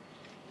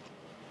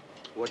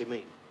 What do you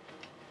mean?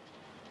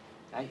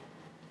 Hey?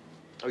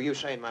 Oh, you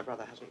saying my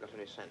brother hasn't got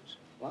any sense?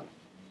 What?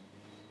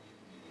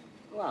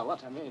 Well,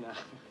 what I mean,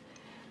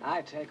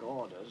 I take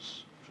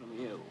orders from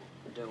you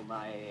to do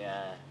my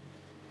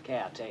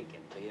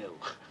caretaking for you.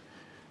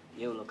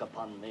 You look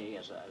upon me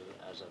as a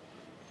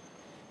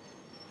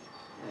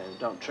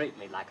don't treat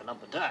me like a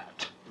lump of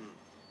dirt.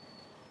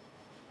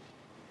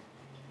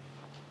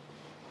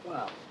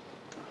 Well,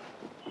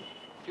 do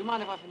you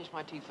mind if I finish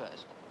my tea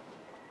first?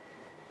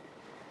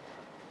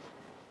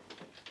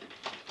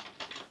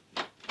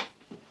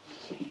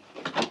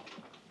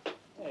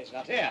 he's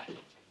not here.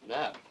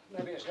 No.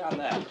 Maybe it's down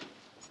there.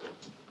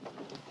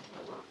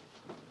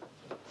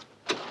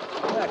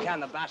 Where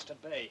can the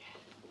bastard be?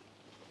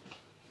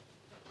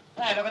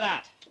 Hey, look at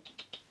that.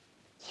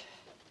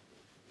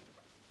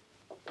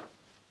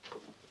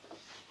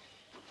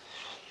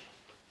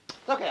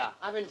 Look here,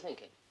 I've been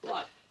thinking.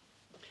 What?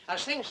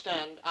 As things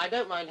stand, I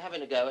don't mind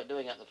having a go at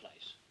doing up the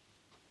place.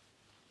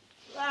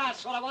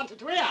 That's what I wanted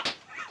to hear.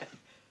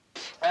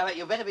 Well,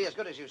 you better be as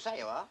good as you say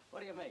you are.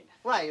 What do you mean?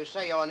 Why, you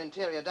say you're an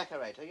interior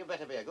decorator. You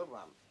better be a good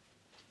one.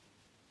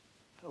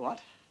 A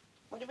what?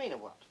 What do you mean, a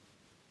what?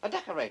 A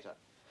decorator.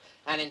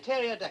 An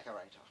interior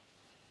decorator.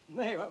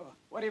 Me?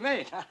 What do you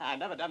mean? I've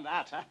never done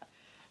that.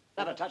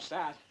 Never touched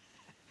that.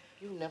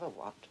 You never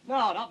what?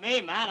 No, not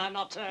me, man. I'm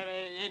not an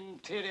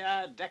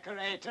interior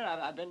decorator.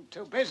 I've been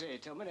too busy.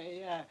 Too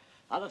many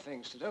other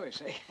things to do, you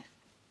see.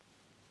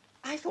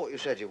 I thought you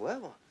said you were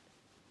one.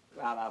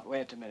 Well,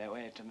 wait a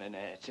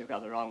minute. You've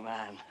got the wrong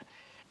man.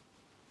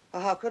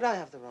 Well, how could I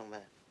have the wrong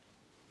man?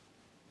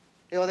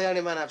 You're the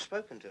only man I've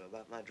spoken to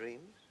about my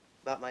dreams,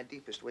 about my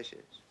deepest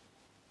wishes.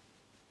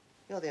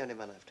 You're the only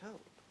man I've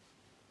told.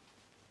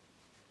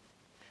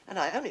 And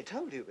I only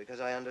told you because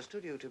I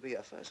understood you to be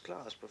a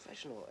first-class,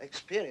 professional,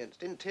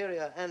 experienced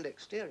interior and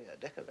exterior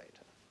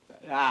decorator.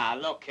 Ah,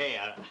 look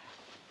here.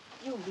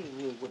 You mean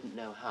you wouldn't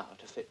know how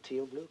to fit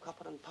teal blue,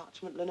 copper and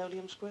parchment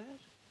linoleum squares?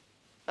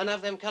 And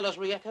have them colours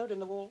re-echoed in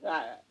the wall?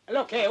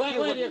 Look here, You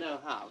wouldn't know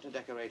how to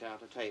decorate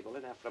out a table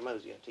in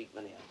Aframosia teak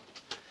veneer.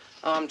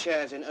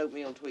 Armchairs in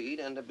oatmeal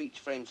tweed and a beech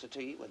frame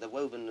settee with a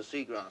woven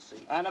seagrass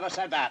seat. I never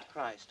said that.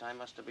 Christ, I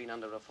must have been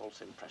under a false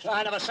impression.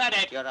 I never said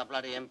it. You're a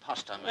bloody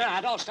imposter, mate. Yeah,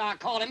 don't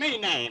start calling me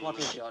names. What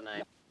is your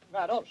name?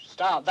 Now, don't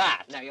start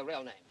that. No, your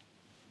real name.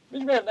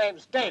 His real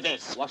name's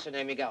Davis. What's the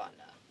name you go under?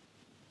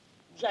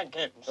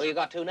 Jenkins. Oh, you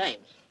got two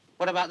names.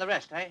 What about the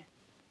rest, eh?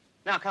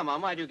 Now, come on,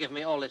 why do you give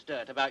me all this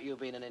dirt about you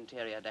being an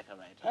interior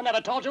decorator? I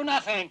never told you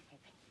nothing.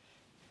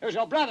 It was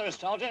your brother who's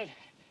told you.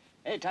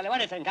 He'd tell you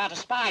anything out of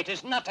spite.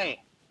 He's nutty.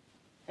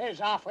 He's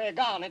halfway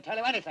gone. He'd tell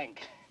you anything.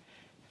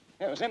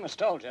 It was him who's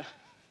told you.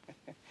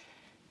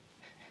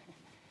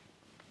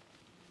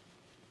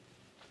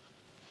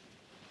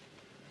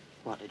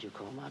 What did you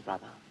call my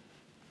brother?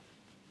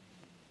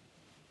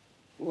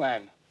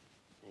 When?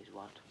 He's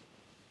what?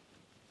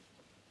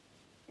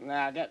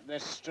 Now, get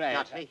this straight.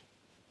 Nutty.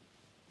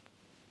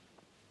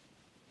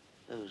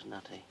 Who's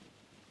nutty?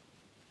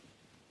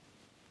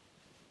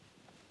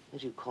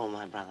 Did you call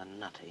my brother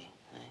nutty,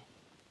 eh?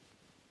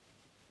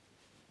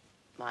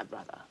 My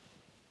brother.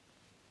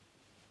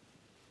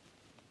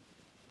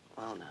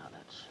 Well, now,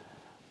 that's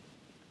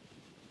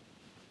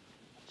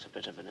a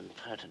bit of an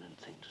impertinent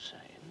thing to say,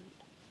 isn't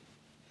it?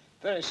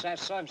 But he says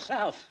so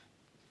himself.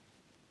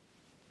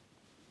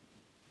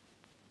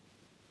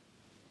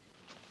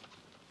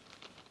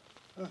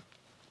 What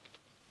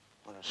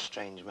a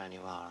strange man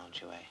you are,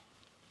 aren't you, eh?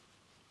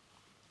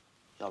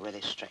 You're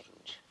really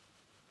strange.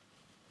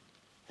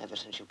 Ever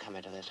since you come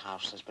into this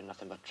house, there's been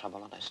nothing but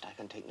trouble, honest. I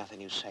can take nothing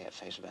you say at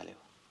face value.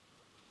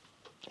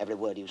 Every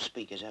word you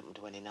speak is open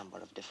to any number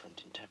of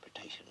different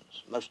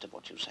interpretations. Most of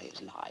what you say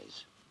is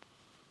lies.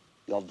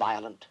 You're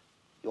violent,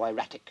 you're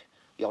erratic,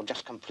 you're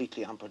just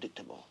completely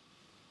unpredictable.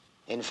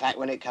 In fact,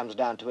 when it comes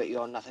down to it,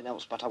 you're nothing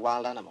else but a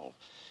wild animal.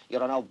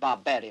 You're an old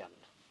barbarian.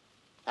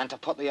 And to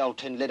put the old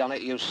tin lid on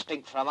it, you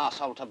stink from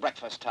arsehole to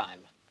breakfast time.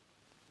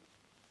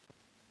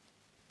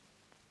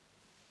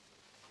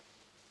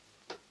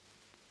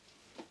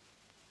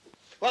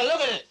 Well,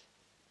 look at it.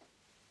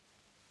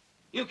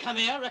 You come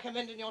here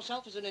recommending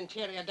yourself as an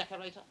interior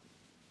decorator.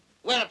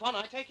 Whereupon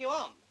I take you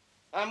on.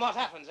 And what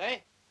happens, eh?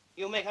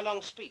 You make a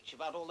long speech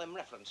about all them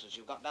references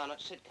you got down at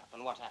Sidcup,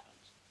 and what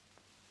happens?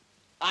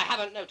 I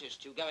haven't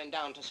noticed you going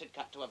down to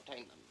Sidcup to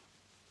obtain them.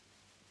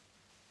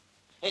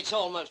 It's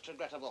almost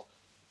regrettable,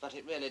 but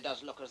it really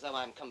does look as though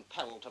I'm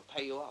compelled to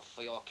pay you off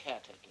for your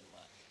caretaking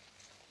work.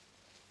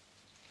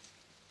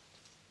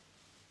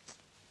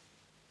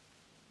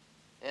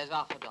 Here's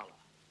 $50.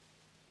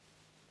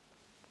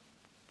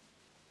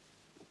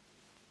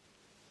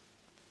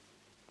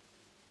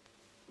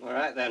 All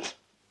right, then.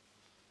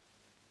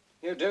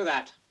 You do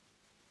that.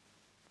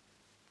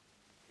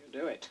 You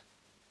do it.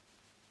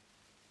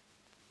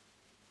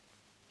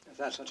 If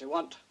that's what you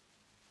want.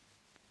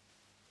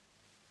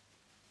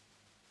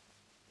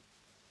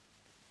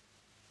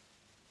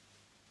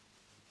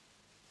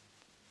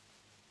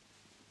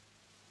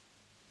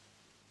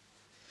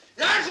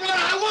 That's what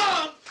I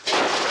want!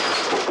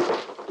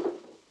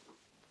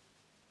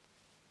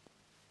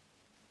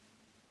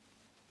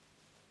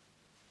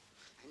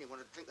 Anyone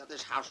would think that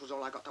this house was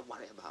all I got to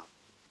worry about.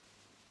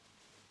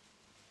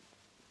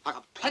 I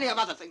got plenty of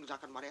other things I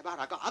can worry about.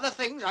 I got other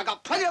things. I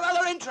got plenty of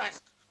other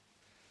interests.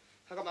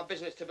 I got my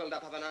business to build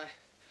up, haven't I?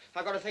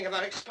 I've got to think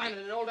about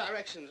expanding in all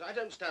directions. I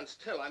don't stand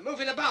still. I'm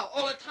moving about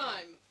all the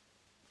time.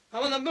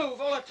 I'm on the move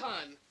all the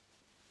time.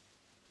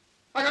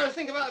 I got to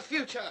think about the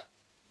future.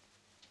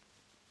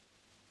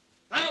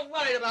 I'm not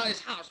worried about his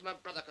house. My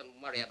brother can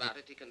worry about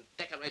it. He can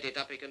decorate it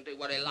up. He can do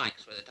what he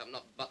likes with it. I'm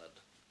not bothered.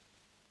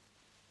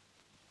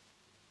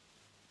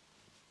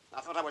 I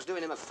thought I was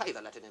doing him a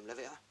favor letting him live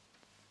here.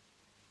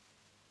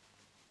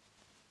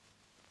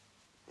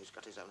 He's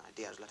got his own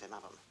ideas. Let him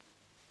have them.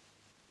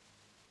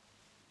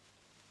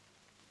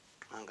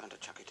 I'm going to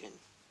chuck it in.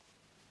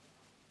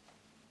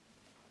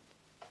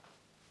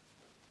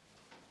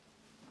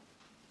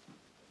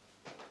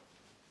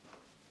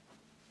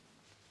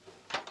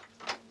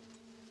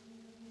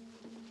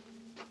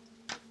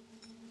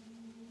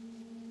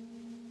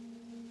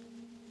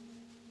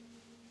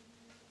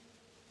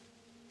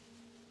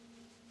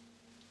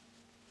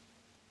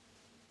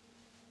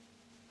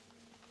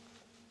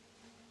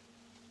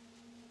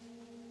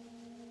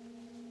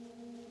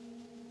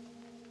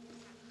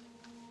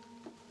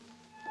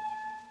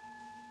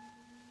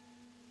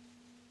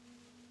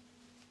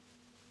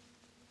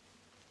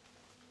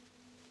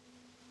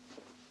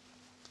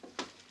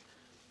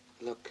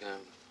 Look,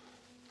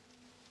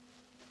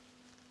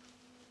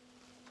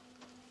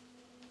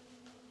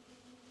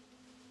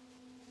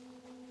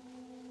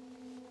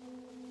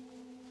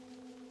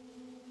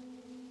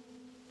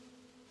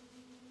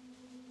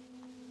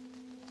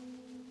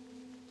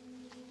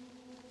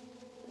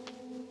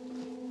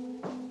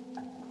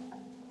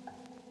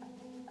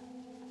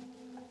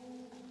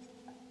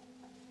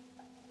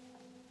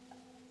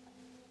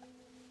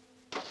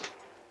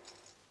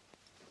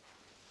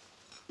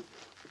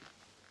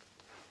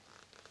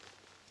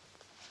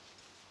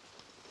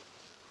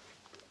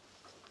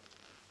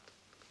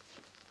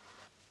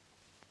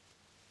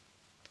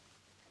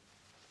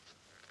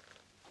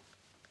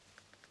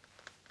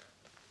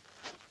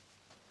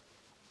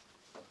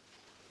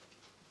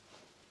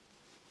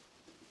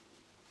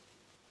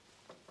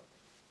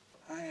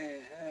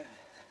 I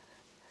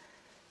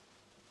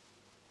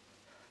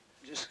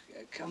just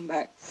come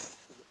back for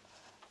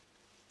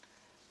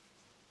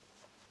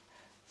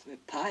the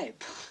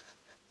pipe.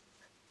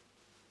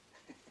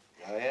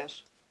 oh,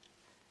 yes?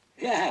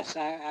 Yes,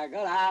 I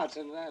got out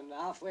and then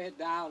halfway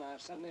down I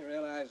suddenly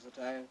realized that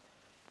I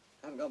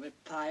hadn't got my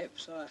pipe,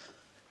 so I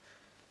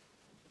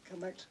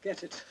come back to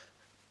get it.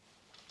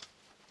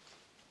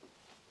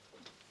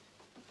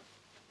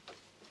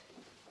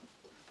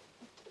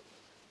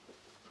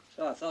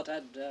 So I thought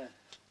I'd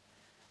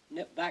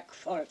nip back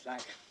for it,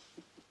 like.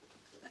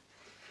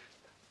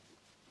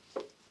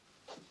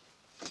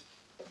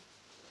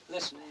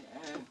 Listen,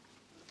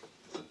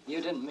 you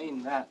didn't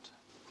mean that,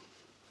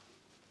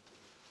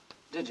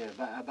 did you,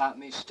 about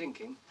me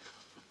stinking?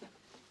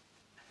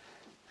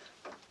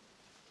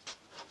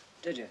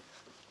 Did you?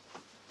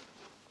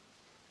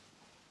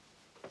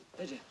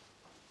 Did you?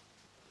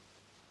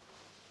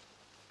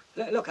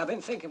 Look, I've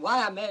been thinking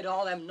why I made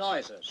all them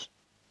noises.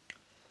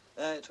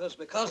 It was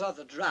because of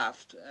the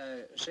draft.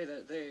 See,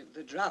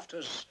 the draft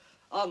was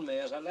on me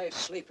as I lay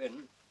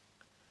sleeping.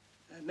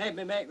 It made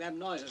me make them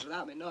noises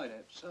without me knowing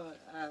it. So,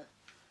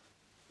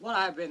 what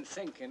I've been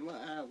thinking,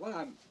 what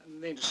I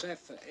mean to say,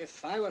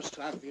 if I was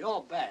to have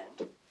your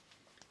bed,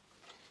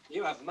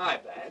 you have my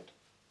bed,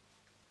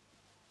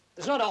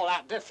 there's not all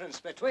that difference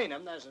between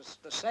them. There's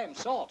the same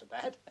sort of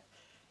bed.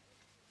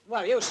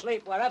 Well, you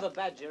sleep wherever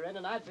bed you're in,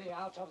 and I'd be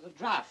out of the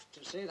draft.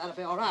 You see, that'd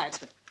be all right.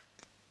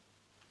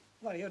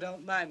 Well, you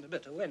don't mind a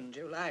bit of wind.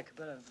 You like a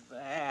bit of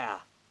air.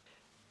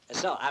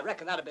 So I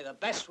reckon that'd be the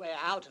best way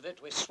out of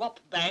it. We swap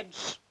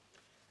beds.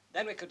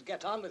 Then we could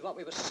get on with what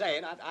we were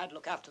saying. I'd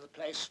look after the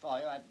place for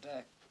you.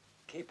 I'd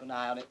keep an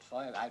eye on it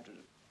for you. I'd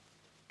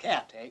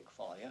caretake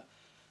for you.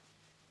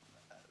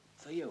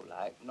 For you,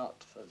 like,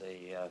 not for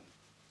the other,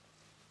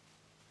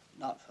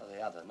 not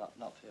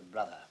for your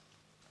brother.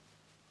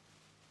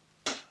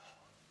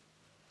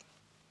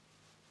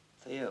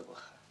 For you.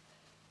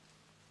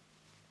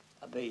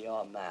 I'll be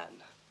your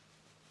man.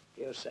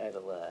 You say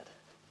the word.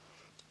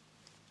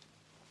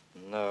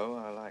 No,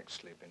 I like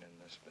sleeping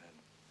in this bed.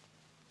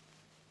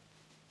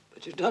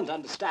 But you don't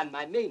understand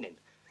my meaning.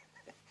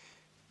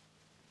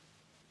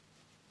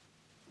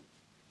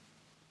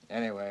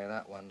 Anyway,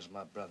 that one's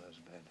my brother's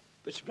bed.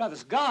 But your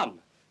brother's gone.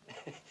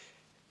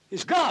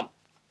 He's gone.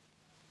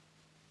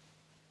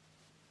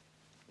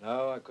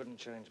 No, I couldn't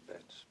change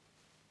beds.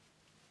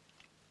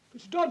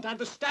 But you don't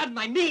understand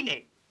my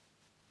meaning.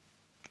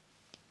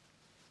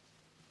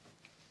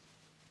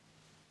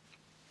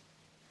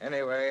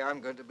 Anyway,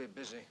 I'm going to be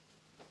busy.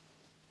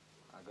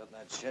 I've got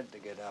that shed to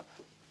get up.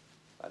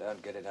 If I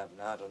don't get it up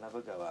now, it'll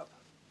never go up.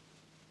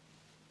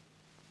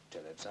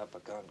 Till it's up, I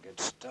can't get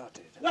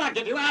started. Well, I'll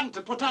give you a hand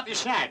to put up your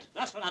shed.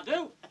 That's what I'll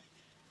do.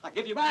 I'll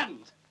give you a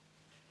hand.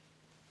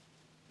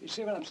 You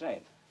see what I'm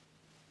saying?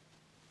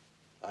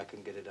 I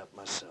can get it up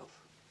myself.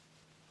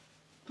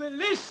 But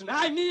listen,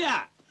 I'm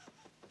here.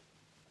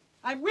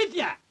 I'm with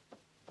you.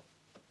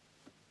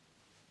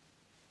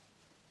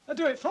 I'll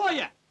do it for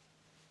you.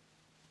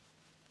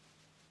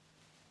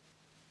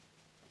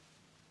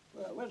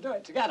 We'll do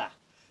it together.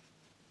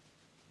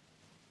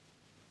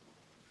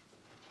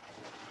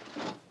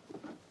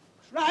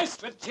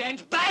 Christ, we'll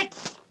change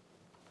beds.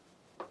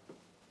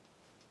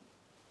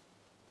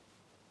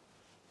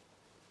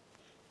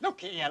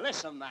 Look here,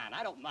 listen, man,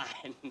 I don't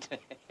mind.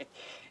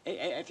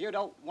 If you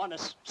don't want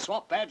to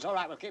swap beds, all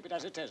right, we'll keep it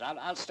as it is.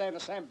 I'll stay in the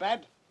same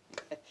bed.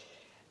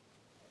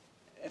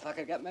 If I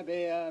could get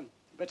maybe a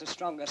bit of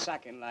stronger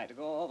sacking light to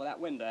go over that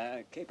window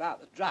and keep out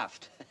the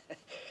draft.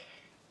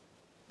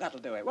 That'll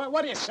do it. Well,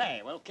 what do you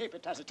say? We'll keep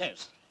it as it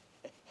is.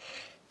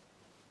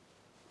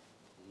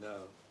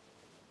 No.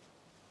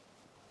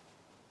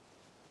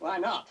 Why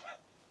not?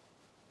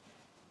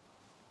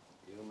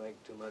 You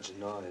make too much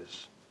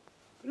noise.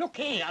 Look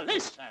here,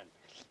 listen.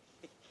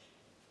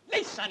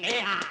 Listen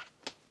here.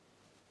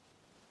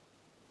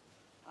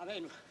 I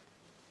mean,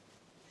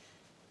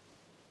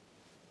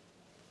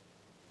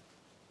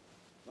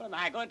 what am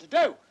I going to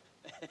do?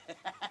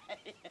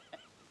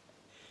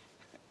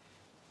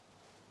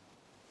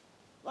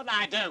 What do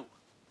I do?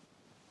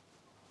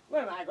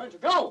 Where am I going to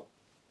go?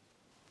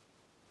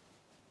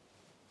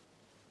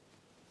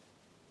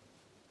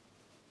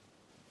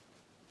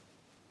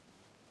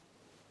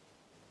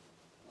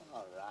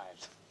 All right.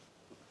 If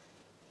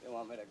you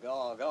want me to go,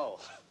 I'll go.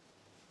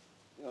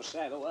 You'll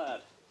say the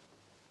word.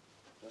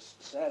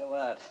 Just say the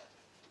word.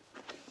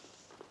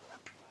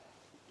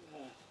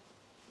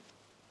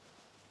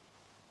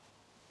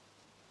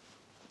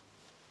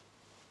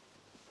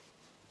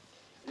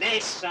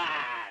 Listen!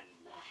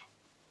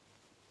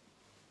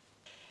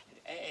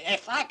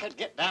 If I could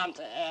get down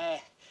to,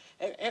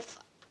 if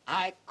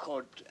I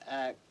could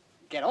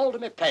get hold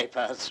of my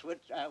papers, would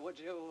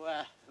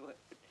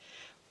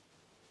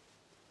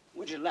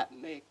you let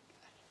me?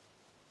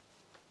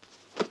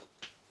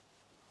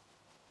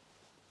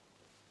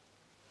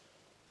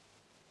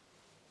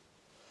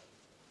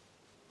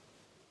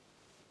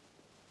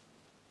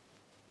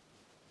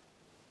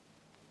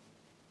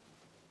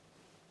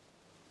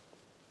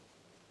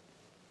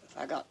 If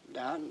I got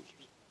down.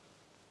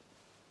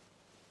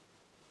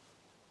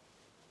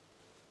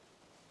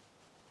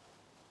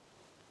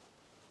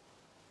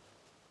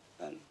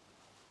 And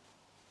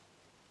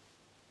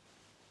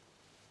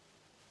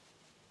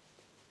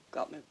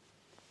got me